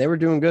back. Yeah. I mean, they were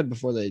doing good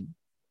before they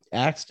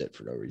axed it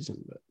for no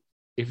reason. But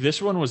if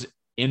this one was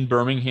in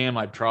Birmingham,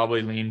 I'd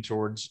probably lean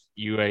towards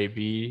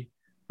UAB.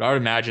 But I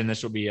would imagine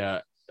this will be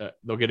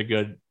they'll get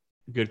a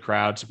good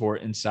crowd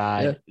support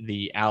inside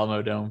the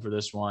Alamo Dome for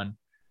this one.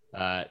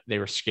 They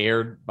were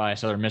scared by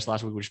Southern Miss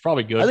last week, which is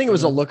probably good. I think it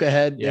was a look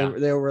ahead. Yeah.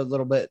 They were a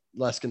little bit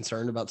less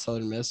concerned about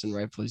Southern Miss, and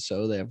rightfully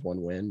so. They have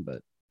one win,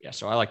 but yeah.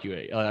 So I like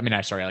UA. I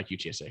like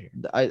UTSA here.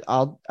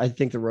 I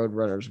think the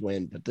Roadrunners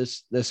win, but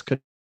this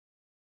could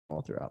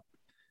all throughout.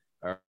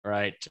 All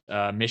right,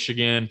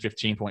 Michigan,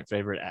 15-point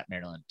favorite at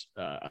Maryland.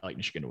 I like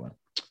Michigan to win.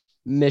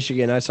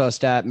 Michigan. I saw a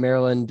stat.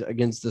 Maryland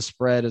against the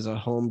spread as a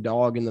home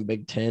dog in the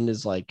Big Ten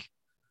is like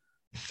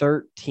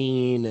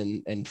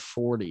 13 and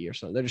 40 or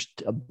something. They're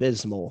just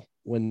abysmal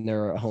when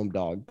they're a home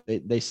dog.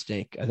 They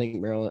stink. I think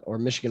Maryland or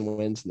Michigan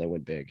wins and they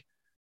win big.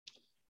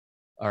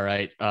 All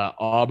right.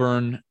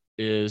 Auburn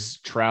is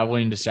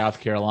traveling to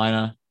South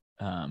Carolina.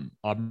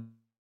 Auburn,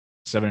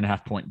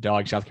 7.5-point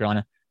dog, South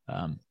Carolina.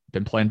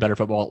 been playing better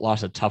football.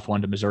 Lost a tough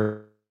one to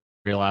Missouri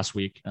last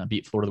week.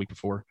 Beat Florida the week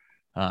before.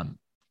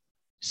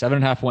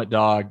 7.5-point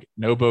dog.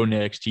 No Bo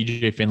Nix.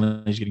 TJ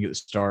Finley's going to get the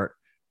start.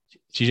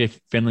 TJ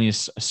Finley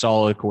is a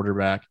solid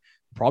quarterback.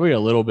 Probably a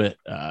little bit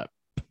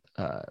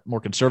more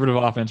conservative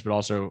offense, but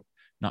also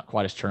not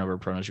quite as turnover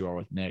prone as you are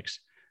with Nix.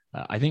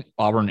 I think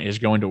Auburn is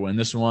going to win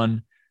this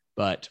one,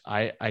 but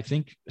I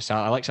think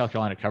I like South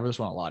Carolina to cover this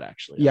one a lot,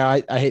 actually. Yeah,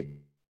 I hate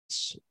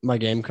my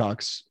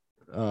Gamecocks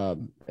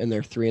and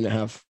their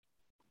 3.5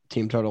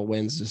 team total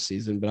wins this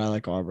season, but I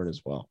like Auburn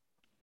as well.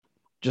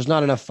 Just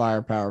not enough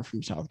firepower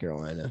from South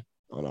Carolina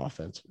on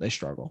offense. They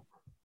struggle.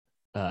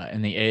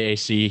 In the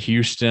AAC,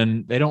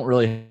 Houston, they didn't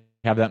really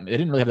have that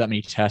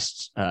many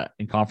tests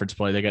in conference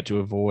play. They got to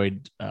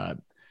avoid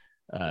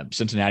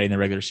Cincinnati in the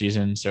regular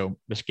season. So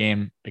this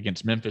game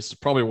against Memphis is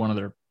probably one of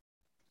their,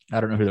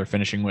 I don't know who they're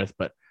finishing with,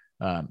 but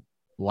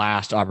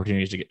last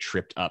opportunities to get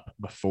tripped up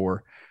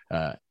before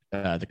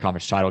the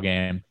conference title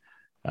game.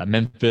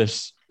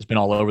 Memphis has been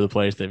all over the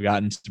place. They've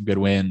gotten some good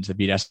wins. They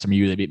beat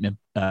SMU. They beat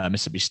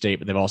Mississippi State,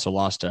 but they've also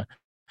lost to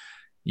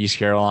East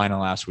Carolina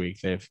last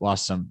week. They've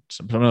lost some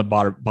of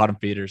the bottom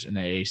feeders in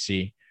the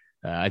AAC.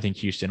 I think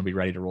Houston will be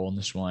ready to roll in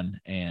this one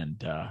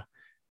and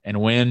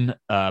win.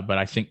 But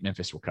I think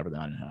Memphis will cover the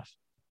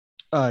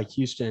 9.5.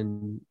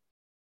 Houston,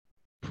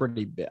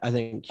 pretty big. I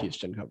think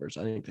Houston covers.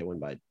 I think they win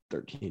by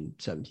 13,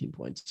 17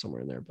 points,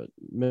 somewhere in there. But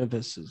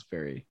Memphis is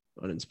very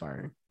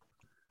uninspiring.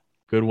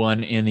 Good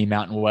one in the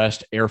Mountain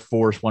West. Air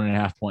Force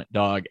 1.5-point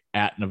dog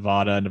at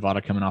Nevada.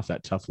 Nevada coming off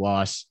that tough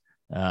loss.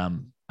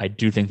 I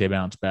do think they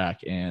bounce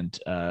back and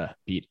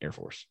beat Air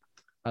Force.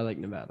 I like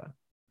Nevada.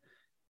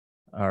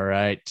 All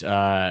right.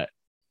 A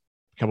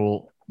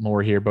couple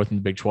more here, both in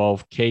the Big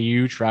 12.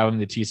 KU traveling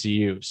to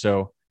TCU.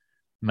 So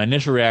my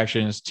initial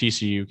reaction is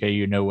TCU,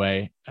 KU, no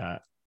way.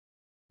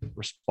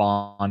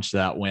 Response to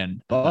that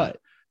win. But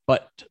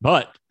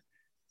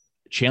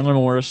Chandler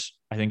Morris,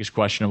 I think, is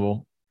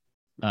questionable.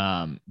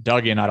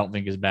 Duggan, I don't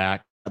think, is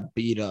back.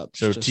 Beat up.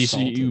 So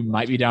TCU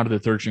might be down to the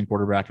third-string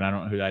quarterback, and I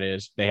don't know who that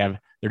is. They're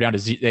down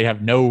to they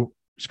have no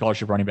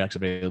scholarship running backs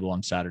available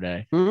on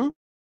Saturday. Mm-hmm.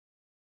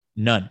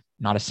 None.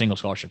 Not a single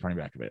scholarship running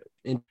back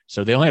available.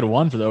 So they only had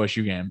one for the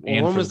OSU game.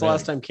 Well, when was the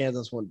last time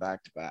Kansas won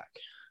back-to-back?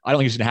 I don't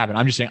think it's going to happen.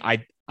 I'm just saying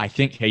I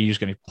think KU's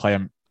going to play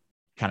them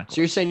kind of close.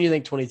 So you're saying you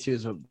think 22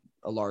 is a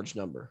large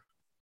number?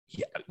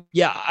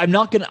 Yeah.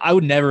 I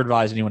would never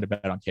advise anyone to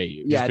bet on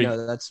KU. Yeah,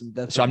 no, that's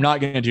so I'm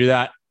not going to do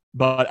that,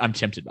 but I'm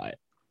tempted by it.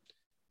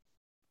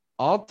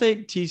 I'll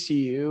take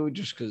TCU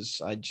just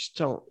because I just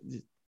don't.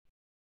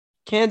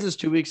 Kansas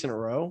 2 weeks in a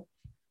row,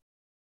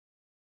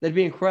 that'd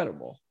be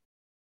incredible.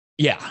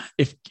 Yeah,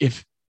 if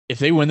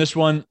they win this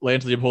one,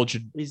 Lance Leopold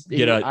should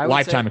get a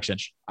lifetime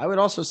extension. I would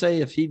also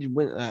say if he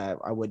win,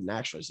 I wouldn't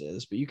actually say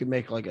this, but you could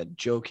make like a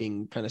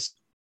joking kind of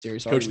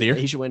serious Coach of the year.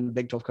 He should win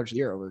Big 12 Coach of the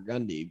Year over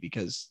Gundy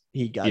because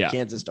he got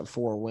Kansas to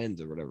 4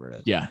 wins or whatever it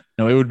is. Yeah,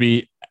 no, it would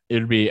be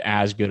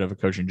as good of a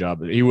coaching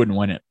job. He wouldn't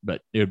win it,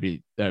 but it would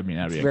be. That'd be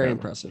very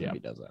impressive if he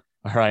does that.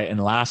 All right,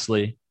 and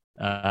lastly,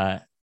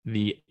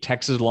 the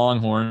Texas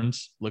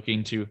Longhorns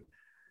looking to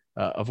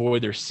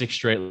avoid their 6th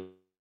straight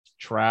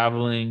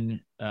traveling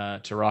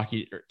to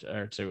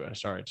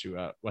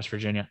West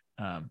Virginia.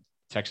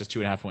 Texas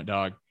 2.5-point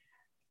dog.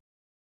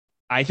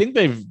 I think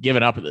they've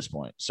given up at this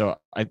point, so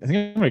I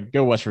think I'm going to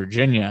go West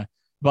Virginia.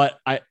 But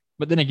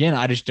then again,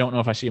 I just don't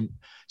know if I see them.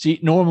 See,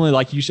 normally,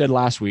 like you said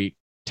last week,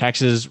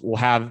 Texas will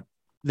have.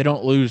 They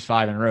don't lose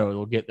 5 in a row.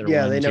 They'll get their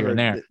wins here and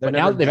there. But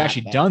now that they've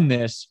actually done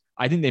this,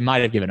 I think they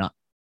might have given up.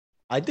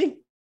 I think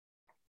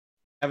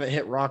they haven't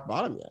hit rock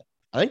bottom yet.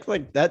 I think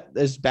like that,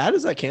 as bad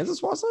as that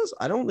Kansas loss is,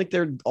 I don't think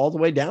they're all the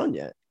way down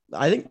yet.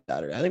 I think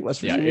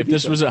West Virginia. Yeah, if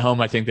this was at home,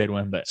 I think they'd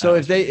win. But so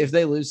if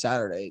they lose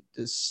Saturday,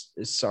 is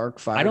Sark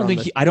fired? I don't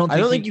think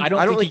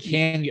he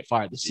can get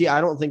fired this season.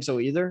 I don't think so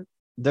either.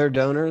 Their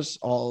donors,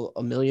 all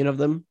 1 million of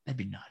them, that'd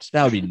be nuts.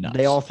 That would be nuts.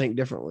 They all think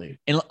differently.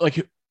 And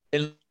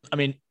I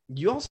mean,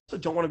 you also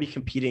don't want to be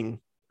competing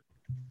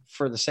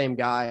for the same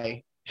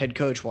guy head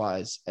coach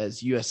wise as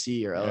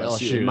USC or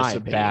LSU. In my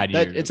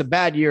opinion, it's a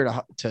bad year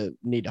to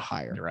need to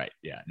hire. You're right.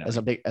 Yeah. No, as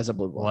a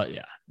blue ball. Well,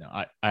 yeah. No,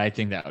 I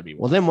think that would be.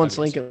 Well, then once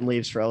Lincoln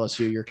leaves for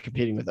LSU, you're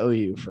competing with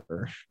OU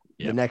for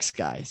the next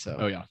guy. So.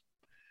 Oh yeah.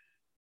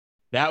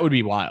 That would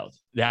be wild.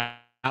 That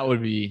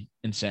would be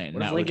insane.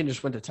 What if Lincoln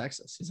just went to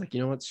Texas? He's like, you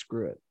know what?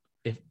 Screw it.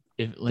 If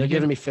Lincoln, they're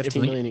giving me $15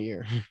 million a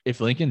year.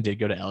 If Lincoln did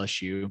go to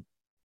LSU,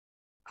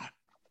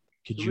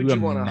 could you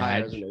want to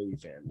hire as an OU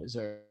fan? Is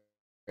there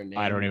a name?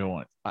 I don't even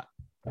want. I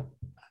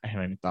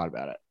haven't even thought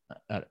about it.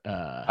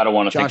 I don't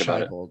want to think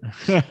about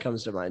it.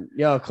 Comes to mind.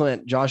 Yo,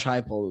 Clint, Josh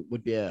Heupel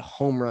would be a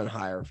home run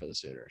hire for the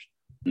Sooners.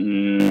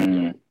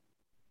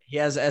 He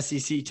has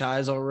SEC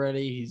ties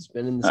already. He's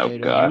been in the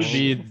state. Gosh.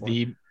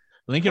 The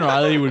Lincoln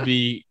Riley would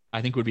be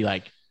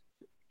like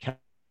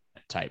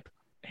type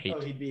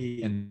hate he'd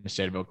be in the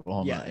state of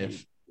Oklahoma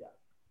if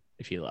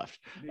he left.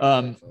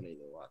 Funny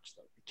to watch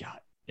them.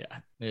 God, yeah,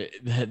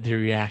 the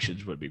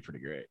reactions would be pretty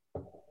great.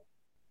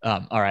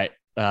 All right.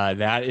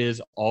 That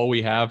is all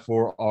we have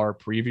for our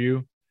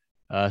preview.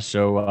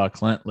 So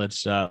Clint,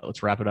 let's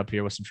wrap it up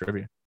here with some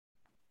trivia.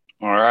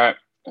 All right,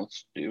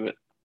 let's do it.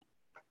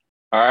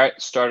 All right,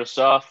 start us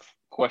off.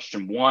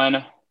 Question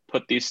 1.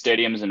 Put these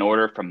stadiums in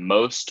order from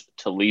most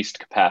to least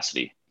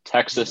capacity.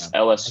 Texas,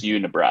 LSU,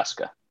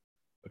 Nebraska.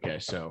 Okay,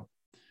 so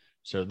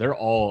they're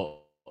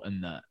all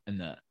in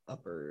the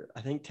upper.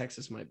 I think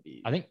Texas might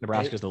be. I think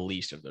Nebraska is the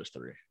least of those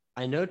three.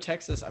 I know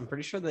Texas. I'm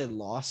pretty sure they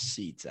lost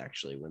seats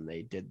actually when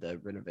they did the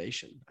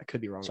renovation. I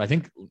could be wrong. So I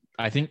think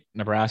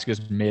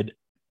Nebraska's mid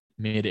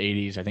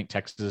 80s. I think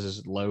Texas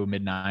is low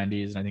mid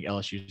 90s, and I think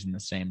LSU is in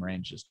the same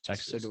range as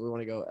Texas. So do we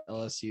want to go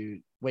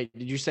LSU? Wait,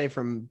 did you say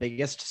from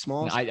biggest to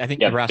smallest? I think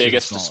Nebraska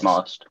biggest to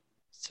smallest.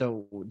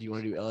 So do you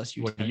want to do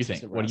LSU? What do you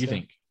think? What do you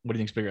think? What do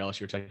you think's bigger,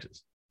 LSU or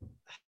Texas?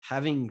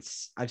 I've seen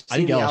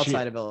the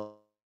outside of LSU.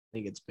 I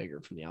think it's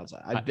bigger from the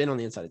outside. I've been on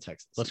the inside of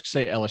Texas. Let's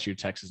say LSU,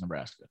 Texas,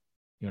 Nebraska.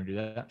 You want to do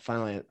that?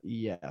 Final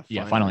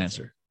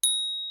answer.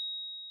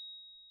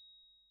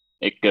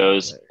 It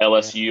goes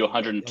LSU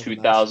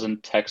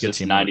 102,000,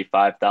 Texas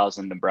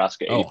 95,000,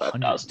 Nebraska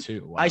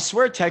 85,000. Wow. I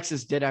swear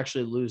Texas did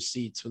actually lose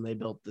seats when they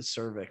built the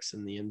cervix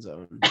in the end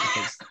zone. No.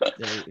 I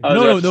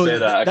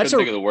couldn't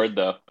think of the word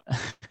though.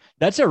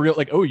 That's a real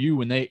OU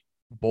when they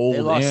bowled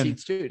in. Lost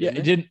seats too.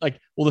 It didn't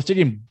the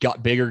stadium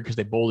got bigger because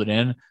they bowled it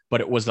in,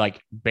 but it was a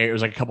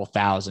couple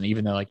thousand,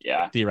 even though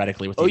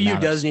theoretically with OU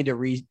does need to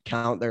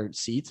recount their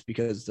seats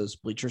because those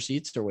bleacher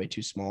seats are way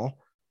too small.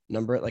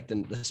 Number it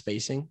the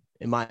spacing,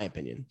 in my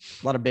opinion.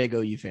 A lot of big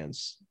OU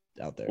fans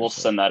out there. We'll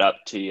send that up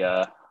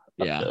to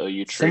the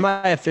OU tree. Send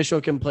my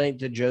official complaint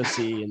to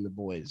Josie and the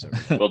boys.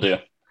 Will do.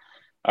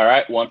 All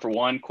right, 1 for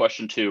 1.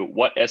 Question 2.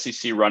 What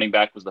SEC running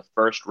back was the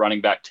first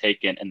running back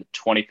taken in the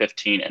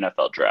 2015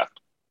 NFL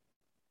draft?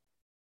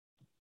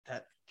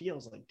 That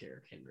feels like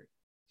Derrick Henry.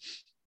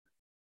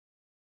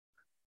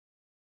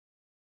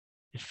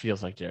 It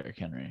feels like Derrick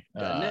Henry.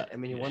 Doesn't it? I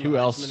mean, he won who the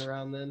else? Heisman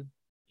around then.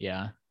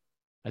 Yeah.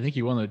 I think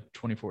he won the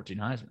 2014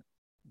 Heisman.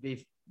 They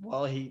do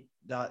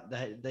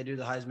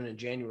the Heisman in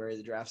January.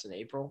 The draft's in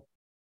April.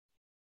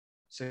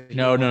 So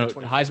no.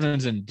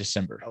 Heisman's in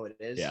December. Oh, it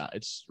is? Yeah,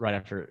 it's right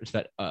after. It's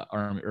that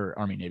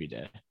Army Navy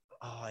Day.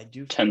 Oh, I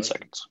do. 10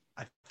 seconds.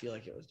 I feel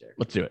like it was Derrick.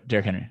 Let's do it.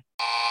 Derrick Henry.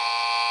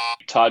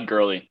 Todd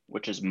Gurley,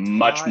 which is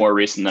much more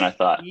recent than I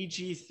thought.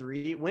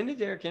 EG3. When did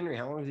Derrick Henry?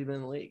 How long has he been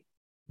in the league?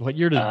 What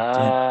year did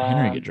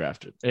Henry get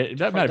drafted?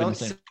 That might have been the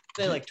same.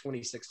 Say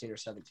 2016 or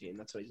 17.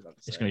 That's what he's about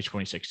to say. It's going to be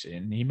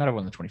 2016. He might have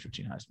won the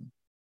 2015 Heisman.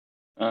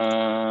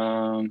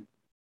 I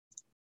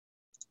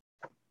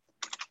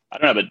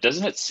don't know, but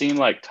doesn't it seem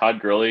like Todd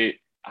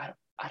Gurley? I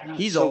don't know.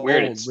 He's so old.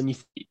 Weird. When you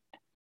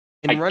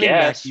in running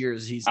back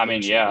years, he's. I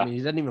mean, yeah. he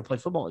doesn't even play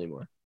football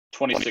anymore.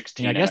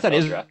 2016. I guess that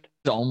is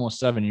almost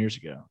 7 years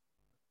ago.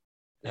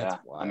 Yeah,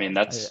 I mean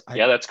that's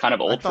kind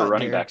of old for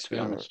running back, to be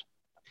honest.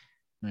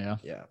 Yeah.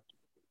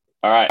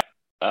 All right,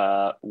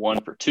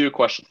 1 for 2.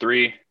 Question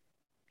 3.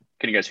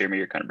 Can you guys hear me?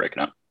 You're kind of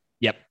breaking up.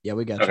 Yep. Yeah,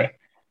 we got you. Okay.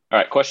 All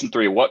right. Question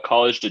 3. What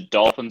college did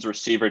Dolphins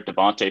receiver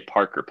Devontae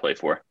Parker play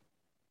for?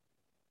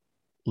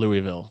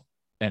 Louisville.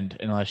 And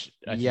unless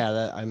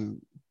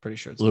I'm pretty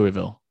sure it's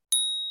Louisville.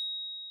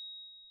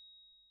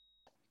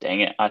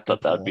 Dang it. I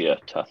thought that would be a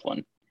tough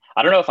one.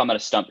 I don't know if I'm going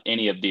to stump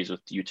any of these with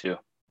you two,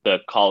 the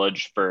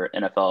college for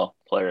NFL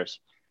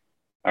players.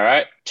 All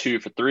right. 2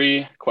 for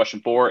 3. Question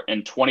 4.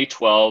 In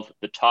 2012,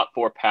 the top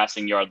 4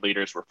 passing yard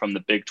leaders were from the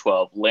Big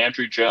 12.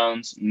 Landry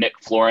Jones, Nick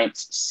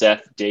Florence,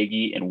 Seth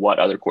Doege, and what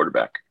other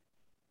quarterback?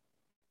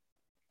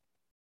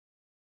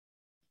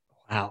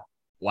 Wow.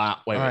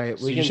 Wait. All right.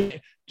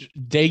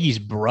 Doege's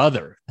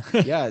brother.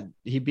 Yeah.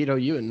 He beat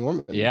OU in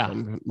Norman. Yeah.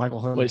 Michael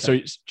Hunt. Wait, so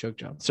choke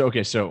job. So,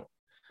 okay. So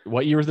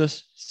what year was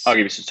this? I'll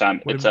give you some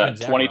time. It's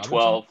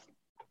 2012.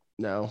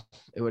 No,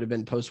 it would have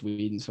been post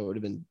Whedon. So it would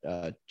have been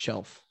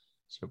Chelf.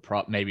 So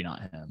maybe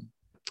not him.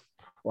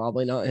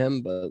 Probably not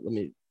him, but let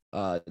me.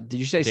 Did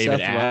you say David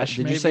Seth Ash,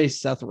 Did you say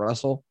Seth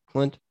Russell,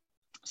 Clint?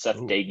 Seth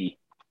Doege.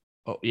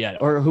 Oh yeah.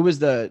 Or who was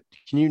the?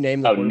 Can you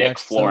name the? Nick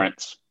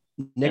Florence.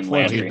 Nick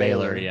Florence.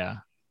 Baylor. Yeah.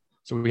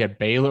 So we had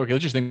Baylor. Okay,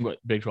 let's just think about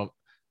Big 12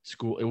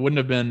 school. It wouldn't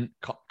have been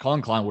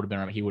Colin Klein would have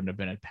been. He wouldn't have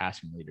been a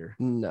passing leader.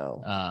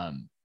 No.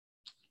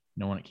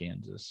 No one at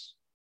Kansas.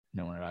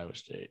 No one at Iowa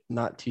State.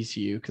 Not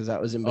TCU because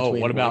that was in between. Oh,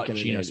 what about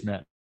Geno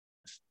Smith?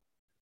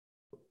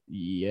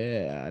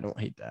 Yeah, I don't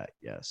hate that.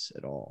 Yes,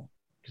 at all.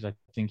 Because I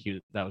think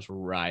that was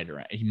right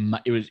around.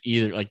 It was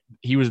either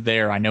he was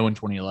there. I know in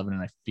 2011,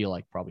 and I feel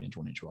like probably in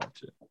 2012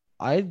 too.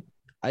 I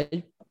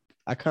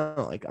kind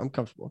of I'm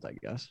comfortable with that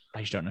guess.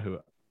 I just don't know who.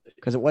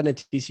 Because it wasn't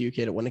a TCU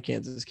kid, it wasn't a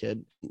Kansas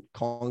kid.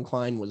 Colin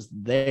Klein was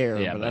there,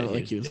 but I don't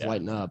think he was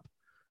lighting up.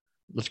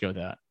 Let's go with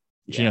that.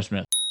 Yeah. Geno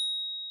Smith.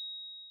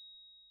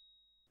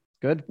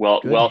 Good.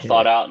 Well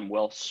thought out and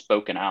well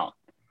spoken out.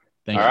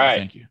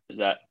 Thank you. Is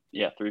that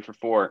 3 for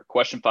 4.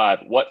 Question 5.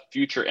 What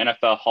future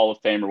NFL Hall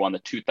of Famer won the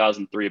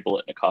 2003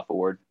 Biletnikoff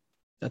Award?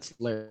 That's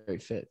Larry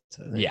Fitz.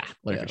 Yeah,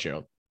 Larry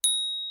Fitzgerald.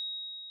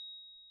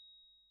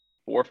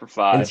 4 for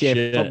 5.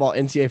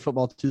 NCAA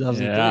football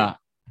 2003. Yeah.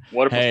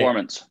 What a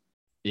performance.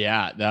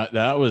 Yeah,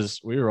 that was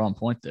we were on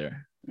point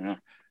there. Yeah.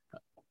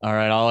 All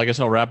right. I guess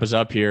I'll wrap us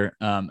up here.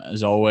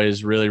 As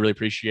always, really, really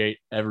appreciate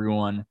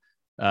everyone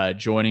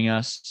joining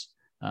us.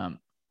 A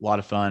lot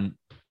of fun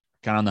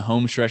kind of on the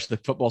home stretch of the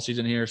football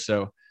season here.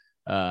 So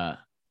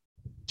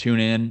tune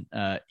in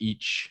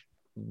each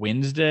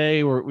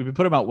Wednesday, or we've been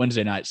putting out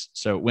Wednesday nights.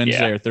 So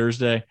Wednesday or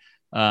Thursday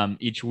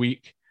each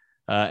week.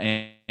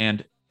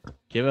 And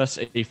give us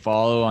a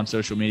follow on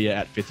social media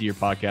at Fifth Year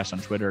Podcast on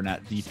Twitter and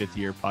at The Fifth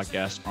Year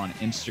Podcast on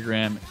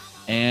Instagram.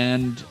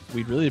 And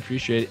we'd really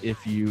appreciate it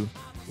if you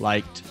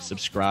liked,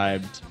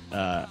 subscribed,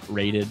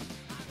 rated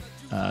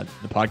the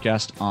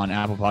podcast on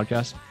Apple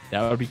Podcasts.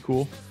 That would be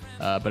cool.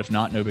 But if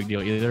not, no big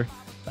deal either.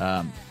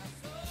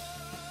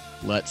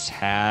 Let's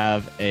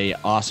have a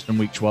awesome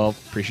week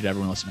 12. Appreciate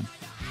everyone listening.